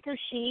with a sticker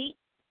sheet,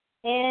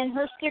 and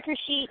her sticker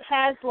sheet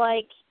has,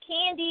 like,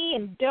 candy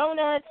and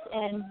donuts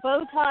and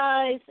bow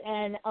ties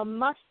and a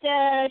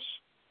mustache,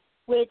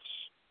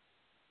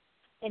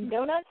 and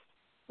donuts?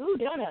 Ooh,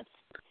 donuts.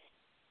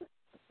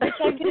 Which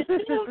I could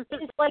assume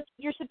is like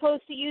you're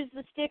supposed to use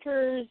the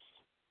stickers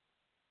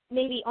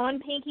maybe on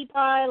Pinkie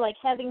Pie, like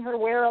having her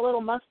wear a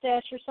little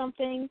mustache or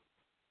something.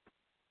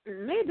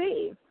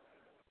 Maybe.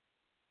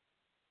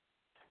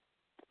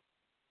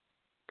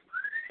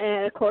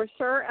 And, of course,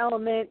 her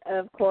element,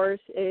 of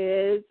course,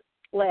 is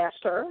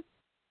laughter.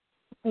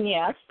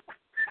 Yes.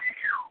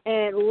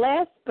 And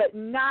last but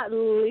not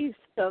least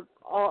of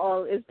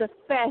all is the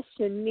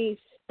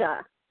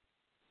fashionista.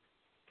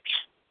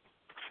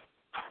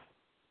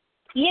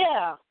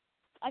 Yeah.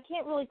 I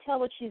can't really tell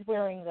what she's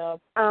wearing, though.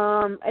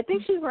 I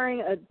think she's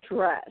wearing a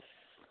dress.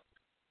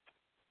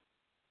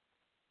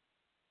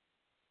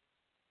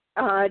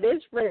 It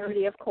is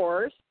Rarity, of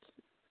course.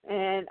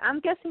 And I'm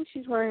guessing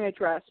she's wearing a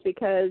dress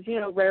because,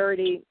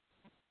 Rarity,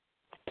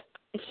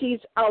 she's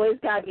always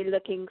got to be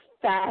looking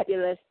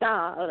fabulous,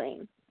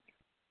 darling.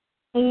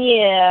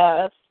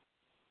 Yes.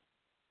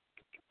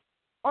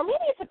 Or maybe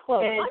it's a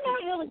cloak. I'm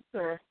not really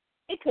sure.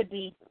 It could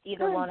be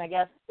either one, I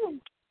guess.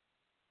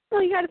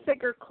 Well, you got to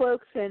figure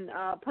cloaks in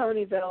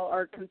Ponyville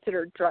are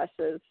considered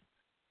dresses.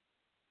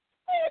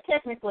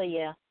 Technically,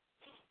 yeah.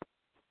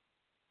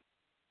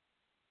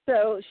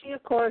 So she,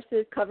 of course,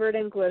 is covered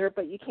in glitter,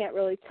 but you can't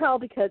really tell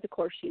because, of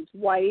course, she's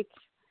white.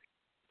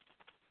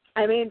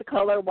 I mean, the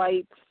color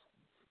white.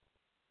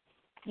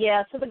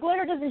 Yeah, so the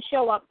glitter doesn't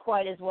show up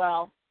quite as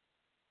well.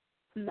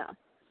 No.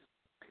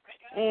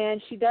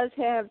 And she does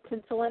have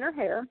tinsel in her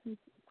hair.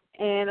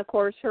 And, of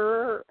course,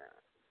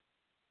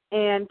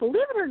 and believe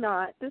it or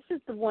not, this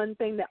is the one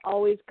thing that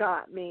always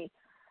got me.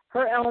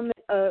 Her element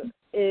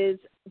is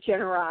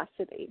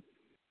generosity.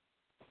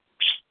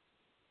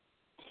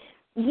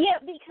 Yeah,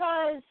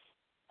 because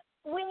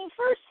when you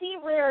first see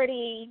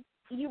Rarity,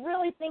 you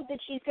really think that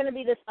she's going to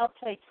be this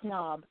uptight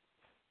snob.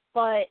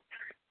 But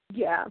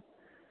yeah,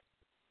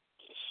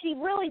 she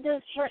really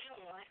does.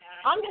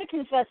 I'm going to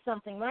confess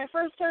something. When I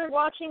first started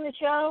watching the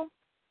show,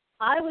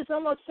 I was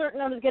almost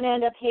certain I was going to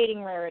end up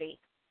hating Rarity.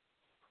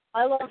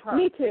 I love her.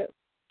 Me too.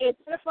 I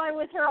identify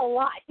with her a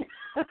lot,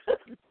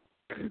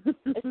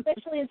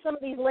 especially in some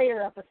of these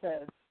later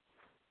episodes.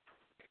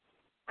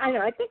 I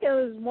know. I think it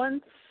was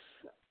once,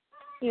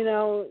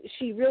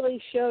 she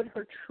really showed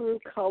her true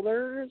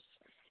colors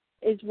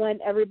is when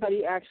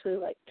everybody actually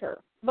liked her.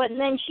 But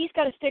then she's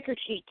got a sticker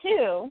sheet,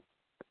 too.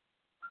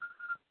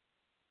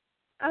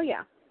 Oh,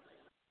 yeah.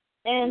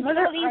 And some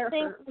of these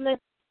things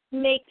that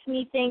makes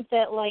me think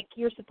that, like,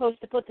 you're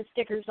supposed to put the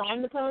stickers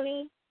on the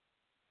pony.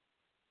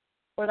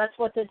 Or that's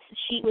what the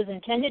sheet was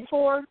intended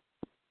for.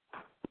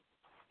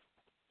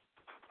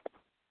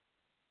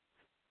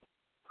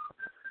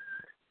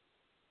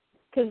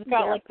 Because it's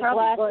got, like, the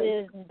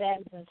glasses and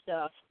bags and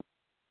stuff.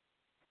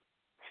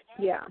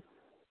 Yeah.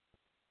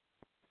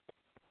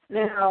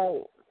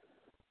 Now,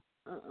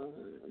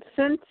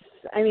 since,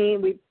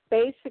 we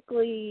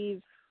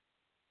basically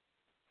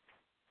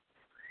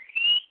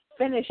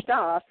finished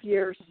off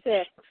year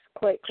 6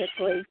 quite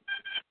quickly,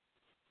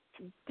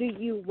 do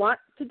you want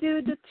to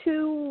do the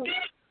 2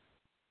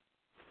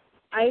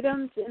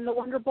 items in the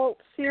Wonderbolt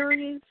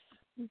series?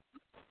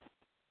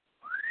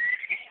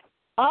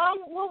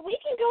 Well, we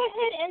can go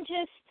ahead and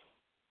just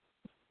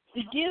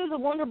do the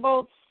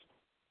Wonderbolts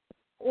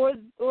or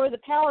the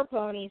Power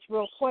Ponies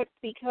real quick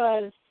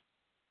because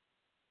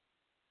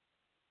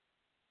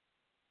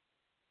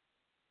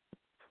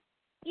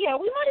we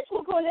might as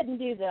well go ahead and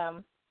do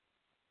them.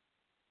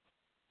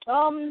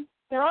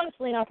 They're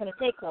honestly not going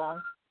to take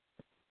long.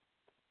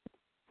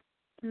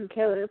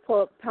 Okay, let's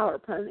pull up Power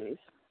Ponies.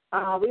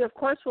 We, of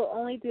course, will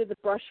only do the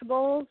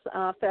brushables.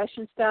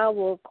 Fashion Style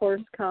will, of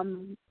course,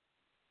 come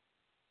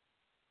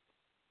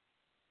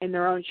in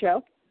their own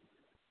show.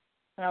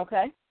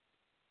 Okay.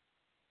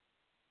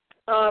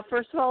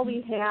 First of all,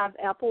 we have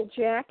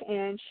Applejack,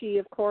 and she,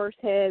 of course,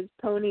 has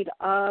ponied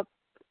up.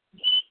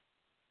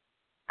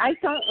 I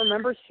don't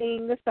remember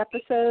seeing this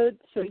episode,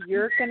 so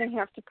you're going to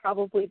have to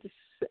probably just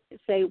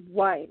say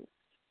what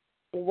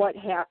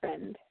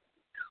happened.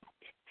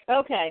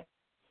 Okay.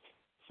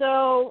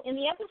 So in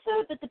the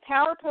episode that the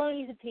Power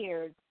Ponies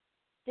appeared,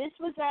 this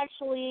was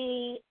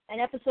actually an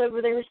episode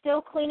where they were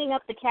still cleaning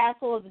up the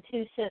castle of the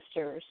two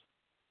sisters.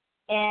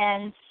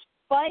 And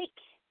Spike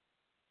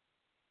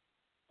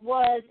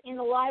was in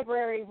the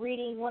library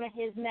reading one of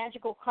his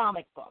magical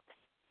comic books.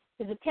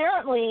 Because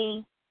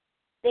apparently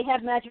they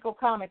have magical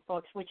comic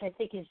books, which I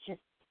think is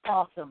just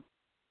awesome.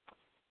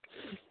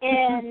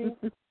 And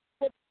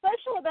what's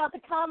special about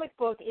the comic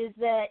book is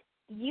that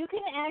you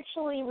can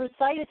actually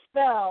recite a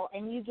spell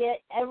and you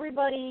get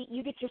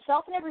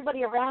yourself and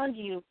everybody around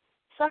you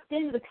sucked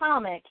into the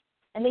comic,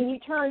 and then you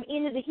turn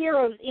into the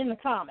heroes in the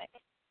comic.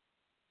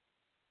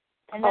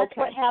 And that's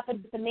what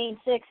happened with the main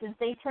six, is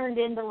they turned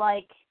into,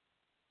 like,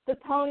 the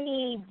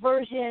pony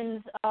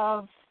versions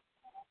of,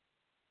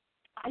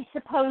 I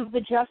suppose,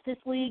 the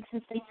Justice League,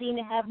 since they seem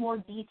to have more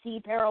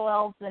DC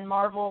parallels than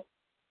Marvel.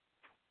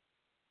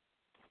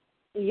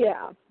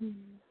 Yeah.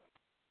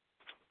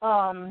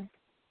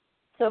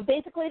 So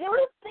basically, they were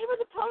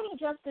the Pony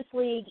Justice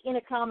League in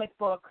a comic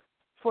book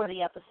for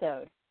the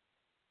episode.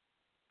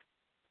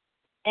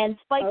 And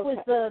Spike was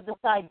the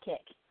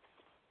sidekick.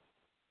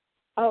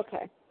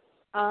 Okay.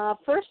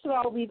 First of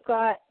all, we've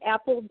got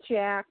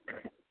Applejack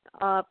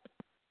up,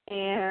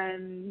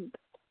 and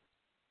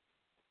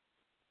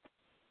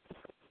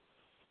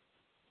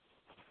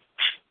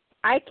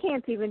I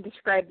can't even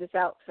describe this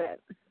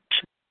outfit.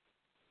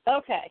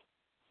 Okay.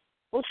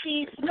 Well,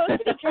 she's supposed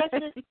to be dressed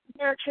as the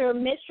character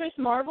Mistress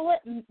Marvelous,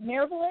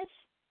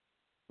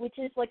 which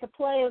is like a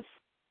play of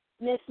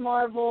Miss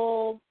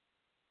Marvel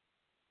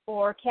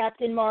or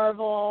Captain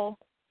Marvel,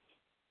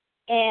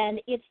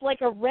 and it's like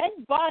a red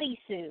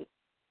bodysuit,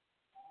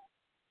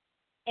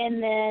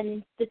 and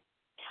then the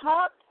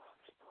top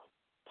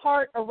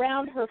part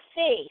around her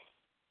face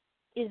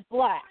is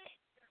black,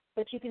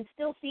 but you can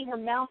still see her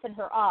mouth and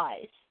her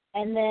eyes,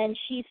 and then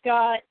she's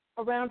got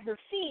around her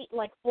feet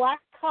like black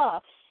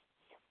cuffs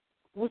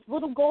with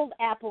little gold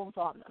apples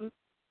on them.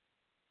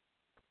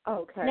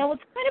 Okay. Now,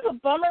 what's kind of a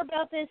bummer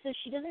about this is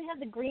she doesn't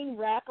have the green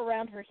wrap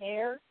around her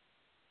hair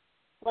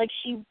like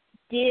she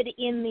did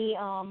in the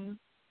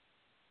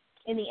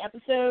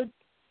episode,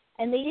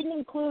 and they didn't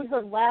include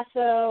her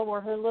lasso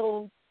or her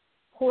little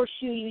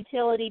horseshoe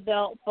utility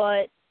belt,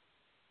 but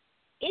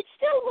it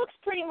still looks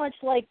pretty much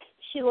like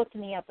she looked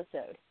in the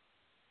episode.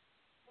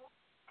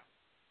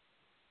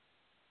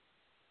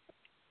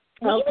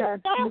 They even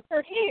styled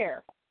her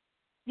hair,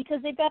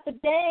 because they've got the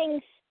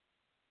bangs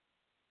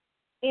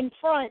in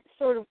front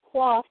sort of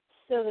coiffed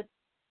so that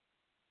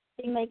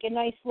they make a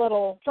nice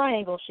little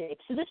triangle shape.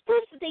 So this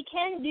proves that they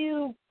can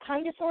do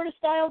kind of sort of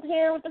styled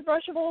hair with the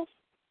brushables.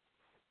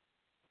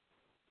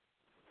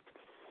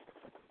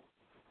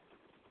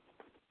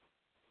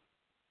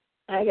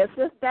 I guess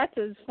that's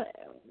as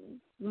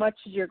much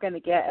as you're going to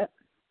get.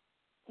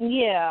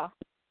 Yeah.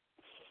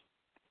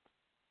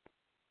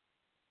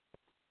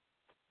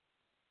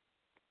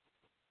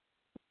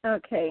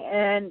 Okay,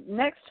 and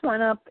next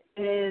one up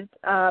is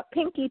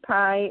Pinkie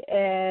Pie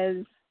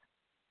as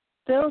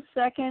Phil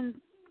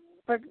second.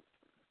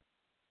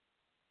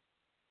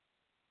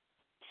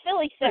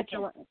 Philly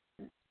second.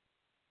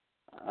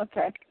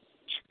 Okay.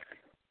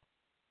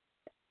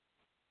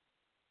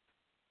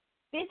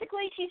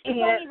 Basically, she's the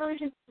pony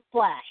version of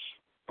Flash.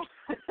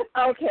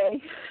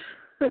 Okay.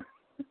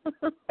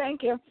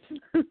 Thank you.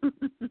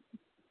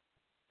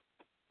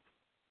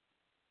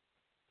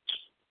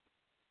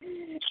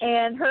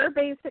 And her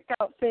basic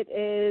outfit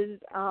is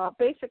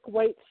basic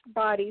white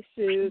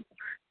bodysuit.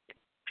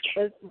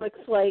 It looks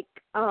like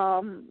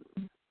a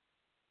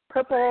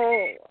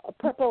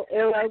purple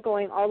arrow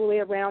going all the way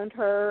around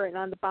her, and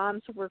on the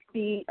bottoms of her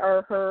feet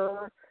are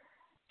her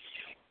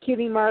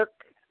cutie mark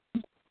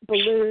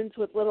balloons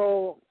with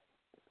little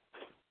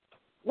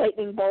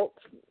lightning bolts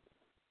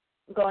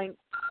going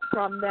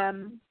from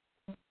them.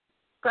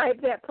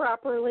 Describe that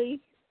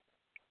properly?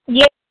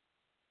 Yeah.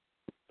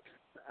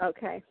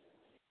 Okay.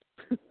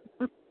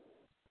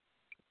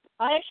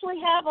 I actually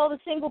have all the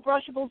single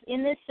brushables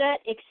in this set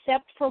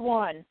except for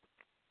one.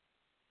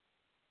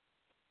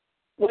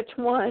 Which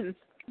one?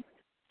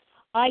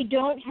 I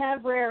don't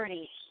have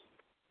Rarity.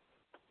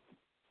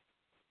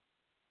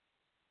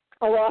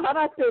 Oh, well, how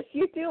about this?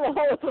 You do all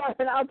of them,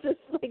 and I'll just,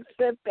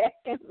 sit back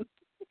and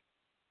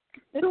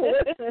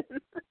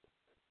listen.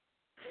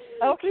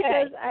 Okay.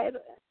 Because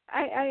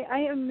I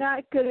am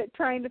not good at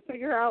trying to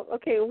figure out,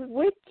 okay,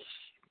 which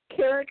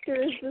character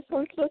is this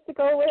one supposed to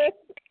go with?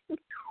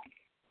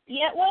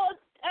 Yeah, well,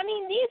 I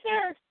mean,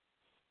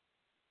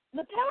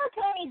 the Power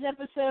Ponies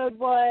episode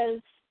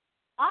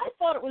I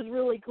thought it was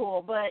really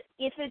cool, but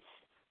if it's,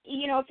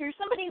 if you're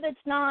somebody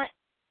that's not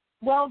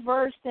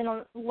well-versed in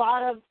a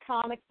lot of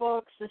comic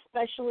books,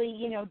 especially,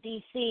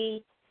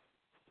 DC,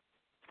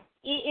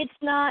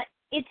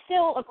 it's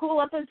still a cool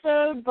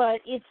episode,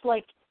 but it's,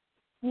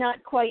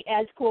 not quite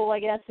as cool, I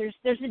guess.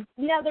 There's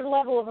another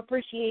level of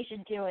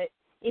appreciation to it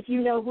if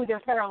you know who their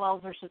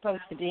parallels are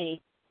supposed to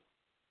be.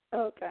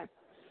 Okay.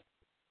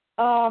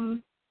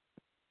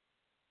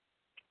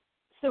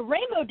 So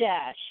Rainbow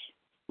Dash,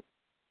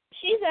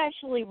 she's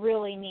actually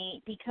really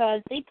neat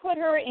because they put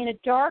her in a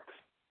dark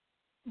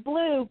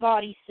blue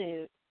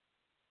bodysuit,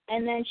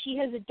 and then she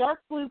has a dark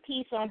blue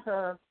piece on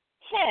her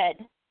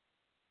head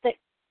that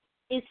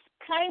is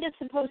kind of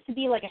supposed to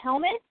be like a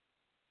helmet,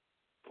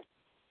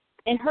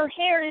 and her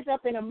hair is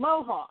up in a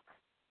mohawk.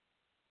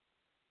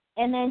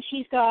 And then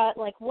she's got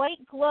like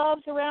white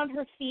gloves around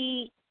her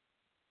feet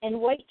and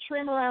white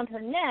trim around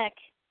her neck,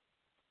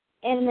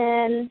 and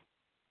then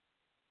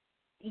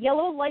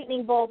yellow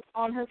lightning bolts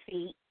on her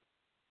feet.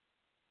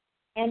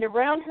 And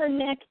around her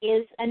neck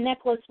is a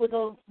necklace with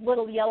a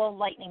little yellow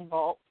lightning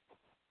bolt.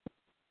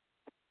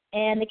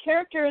 And the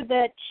character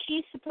that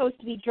she's supposed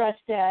to be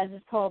dressed as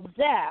is called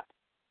Zap.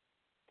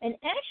 And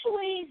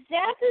actually,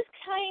 Zap is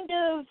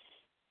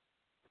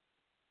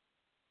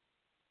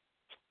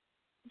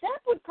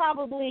Zap would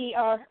probably,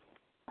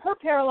 her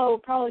parallel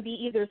would probably be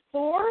either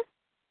Thor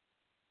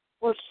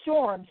or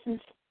Storm,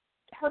 since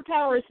her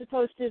power is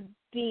supposed to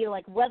be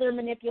like weather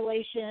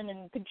manipulation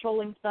and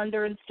controlling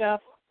thunder and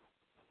stuff.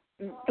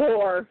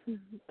 Thor,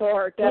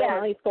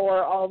 definitely yeah.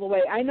 Thor all the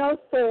way. I know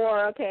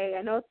Thor, okay,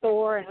 I know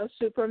Thor, I know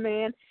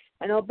Superman,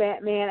 I know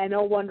Batman, I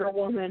know Wonder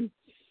Woman.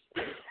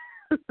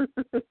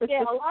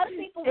 Yeah, a lot of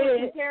people were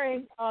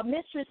comparing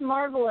Mistress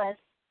Marvelous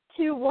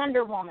to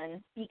Wonder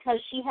Woman because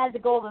she had the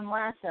golden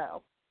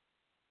lasso,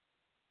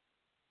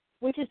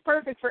 which is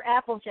perfect for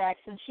Applejack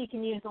since she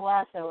can use the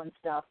lasso and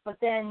stuff. But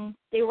then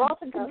they were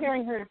also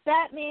comparing her to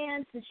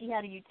Batman since she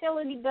had a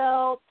utility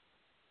belt.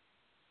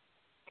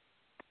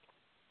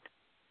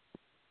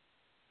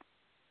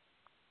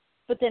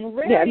 But then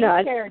Rarity's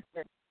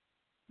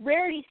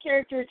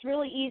character, it's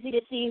really easy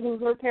to see who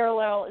her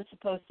parallel is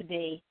supposed to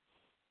be.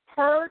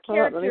 Her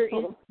character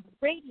is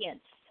Radiance.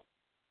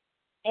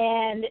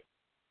 And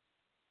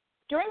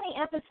during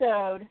the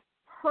episode,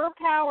 her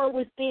power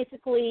was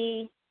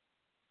basically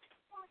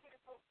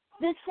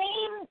the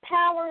same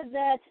power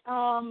that,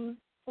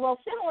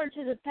 similar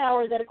to the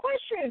power that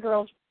Equestria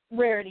Girl's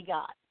Rarity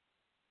got.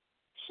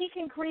 She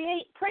can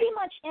create pretty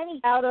much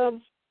any out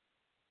of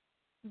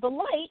the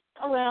light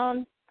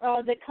around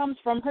that comes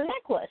from her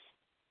necklace.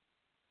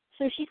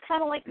 So she's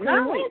kind of like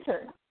Green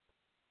Lantern.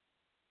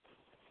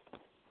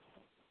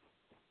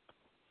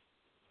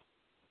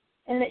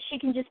 And that she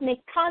can just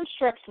make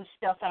constructs of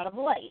stuff out of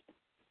light.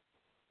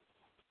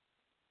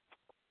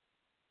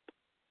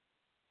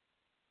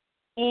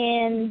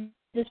 And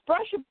this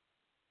brush,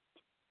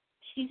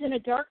 she's in a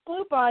dark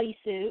blue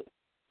bodysuit.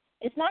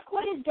 It's not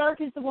quite as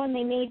dark as the one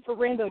they made for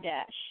Rainbow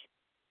Dash.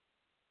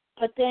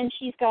 But then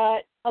she's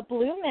got a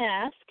blue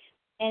mask,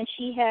 and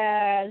she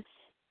has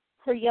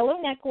her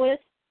yellow necklace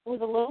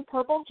with a little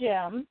purple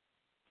gem,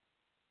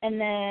 and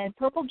then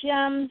purple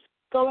gems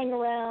going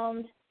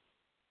around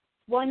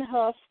one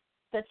hoof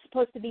that's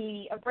supposed to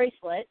be a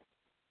bracelet,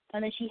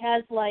 and then she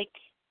has, like,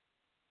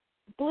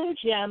 blue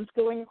gems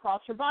going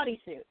across her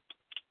bodysuit.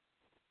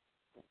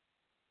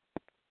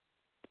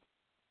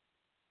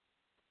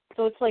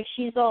 So it's like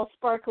she's all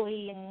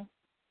sparkly and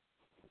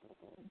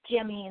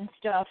gemmy and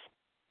stuff.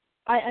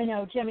 I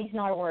know, gemmy's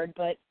not a word,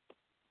 but...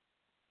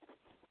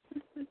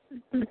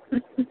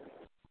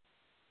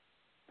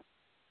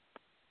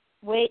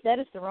 Wait, that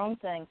is the wrong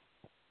thing.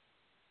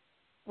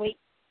 Wait.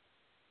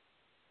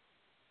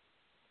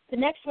 The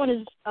next one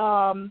is,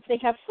 they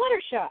have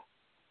Fluttershy.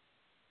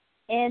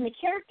 And the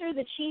character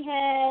that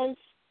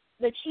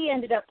she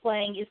ended up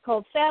playing is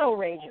called Saddle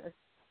Ranger,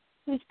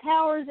 whose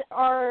powers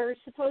are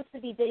supposed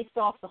to be based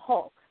off the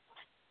Hulk.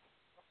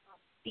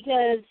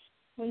 Because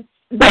when...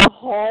 The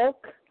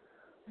Hulk?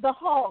 The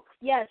Hulk,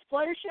 yes.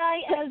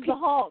 Fluttershy as the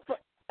Hulk.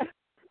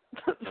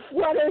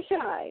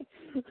 Fluttershy.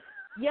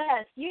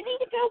 Yes, you need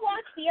to go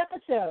watch the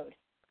episode.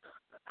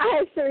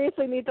 I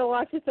seriously need to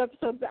watch this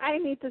episode. I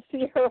need to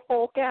see her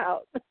Hulk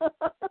out.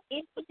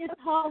 It is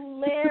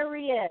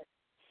hilarious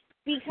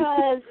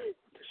because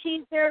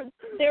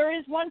there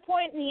is one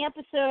point in the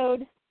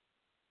episode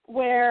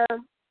where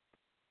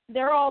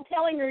they're all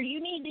telling her,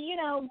 you need to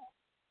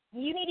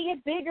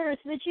get bigger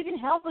so that you can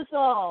help us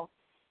all.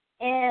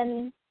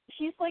 And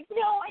she's like,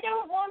 no, I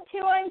don't want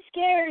to, I'm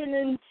scared. And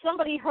then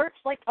somebody hurts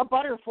like a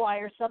butterfly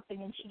or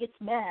something and she gets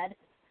mad.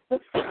 I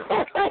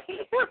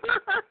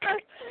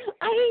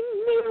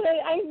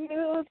knew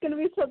it was going to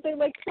be something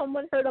like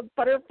someone hurt a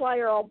butterfly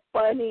or a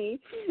bunny.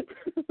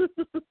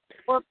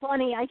 Or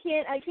bunny. I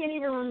can't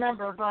even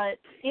remember, but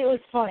it was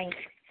funny.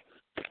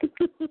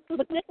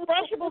 But this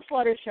brushable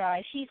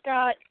Fluttershy, she's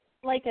got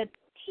like a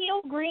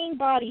teal green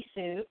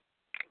bodysuit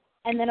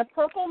and then a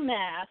purple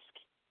mask,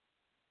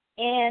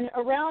 and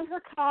around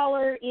her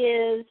collar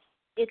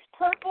it's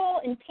purple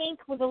and pink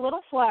with a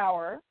little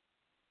flower.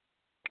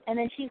 And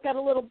then she's got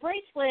a little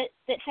bracelet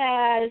that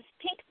has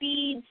pink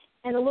beads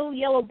and a little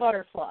yellow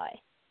butterfly.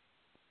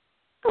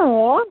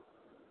 Aww.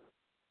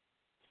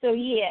 So,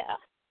 yeah.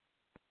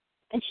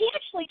 And she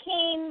actually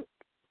came,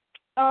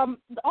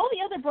 all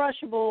the other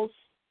brushables,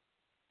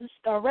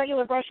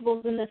 regular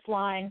brushables in this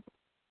line,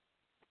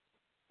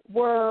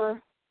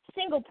 were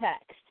single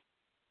packs.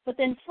 But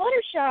then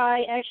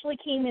Fluttershy actually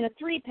came in a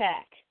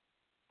 3-pack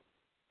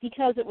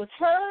because it was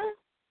her.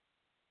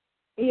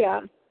 Yeah.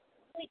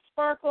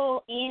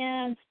 Sparkle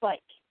and Spike.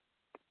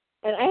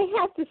 And I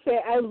have to say,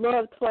 I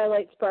love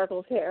Twilight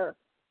Sparkle's hair.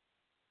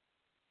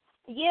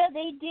 Yeah,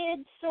 they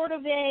did sort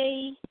of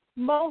a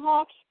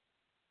mohawk.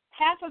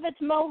 Half of it's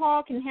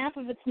mohawk and half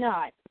of it's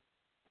not.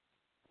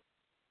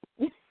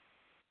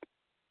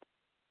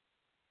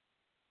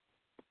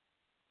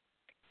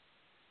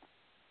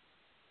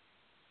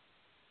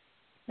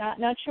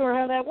 Not sure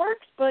how that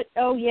works, but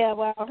oh yeah,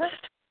 wow.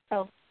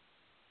 Oh,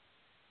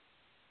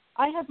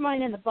 I have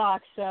mine in the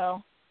box,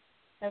 so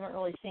I haven't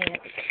really seen it.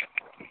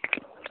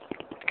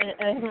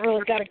 I haven't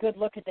really got a good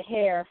look at the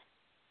hair,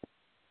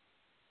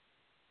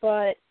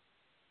 but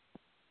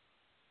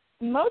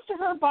most of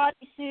her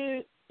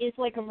bodysuit is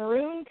like a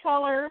maroon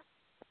color,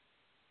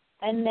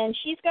 and then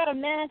she's got a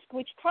mask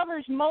which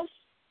covers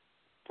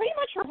pretty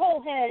much her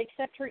whole head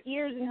except her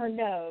ears and her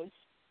nose.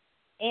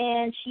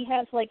 And she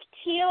has like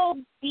teal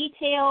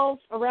details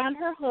around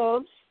her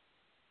hooves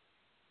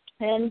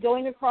and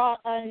going across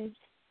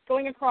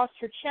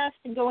her chest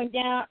and going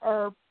down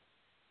or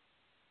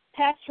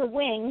past her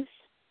wings.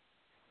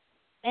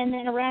 And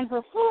then around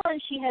her horn,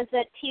 she has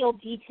that teal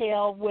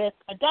detail with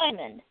a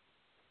diamond.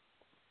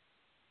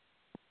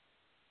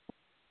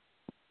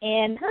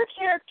 And her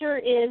character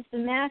is the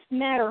masked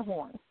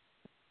Matterhorn.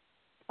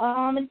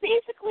 And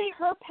basically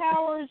her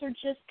powers are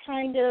just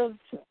kind of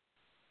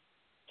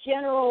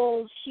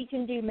general. She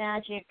can do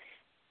magic.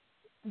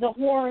 The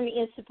horn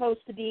is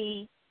supposed to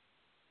be,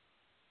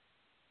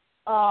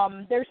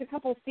 there's a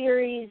couple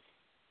theories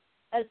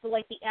as to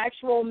like the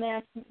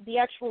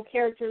actual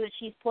character that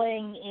she's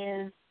playing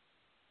is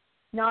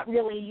not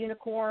really a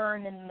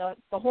unicorn, and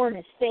the horn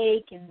is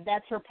fake, and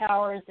that's her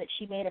powers, that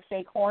she made a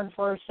fake horn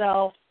for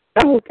herself.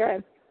 Okay.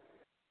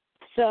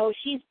 So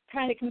she's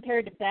kind of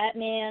compared to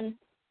Batman,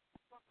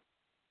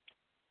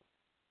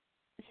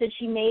 since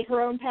she made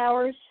her own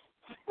powers.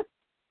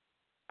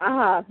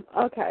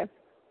 Okay.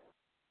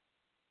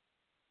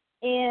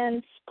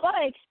 And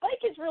Spike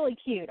is really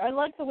cute. I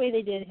like the way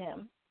they did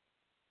him.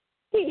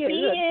 He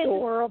is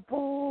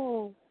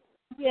adorable.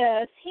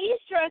 Yes, he's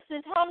dressed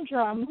as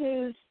Humdrum,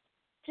 who's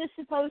just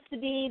supposed to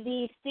be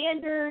the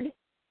standard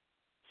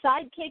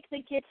sidekick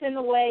that gets in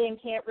the way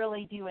and can't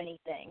really do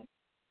anything.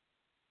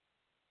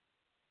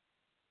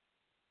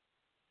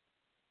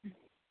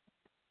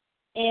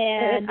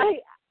 And I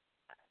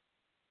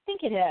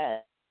think it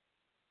has.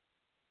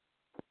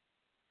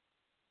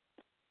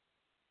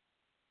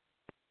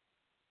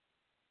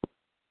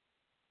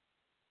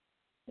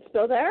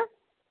 Still there?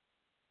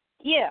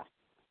 Yeah.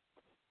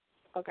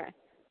 Okay.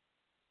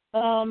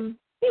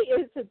 He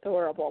is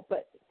adorable,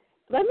 but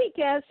let me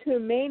guess who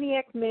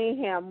Maniac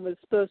Mayhem was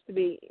supposed to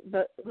be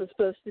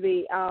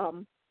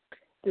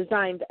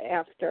designed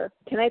after.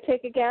 Can I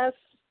take a guess?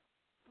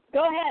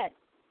 Go ahead.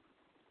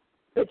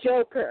 The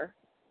Joker.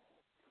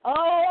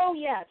 Oh,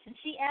 yes, and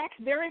she acts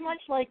very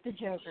much like the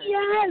Joker.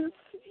 Yes,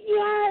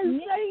 I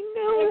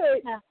knew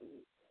it.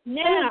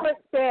 Now,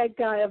 favorite bad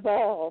guy of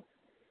all.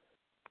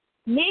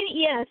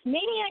 Maniac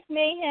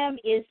Mayhem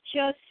is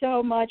just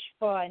so much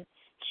fun.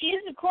 She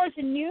is, of course,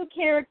 a new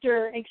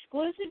character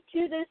exclusive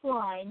to this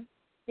line.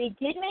 They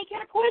did make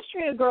an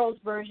Equestria Girls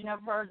version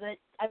of her that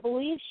I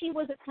believe she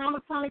was a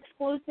Comic-Con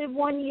exclusive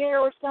 1 year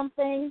or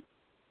something.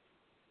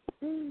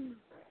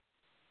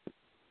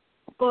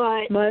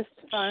 But must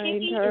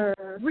find her.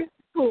 Is really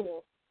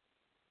cool.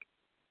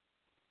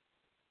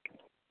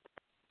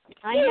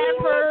 I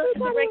have her in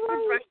the regular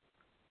brush.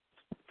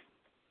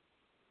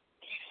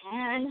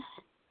 And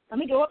let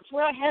me go up to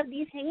where I have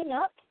these hanging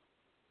up.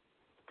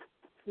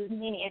 This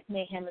Maniac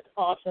Mayhem is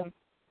awesome.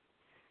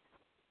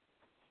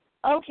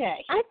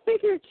 Okay. I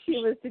figured she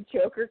was the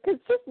Joker because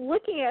just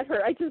looking at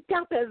her, I just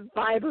got that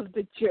vibe of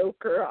the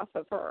Joker off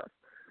of her.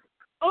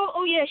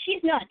 Oh yeah,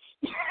 she's nuts.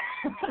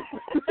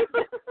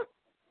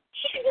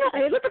 She's nuts. I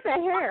mean, look at that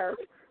hair.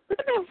 Look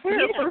at that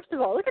hair, first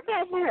of all. Look at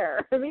that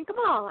hair. I mean, come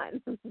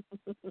on.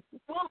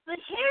 Well, the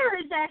hair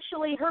is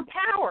actually her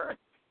power.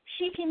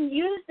 She can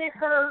use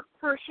her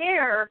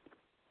hair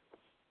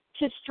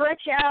to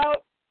stretch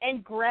out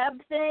and grab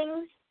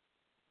things.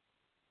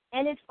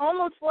 And it's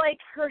almost like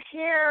her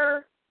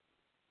hair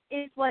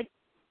is like,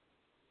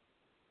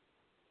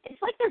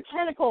 it's like they're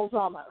tentacles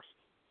almost.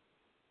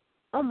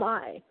 Oh,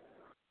 my.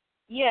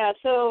 Yeah,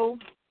 so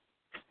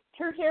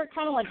her hair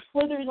kind of like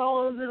slithers all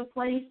over the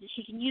place, and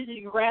she can use it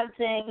to grab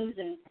things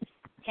and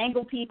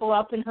tangle people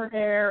up in her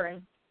hair.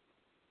 And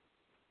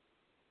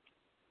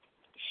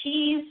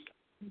she's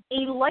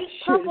a light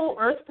purple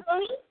earth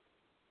pony,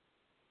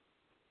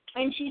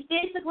 and she's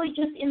basically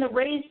just in the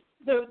raised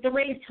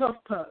hoof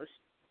pose.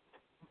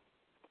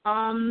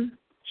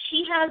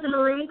 She has a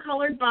maroon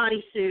colored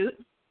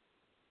bodysuit,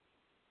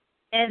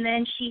 and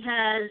then she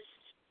has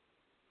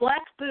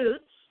black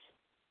boots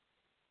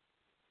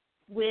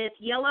with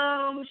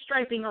yellow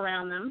striping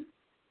around them,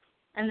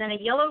 and then a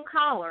yellow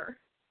collar,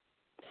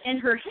 and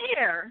her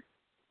hair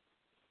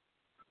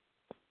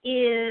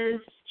is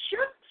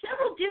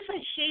several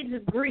different shades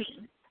of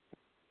green.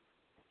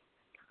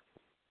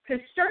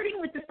 Because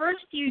starting with the first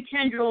few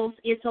tendrils,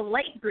 it's a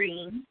light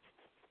green,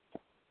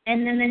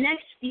 and then the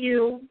next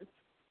few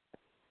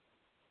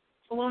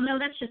Well, no,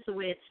 that's just the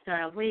way it's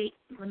styled. Wait,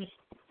 let me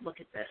look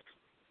at this.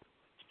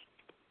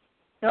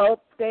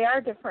 Nope, they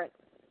are different.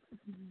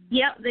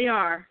 Yep, they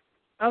are.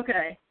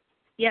 Okay.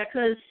 Yeah,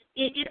 because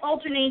it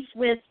alternates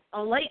with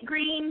a light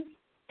green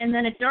and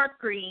then a dark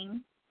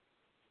green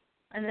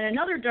and then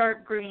another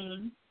dark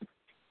green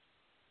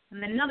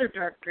and then another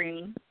dark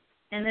green.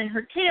 And then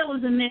her tail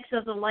is a mix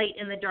of the light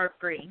and the dark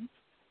green.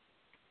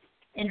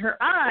 And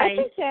her eyes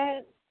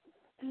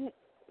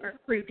are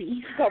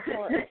creepy. Go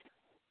for it.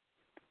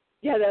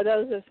 Yeah,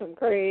 those are some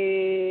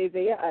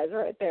crazy eyes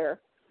right there.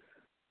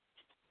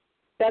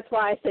 That's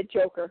why I said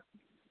Joker.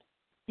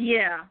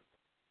 Yeah.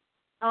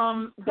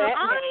 That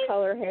and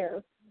color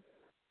hair.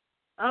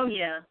 Oh,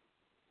 yeah.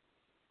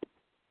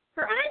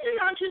 Her eyes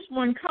are not just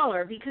one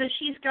color because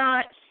she's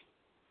got...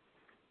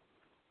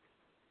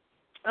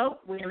 Oh,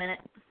 wait a minute.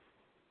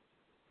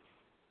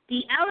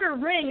 The outer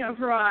ring of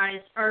her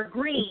eyes are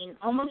green,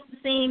 almost the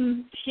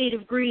same shade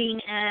of green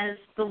as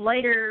the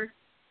lighter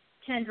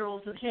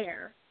tendrils of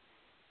hair.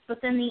 But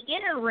then the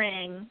inner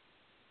ring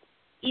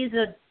is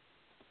a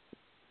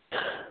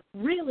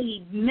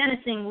really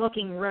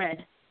menacing-looking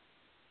red.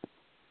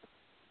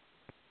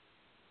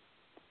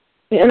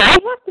 And I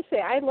have to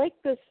say, I like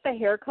the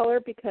hair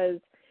color because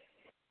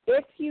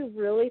if you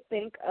really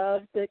think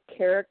of the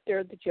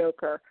character, the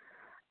Joker,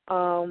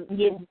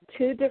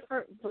 two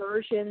different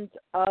versions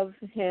of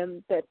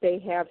him that they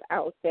have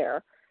out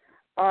there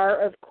are,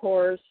 of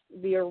course,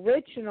 the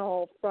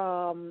original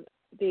from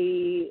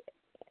the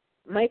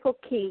Michael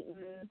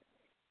Keaton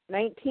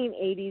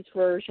 1980s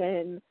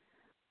version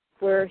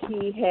where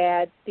he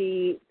had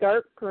the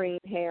dark green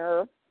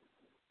hair.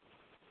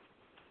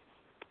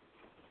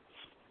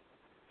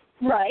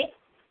 Right.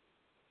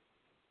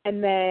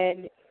 And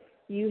then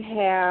you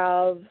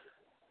have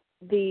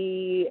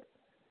the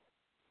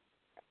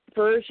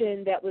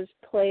version that was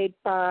played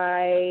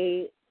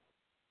by,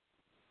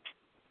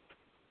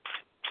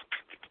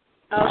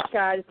 oh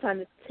God, it's on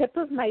the tip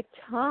of my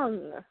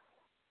tongue.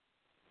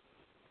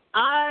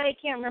 I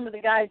can't remember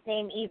the guy's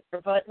name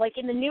either, but like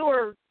in the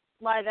newer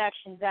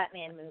live-action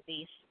Batman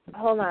movies.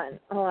 Hold on.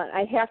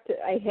 I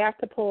have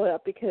to pull it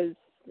up because,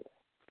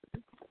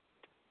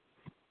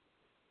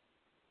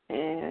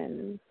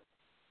 and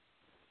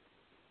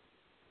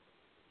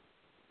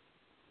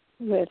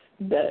with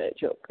the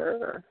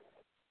Joker.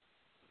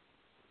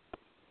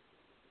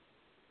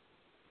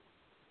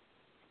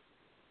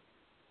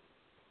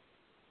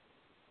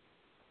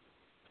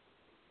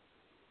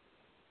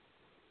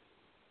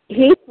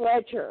 Heath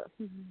Ledger.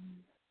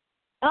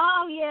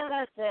 Oh, yeah,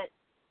 that's it.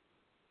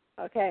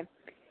 Okay.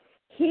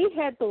 He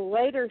had the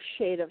lighter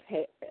shade of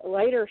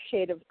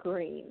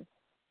green.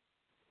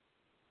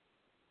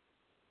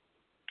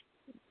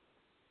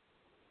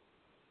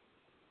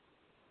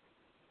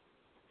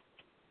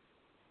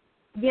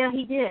 Yeah,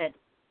 he did.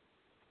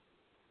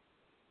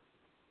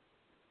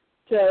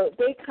 So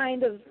they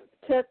kind of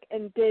took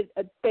and did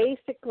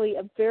basically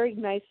a very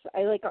nice,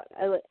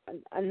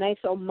 a nice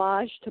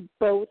homage to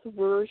both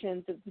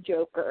versions of the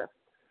Joker.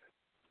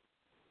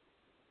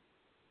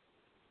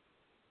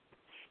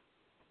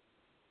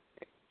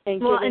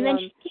 And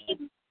then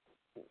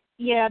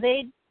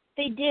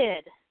they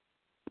did.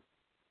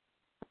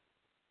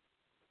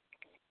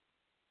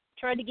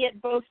 Tried to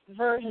get both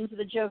versions of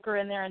the Joker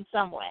in there in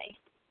some way.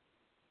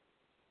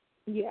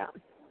 Yeah.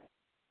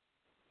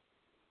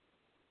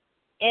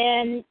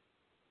 And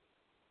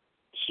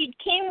she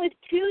came with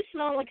two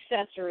small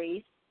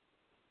accessories.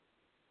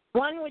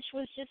 One which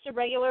was just a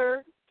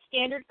regular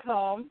standard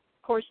comb.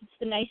 Of course, it's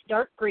the nice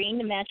dark green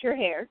to match her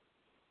hair.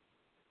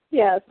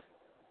 Yes.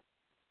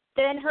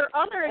 Then her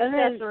other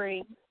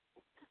accessory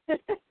is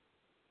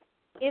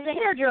a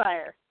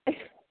hairdryer,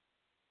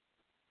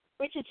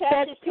 which attaches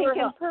that's to pink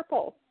her and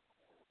purple.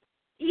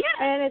 Yeah.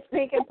 And it's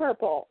pink and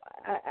purple.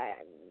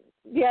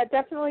 Yeah,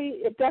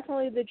 definitely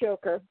the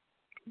Joker.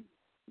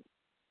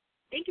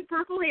 Pink and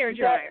purple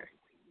hairdryer.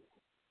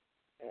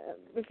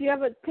 If you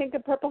have a pink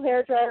and purple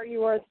hairdryer,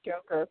 you are the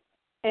Joker.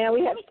 And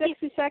we have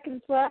 60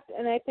 seconds left,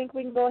 and I think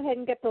we can go ahead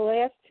and get the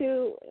last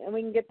two, and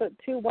we can get the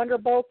two Wonder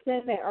Bolts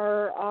in that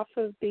are off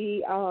of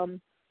the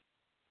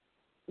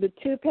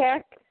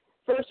 2-pack.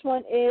 First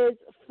one is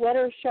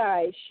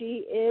Fluttershy.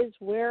 She is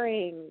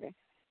wearing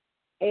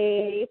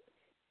a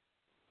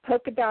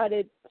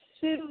polka-dotted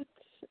suit,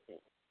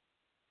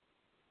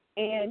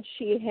 and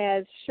she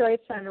has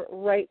stripes on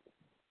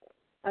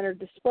her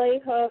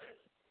display hoof,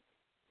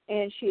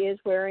 and she is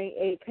wearing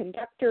a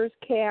conductor's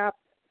cap.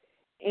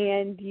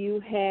 And you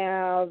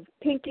have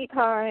Pinkie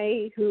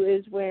Pie, who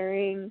is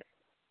wearing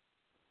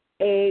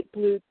a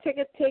blue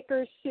ticket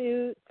taker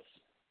suit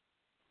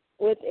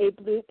with a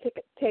blue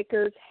ticket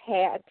taker's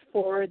hat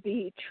for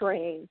the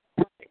train.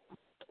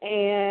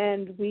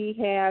 And we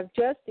have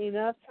just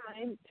enough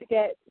time to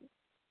get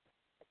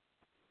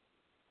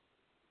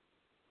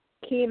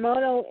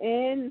Kimono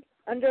in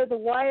under the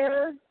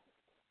wire.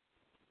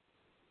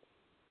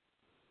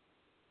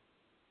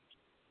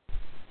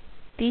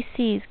 This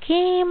is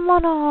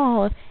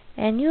Kimono,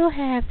 and you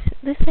have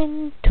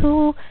listened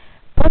to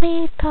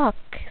Body Talk.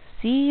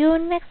 See you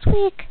next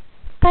week.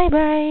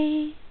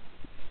 Bye-bye.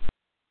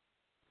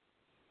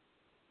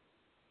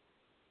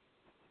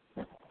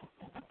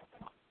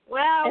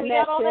 Wow, And we got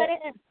that's all it. that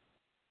in.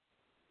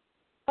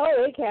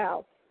 Holy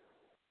cow.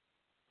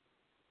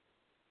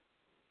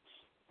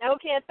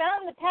 Okay, I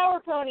found the Power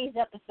Ponies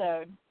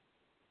episode.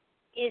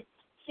 It's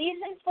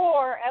season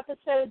 4,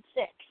 episode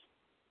 6.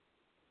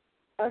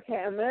 Okay,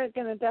 I'm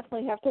gonna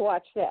definitely have to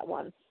watch that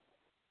one.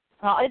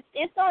 Well,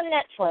 it's on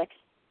Netflix.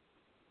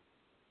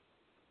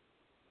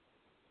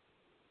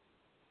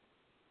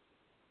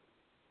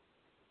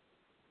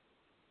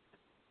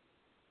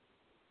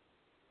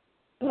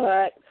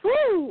 But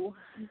whew,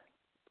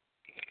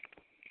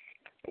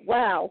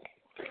 wow.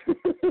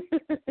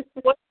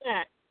 What's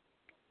that?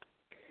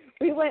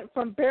 We went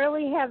from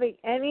barely having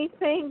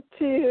anything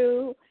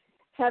to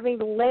having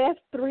the last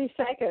 3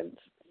 seconds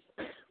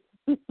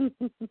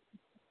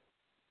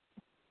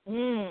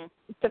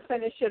to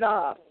finish it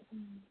off.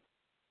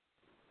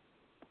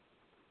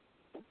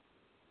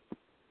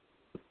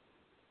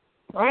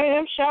 Right,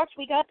 I'm shocked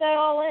we got that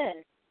all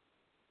in.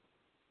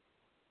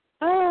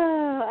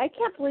 I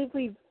can't believe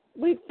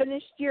we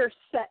finished year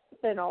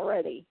 7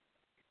 already.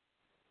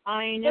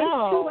 I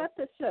know. In 2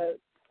 episodes.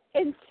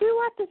 In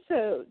 2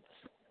 episodes.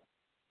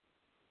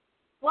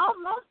 Well,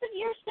 most of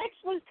year 6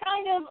 was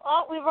kind of,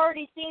 oh, we've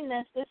already seen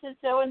this. This is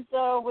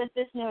so-and-so with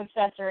this new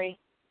accessory.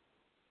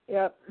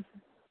 Yep.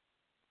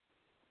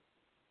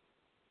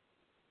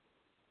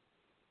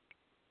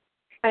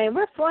 And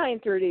we're flying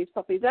through these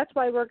puppies. That's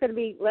why we're going to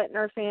be letting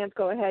our fans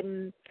go ahead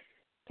and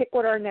pick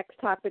what our next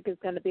topic is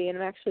going to be. And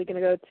I'm actually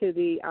going to go to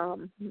the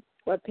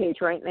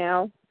webpage right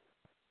now.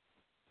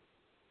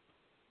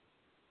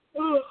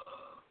 Oh,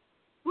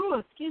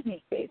 excuse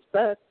me.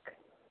 Facebook.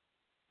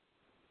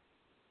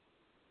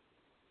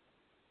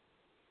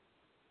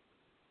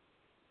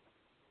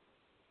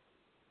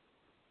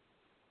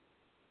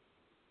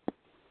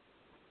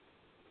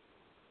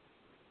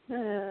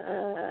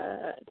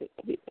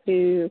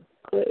 To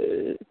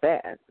close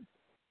that.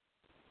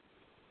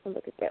 I'll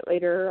look at that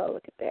later.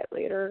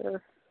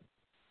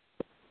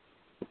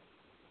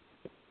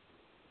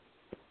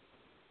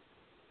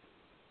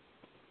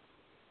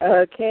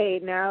 Okay,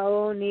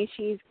 now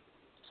Nishi's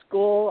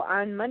school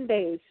on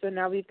Mondays, so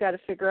now we've got to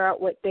figure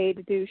out what day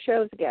to do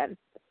shows again.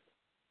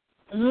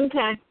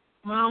 Okay,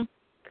 well.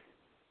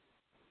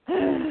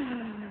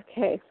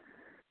 Okay.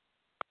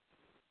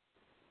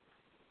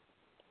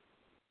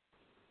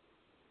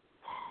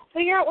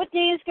 Figure out what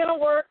day is going to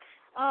work,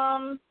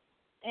 and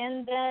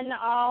then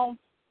I'll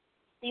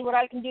see what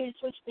I can do to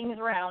switch things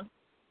around.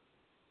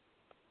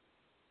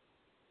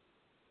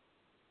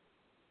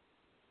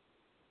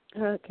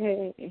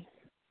 Okay.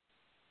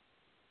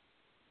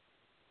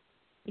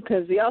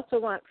 Because we also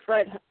want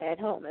Fred at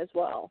home as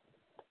well.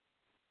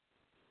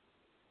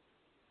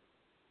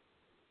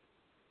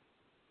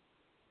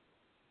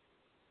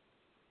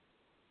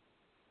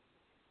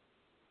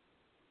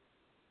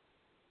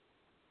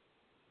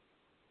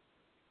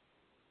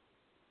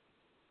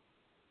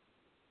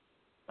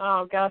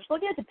 Oh, gosh.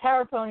 Looking at the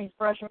Power Ponies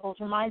brushables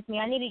reminds me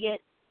I need to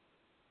get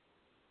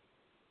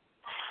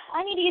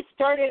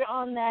started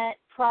on that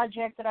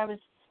project that I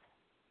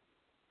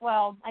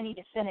need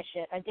to finish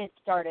it. I did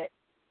start it.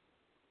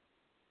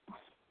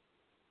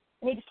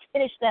 I need to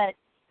finish that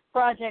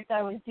project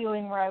I was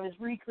doing where I was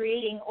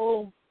recreating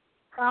old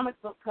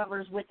comic book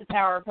covers with the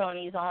Power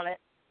Ponies on it.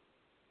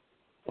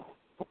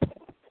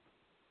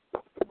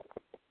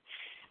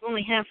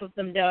 Only half of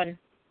them done.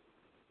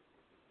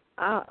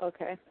 Ah,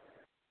 okay.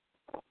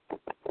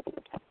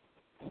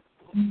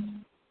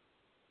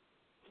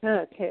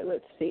 Okay,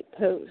 let's see.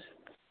 Post.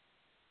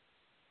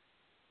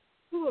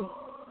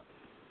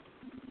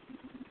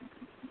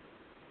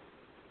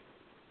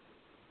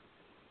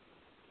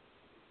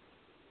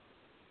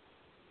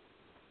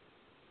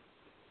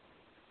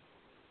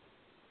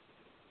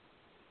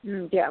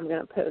 Yeah, I'm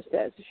going to post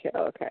as a show.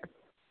 Okay.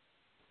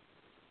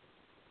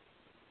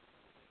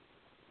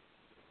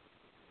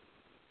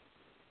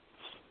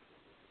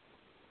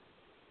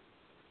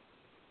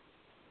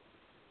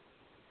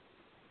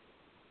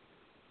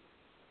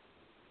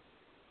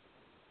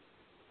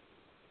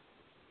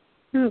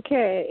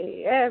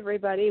 Okay,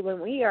 everybody, when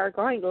we are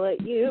going to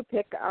let you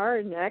pick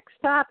our next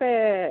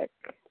topic.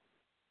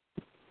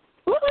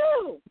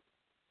 Woohoo!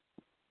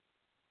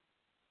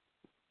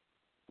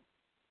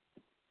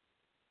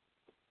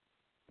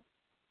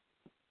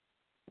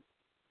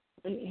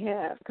 We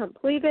have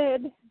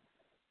completed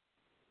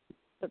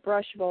the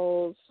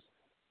brushables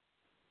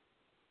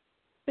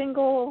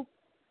single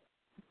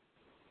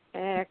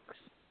X.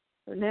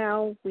 So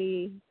now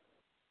we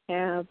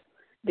have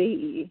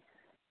the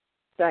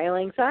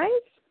styling size.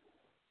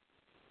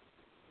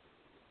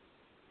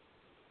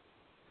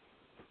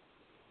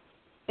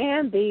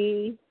 And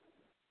the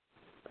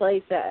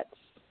play sets.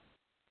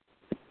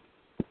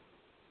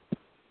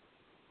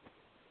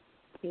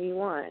 We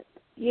want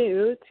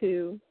you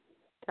to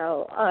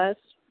tell us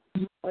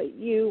what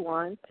you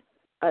want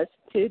us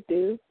to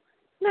do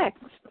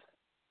next.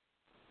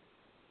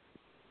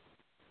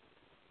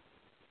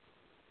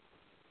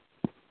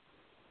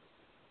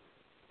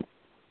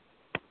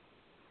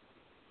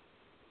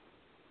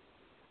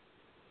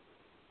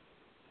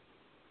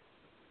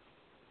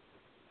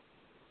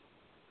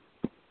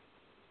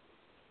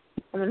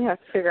 I'm going to have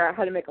to figure out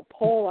how to make a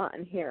poll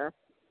on here.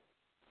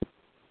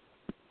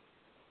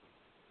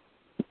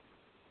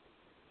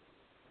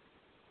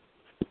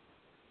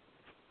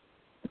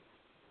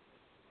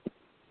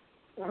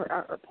 Or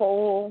a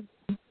poll,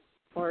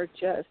 or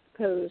just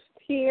post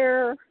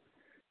here,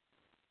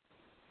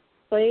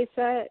 play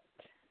set,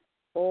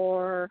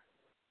 or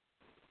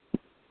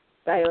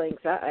styling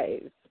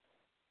size.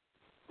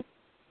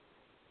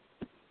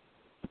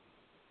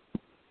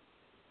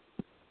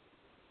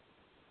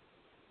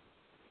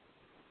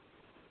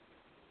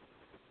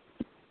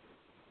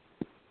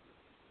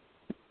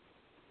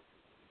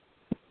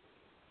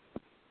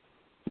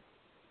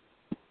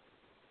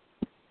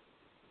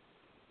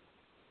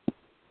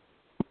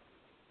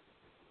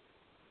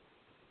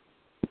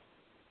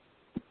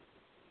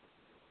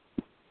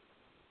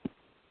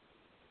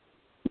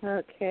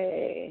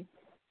 Okay.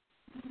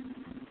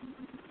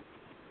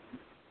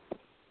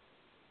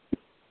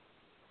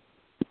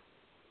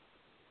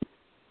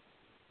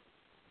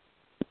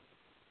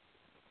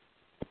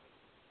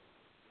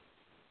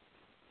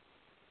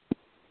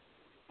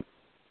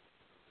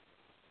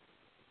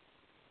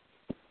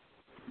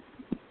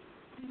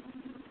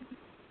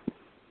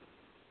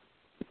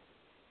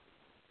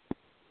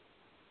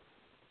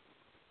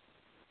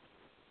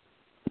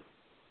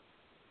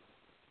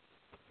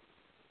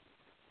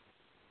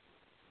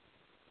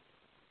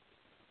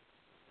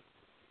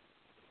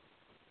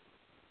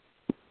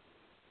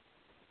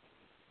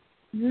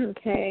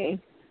 Okay.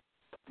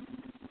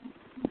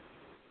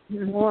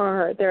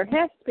 More. There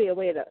has to be a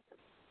way to.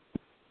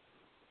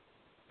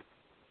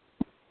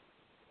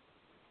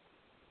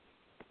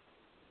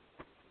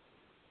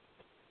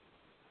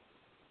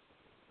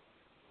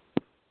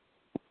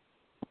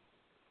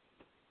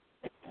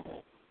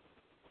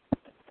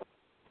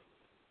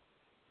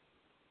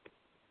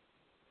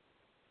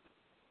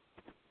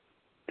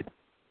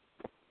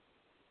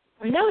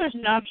 I know there's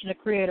an option to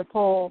create a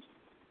poll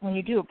when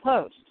you do a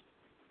post.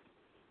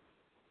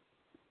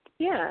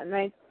 Yeah, and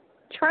I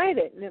tried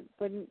it, and it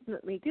wouldn't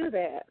let me do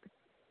that.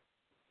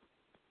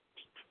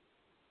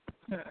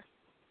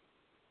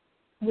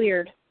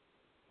 Weird.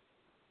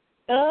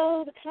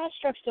 Oh, the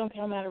constructs don't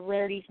come out of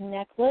Rarity's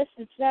necklace.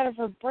 It's out of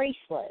her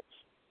bracelet.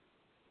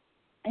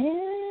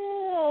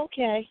 Oh,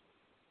 okay.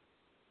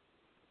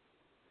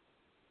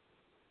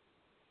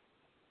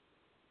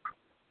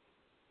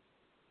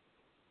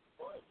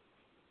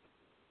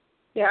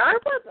 Yeah,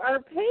 our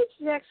page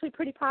is actually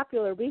pretty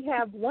popular. We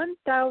have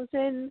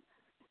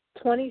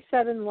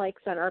 1,027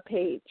 likes on our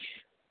page.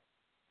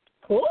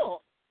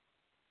 Cool.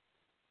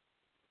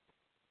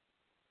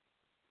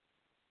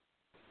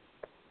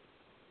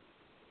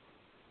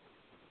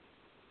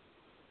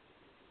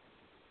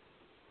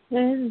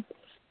 And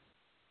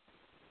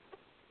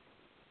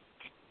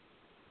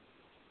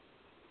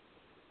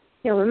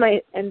we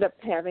might end up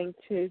having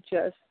to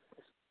just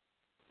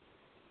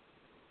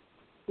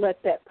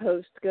let that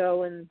post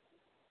go and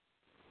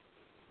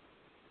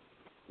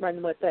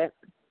run with it.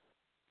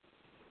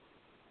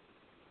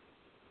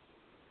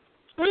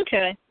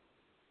 Okay.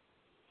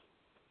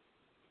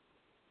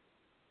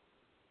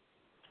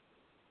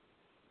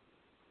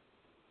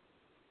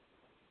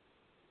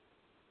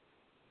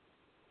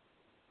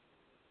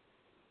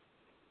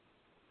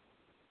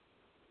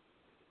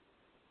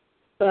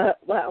 But,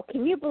 wow,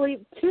 can you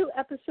believe 2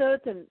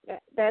 episodes and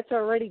that's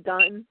already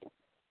done?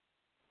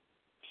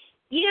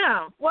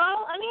 Yeah.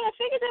 Well, I mean, I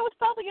figured that was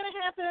probably going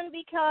to happen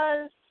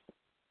because,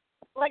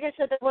 like I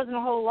said, there wasn't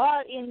a whole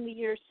lot in the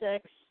year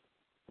 6.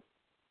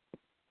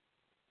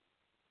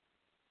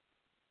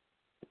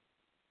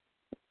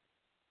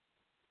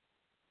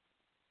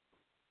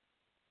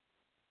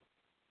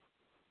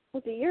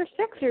 Was it year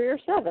 6 or year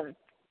 7?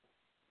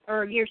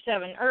 Or year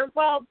 7. Or,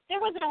 well, there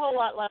wasn't a whole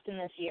lot left in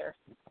this year.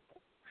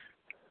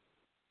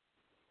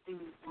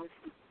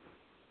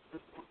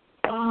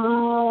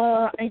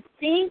 I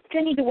think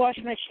I need to wash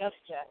my chef's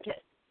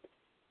jacket.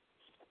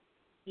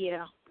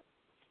 Yeah.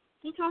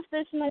 Can you toss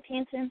this in my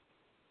pants in?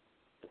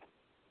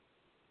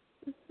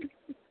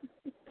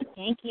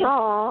 Thank you.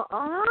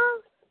 Aw.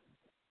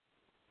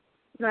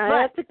 No,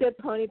 that's a good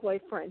pony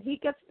boyfriend. He's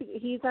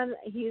on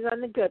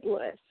the good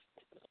list.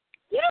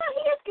 Yeah,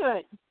 he is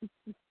good.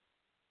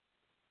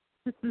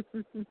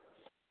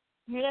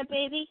 Hear that,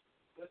 baby?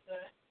 What's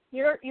that?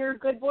 You're a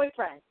good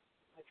boyfriend.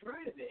 I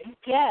try to be.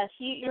 Yes,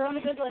 you're on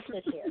the good list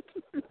this year.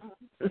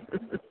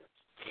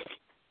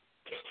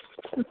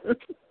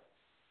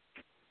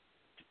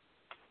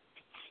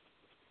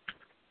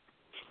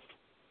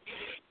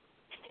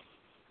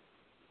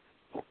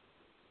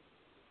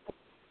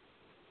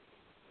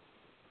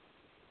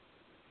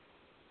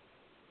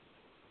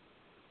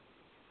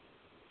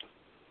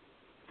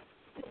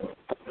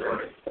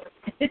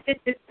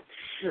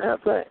 No,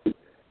 but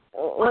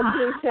what can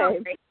you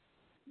say?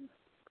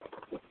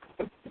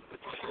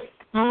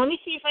 Let me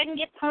see if I can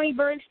get Pony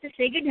Birds to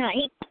say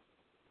goodnight.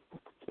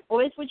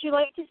 Boys, would you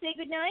like to say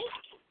goodnight?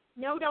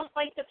 No, don't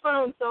bite the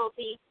phone,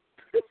 Salty.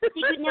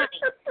 Say goodnight.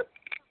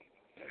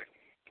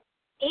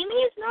 Amy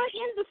is not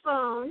in the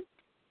phone.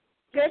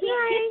 Good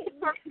night.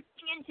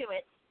 Into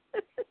it.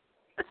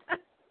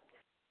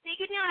 Say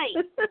good night.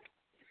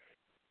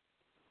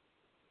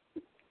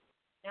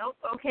 Nope.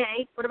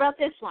 Okay. What about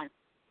this one?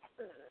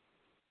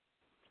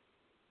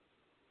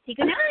 Say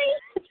good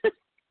night.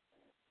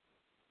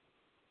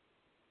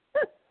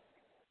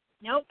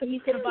 Nope. But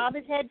he's gonna bob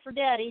his head for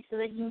Daddy so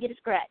that he can get a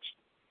scratch.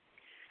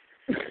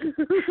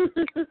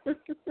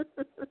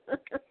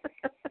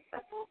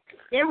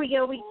 There we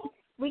go.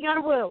 We got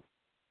a woo.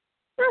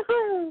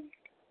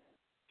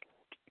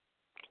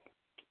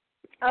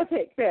 I'll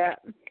take that.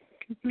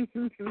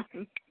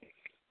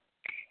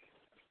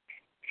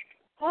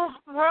 Well,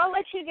 I'll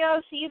let you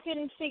go so you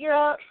can figure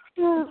out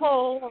the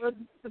poll or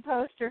the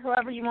post or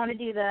however you want to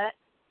do that.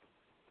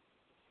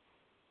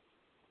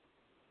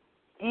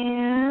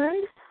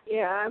 And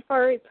yeah, I've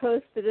already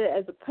posted it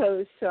as a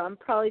post, so I'm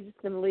probably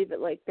just going to leave it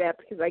like that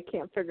because I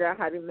can't figure out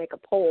how to make a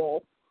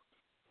poll.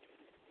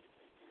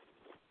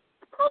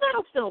 oh,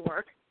 that'll still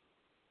work.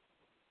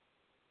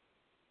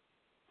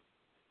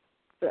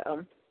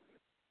 So,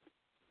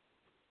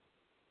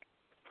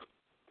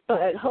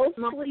 but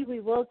hopefully we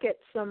will get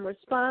some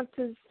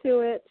responses to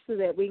it so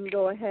that we can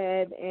go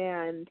ahead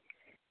and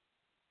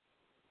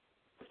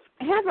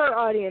have our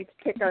audience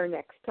pick our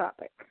next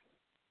topic.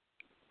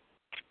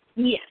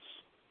 Yes.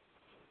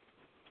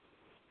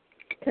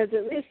 Because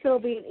at least it'll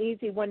be an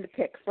easy one to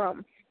pick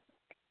from,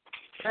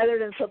 rather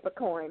than flip a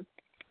coin.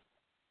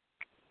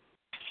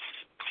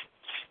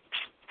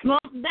 Well,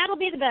 that'll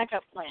be the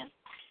backup plan.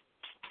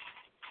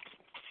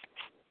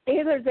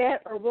 Either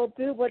that or we'll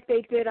do what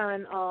they did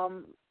on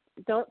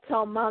Don't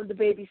Tell Mom the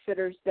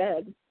Babysitter's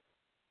Dead.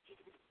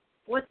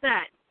 What's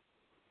that?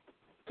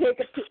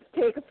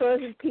 Take a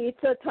frozen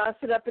pizza, toss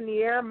it up in the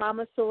air,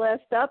 Mama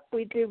Celeste up.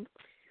 We do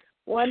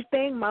one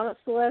thing, Mama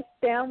Celeste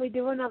down, we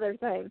do another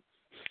thing.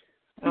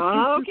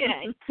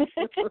 Okay.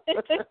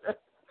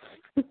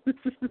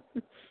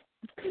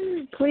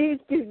 Please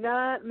do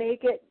not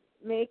make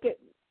it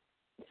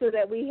so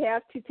that we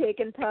have to take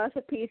and toss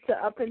a pizza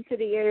up into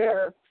the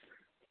air.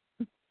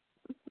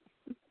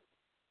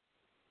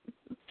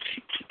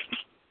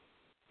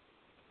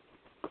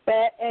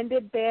 That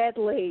ended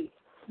badly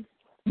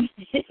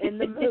in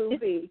the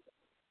movie.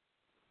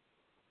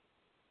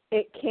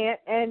 It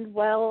can't end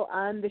well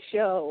on the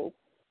show.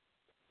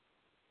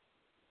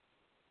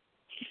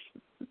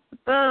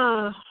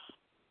 Well,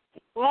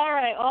 all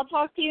right. I'll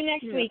talk to you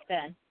next week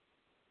then.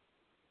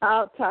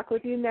 I'll talk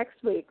with you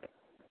next week.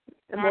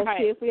 And All we'll right.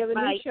 see if we have a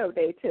Bye. new show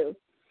day, too.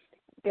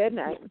 Good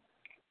night.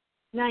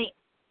 Night.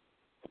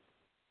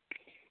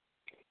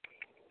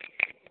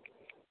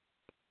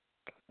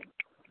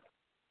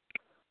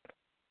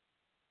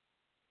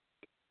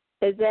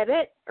 Is that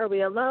it? Are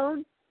we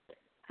alone?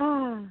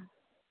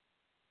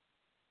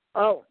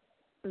 Oh,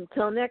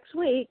 until next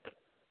week.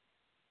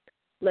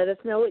 Let us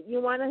know what you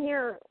want to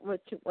hear,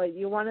 what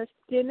you want us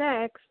to do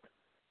next.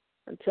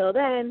 Until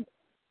then,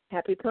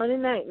 happy pony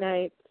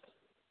nights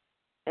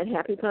and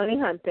happy pony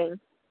hunting.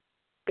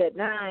 Good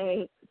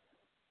night.